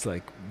 It's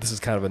like, this is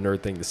kind of a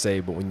nerd thing to say,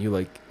 but when you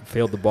like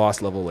failed the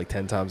boss level like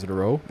 10 times in a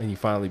row and you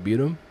finally beat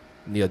him,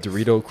 and you have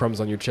Dorito crumbs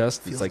on your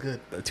chest, feels it's like good.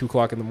 2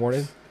 o'clock in the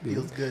morning.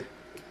 Feels good.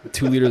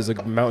 2 liters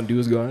of Mountain Dew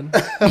is gone.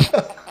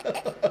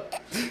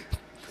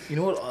 You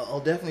know what? I'll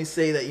definitely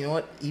say that, you know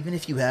what? Even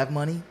if you have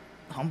money,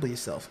 humble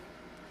yourself.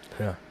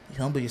 Yeah.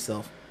 Humble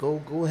yourself.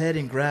 Go ahead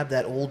and grab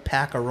that old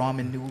pack of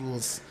ramen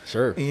noodles.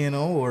 Sure. You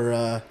know, or...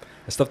 that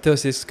stuff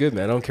tastes good,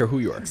 man. I don't care who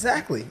you are.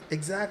 Exactly.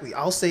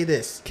 I'll say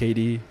this.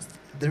 KD.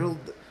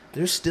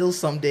 There's still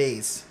some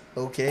days,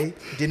 okay?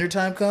 Dinner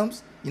time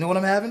comes, you know what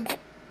I'm having?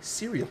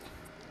 Cereal.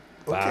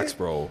 Facts,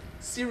 bro.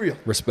 Cereal.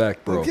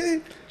 Respect, bro.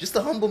 Okay, just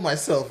to humble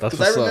myself, That's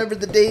because I what's up. remember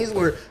the days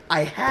where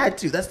I had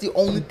to. That's the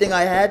only thing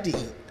I had to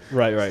eat.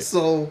 Right.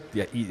 So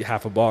Yeah, eat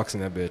half a box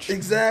in that bitch.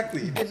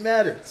 exactly, it didn't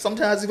matter.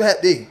 Sometimes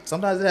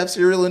sometimes it have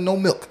cereal and no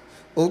milk.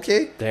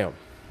 Okay, Damn.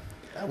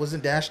 I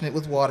wasn't dashing it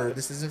with water.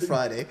 This isn't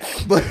Friday,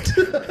 but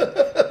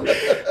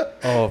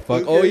Oh,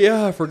 fuck. Okay. Oh,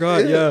 yeah, I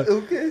forgot. Yeah.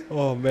 Okay.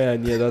 Oh,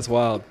 man. Yeah, that's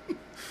wild.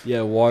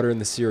 Yeah, water in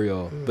the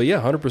cereal. But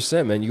yeah,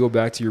 100%, man. You go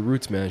back to your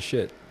roots, man.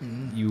 Shit.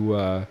 Mhm.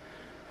 You,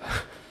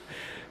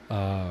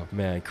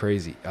 man,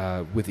 crazy.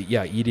 With it,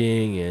 yeah,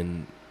 eating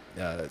and,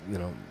 you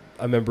know,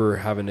 I remember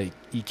having to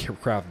eat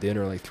craft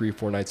dinner like 3 or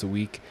 4 nights a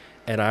week.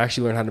 And I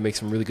actually learned how to make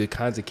some really good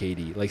kinds of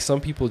KD. Like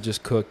some people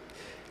just cook.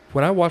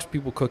 When I watch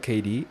people cook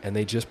KD and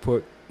they just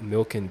put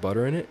milk and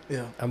butter in it,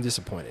 Yeah. I'm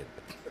disappointed.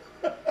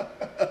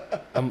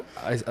 I'm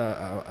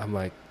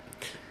like,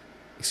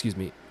 excuse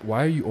me,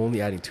 why are you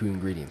only adding 2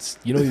 ingredients?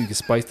 You know you can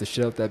spice the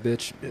shit out that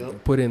bitch.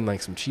 Yep. Put in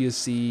like some chia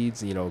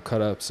seeds, you know,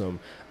 cut up some,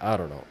 I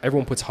don't know.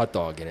 Everyone puts hot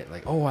dog in it.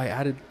 Like, oh,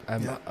 I'm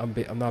Yeah.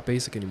 I'm not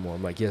basic anymore.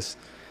 I'm like, yes.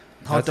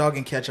 Hot that's- dog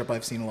and ketchup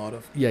I've seen a lot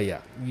of. Yeah.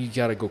 You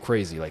gotta go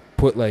crazy. Like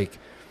put like,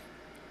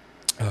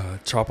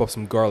 chop up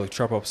some garlic,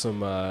 chop up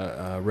some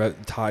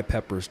red Thai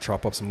peppers,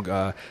 chop up some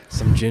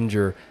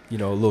ginger, you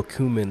know, a little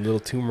cumin, little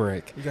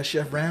turmeric. You got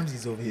Chef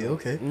Ramsay's over here.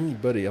 Okay.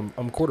 Buddy,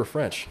 I'm quarter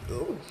French.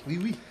 Oh,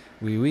 oui.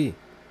 Oui.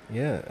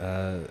 Yeah.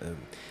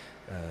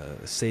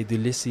 C'est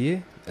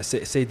délicieux.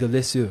 C'est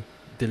délicieux.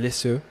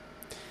 Délicieux.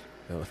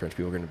 You know, the French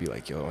people are going to be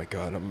like, yo, oh my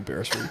God, I'm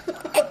embarrassed for you.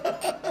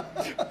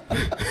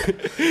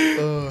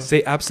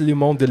 C'est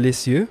absolument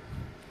délicieux.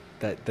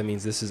 That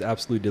means this is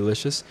absolutely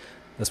delicious.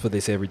 That's what they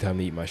say every time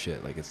they eat my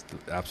shit. Like, it's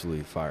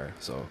absolutely fire.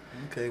 So.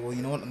 Okay, well,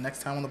 you know what?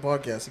 Next time on the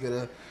podcast, you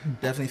gotta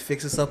definitely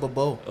fix us up a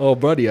bowl. Oh,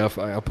 buddy, I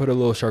put a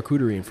little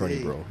charcuterie in front of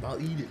you, bro. I'll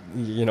eat it.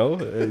 You know,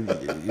 a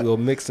little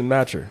mix and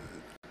matcher.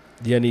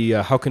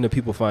 How can the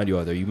people find you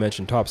out there? You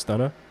mentioned Top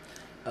Stunner.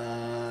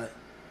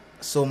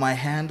 So my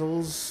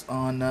handles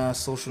on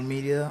social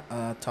media,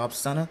 Top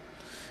Stunner,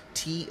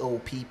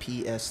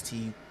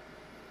 TOPPSTNNA.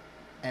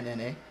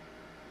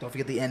 Don't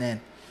forget the NN.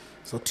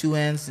 So 2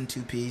 N's and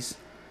 2 P's.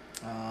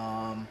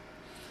 Yeah,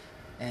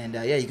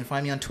 you can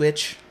find me on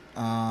Twitch.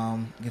 You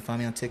can find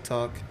me on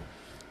TikTok.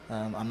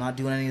 I'm not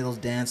doing any of those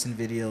dancing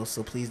videos,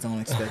 so please don't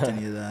expect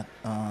any of that.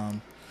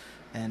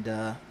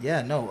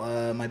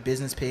 My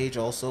business page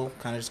also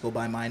kind of just go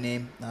by my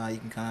name. You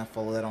can kind of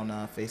follow that on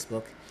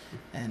Facebook.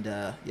 And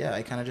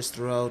I kind of just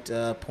throw out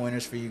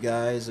pointers for you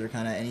guys or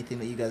kind of anything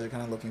that you guys are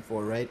kind of looking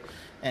for, right?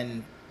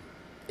 And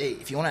hey,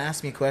 if you want to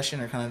ask me a question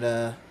or kind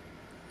of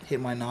hit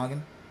my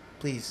noggin,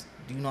 please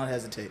do not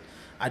hesitate.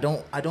 I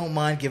don't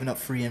mind giving up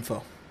free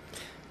info.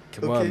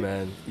 Come on,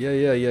 man.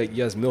 Yeah. You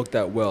guys milked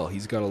that well.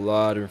 He's got a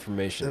lot of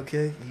information.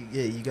 Okay.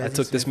 You guys. I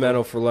took this man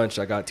out for lunch.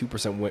 I got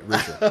 2%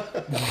 richer.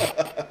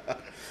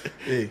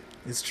 Hey,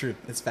 it's true.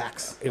 It's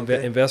facts.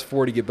 Invest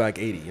 40, get back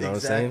 80. You know what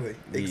I'm saying?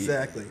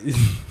 Exactly.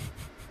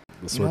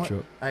 Let's You know switch what?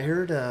 up. I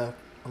heard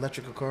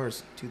electrical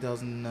cars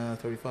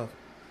 2035,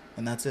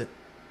 and that's it.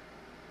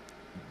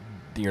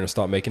 You're gonna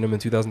stop making them in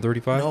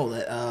 2035? No,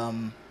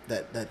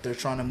 that they're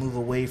trying to move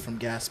away from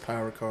gas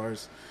power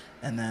cars,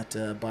 and that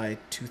by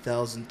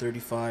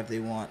 2035 they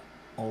want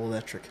all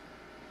electric.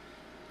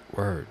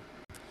 Word.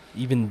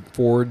 Even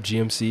Ford,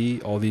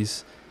 GMC, all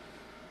these.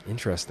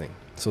 Interesting.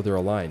 So they're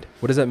aligned.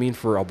 What does that mean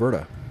for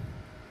Alberta?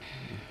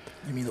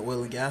 You mean the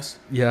oil and gas?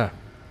 Yeah.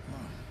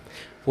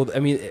 Well, I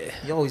mean,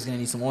 You're always gonna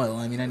need some oil.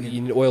 I mean,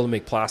 you need oil to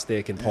make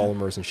plastic and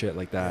polymers and shit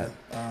like that.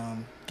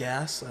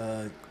 Gas.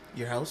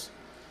 Your house.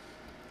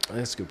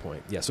 That's a good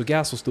point. Yeah, so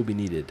gas will still be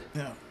needed.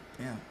 Yeah,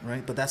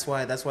 right. But that's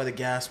why the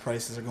gas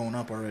prices are going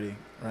up already,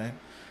 right?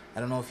 I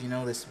don't know if you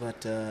know this,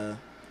 but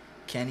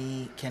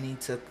Kenny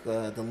took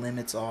the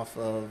limits off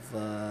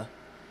of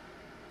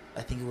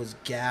I think it was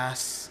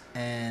gas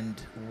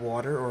and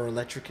water, or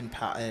electric and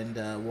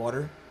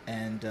water,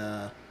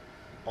 and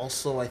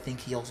also I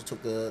think he also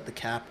took the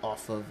cap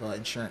off of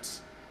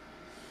insurance.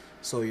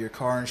 So your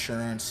car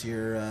insurance,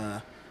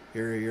 your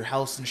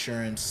house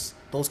insurance,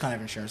 those kind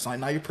of insurance,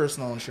 not your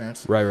personal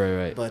insurance.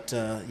 Right. But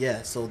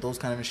so those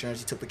kind of insurance,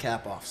 he took the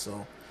cap off.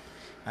 So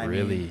I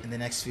Really? mean, in the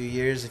next few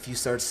years, if you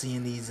start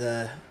seeing these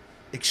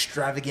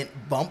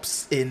extravagant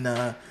bumps in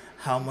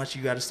how much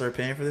you got to start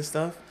paying for this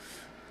stuff,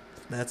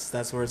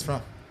 that's where it's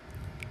from.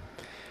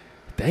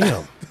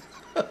 Damn.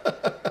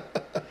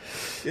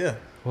 Yeah.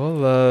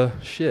 Well,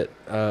 shit.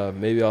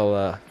 Maybe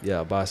I'll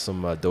buy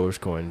some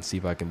Dogecoin and see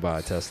if I can buy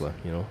a Tesla.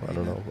 You know, I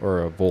don't know, or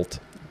a Volt.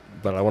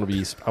 But I want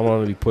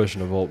to be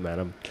pushing a Volt,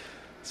 man.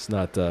 It's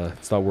not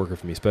working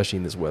for me, especially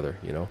in this weather.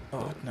 You know.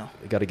 Oh no.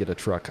 I got to get a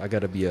truck. I got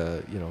to be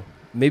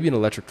maybe an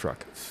electric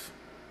truck.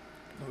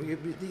 They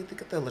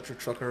got the electric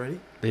truck already.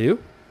 They do?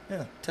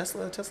 Yeah.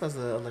 Tesla's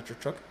the electric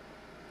truck.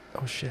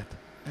 Oh shit.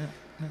 Yeah.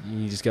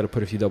 You just got to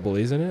put a few double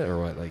A's in it, or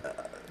what? Like.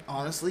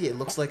 Honestly, it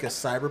looks like a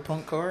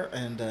cyberpunk car,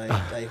 and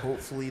I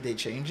hopefully they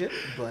change it.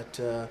 But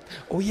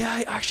oh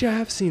yeah, I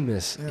have seen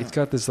this. Yeah. It's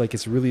got this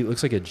it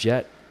looks like a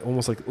jet,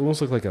 almost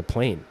look like a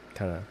plane,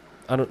 kind of.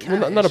 I don't,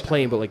 well, not a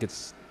plane, but like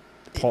it's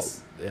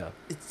Yeah.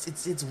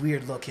 It's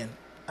weird looking.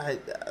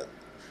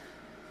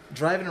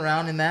 Driving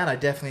around in that, I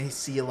definitely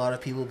see a lot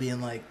of people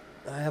being like,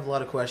 I have a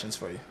lot of questions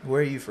for you.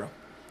 Where are you from?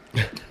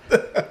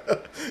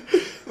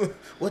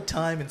 What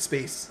time and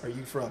space are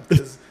you from?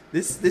 Because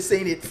this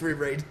ain't it for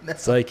right now.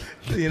 It's like,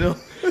 you know,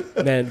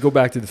 man, go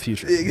back to the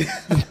future.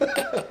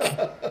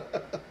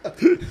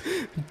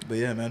 But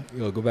yeah, man.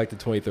 Go back to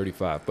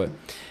 2035. But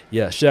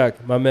yeah,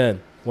 Shaq, my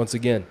man, once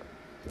again.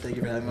 Thank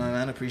you for having me,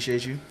 man.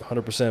 Appreciate you.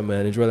 100%,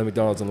 man. Enjoy that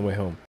McDonald's on the way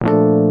home.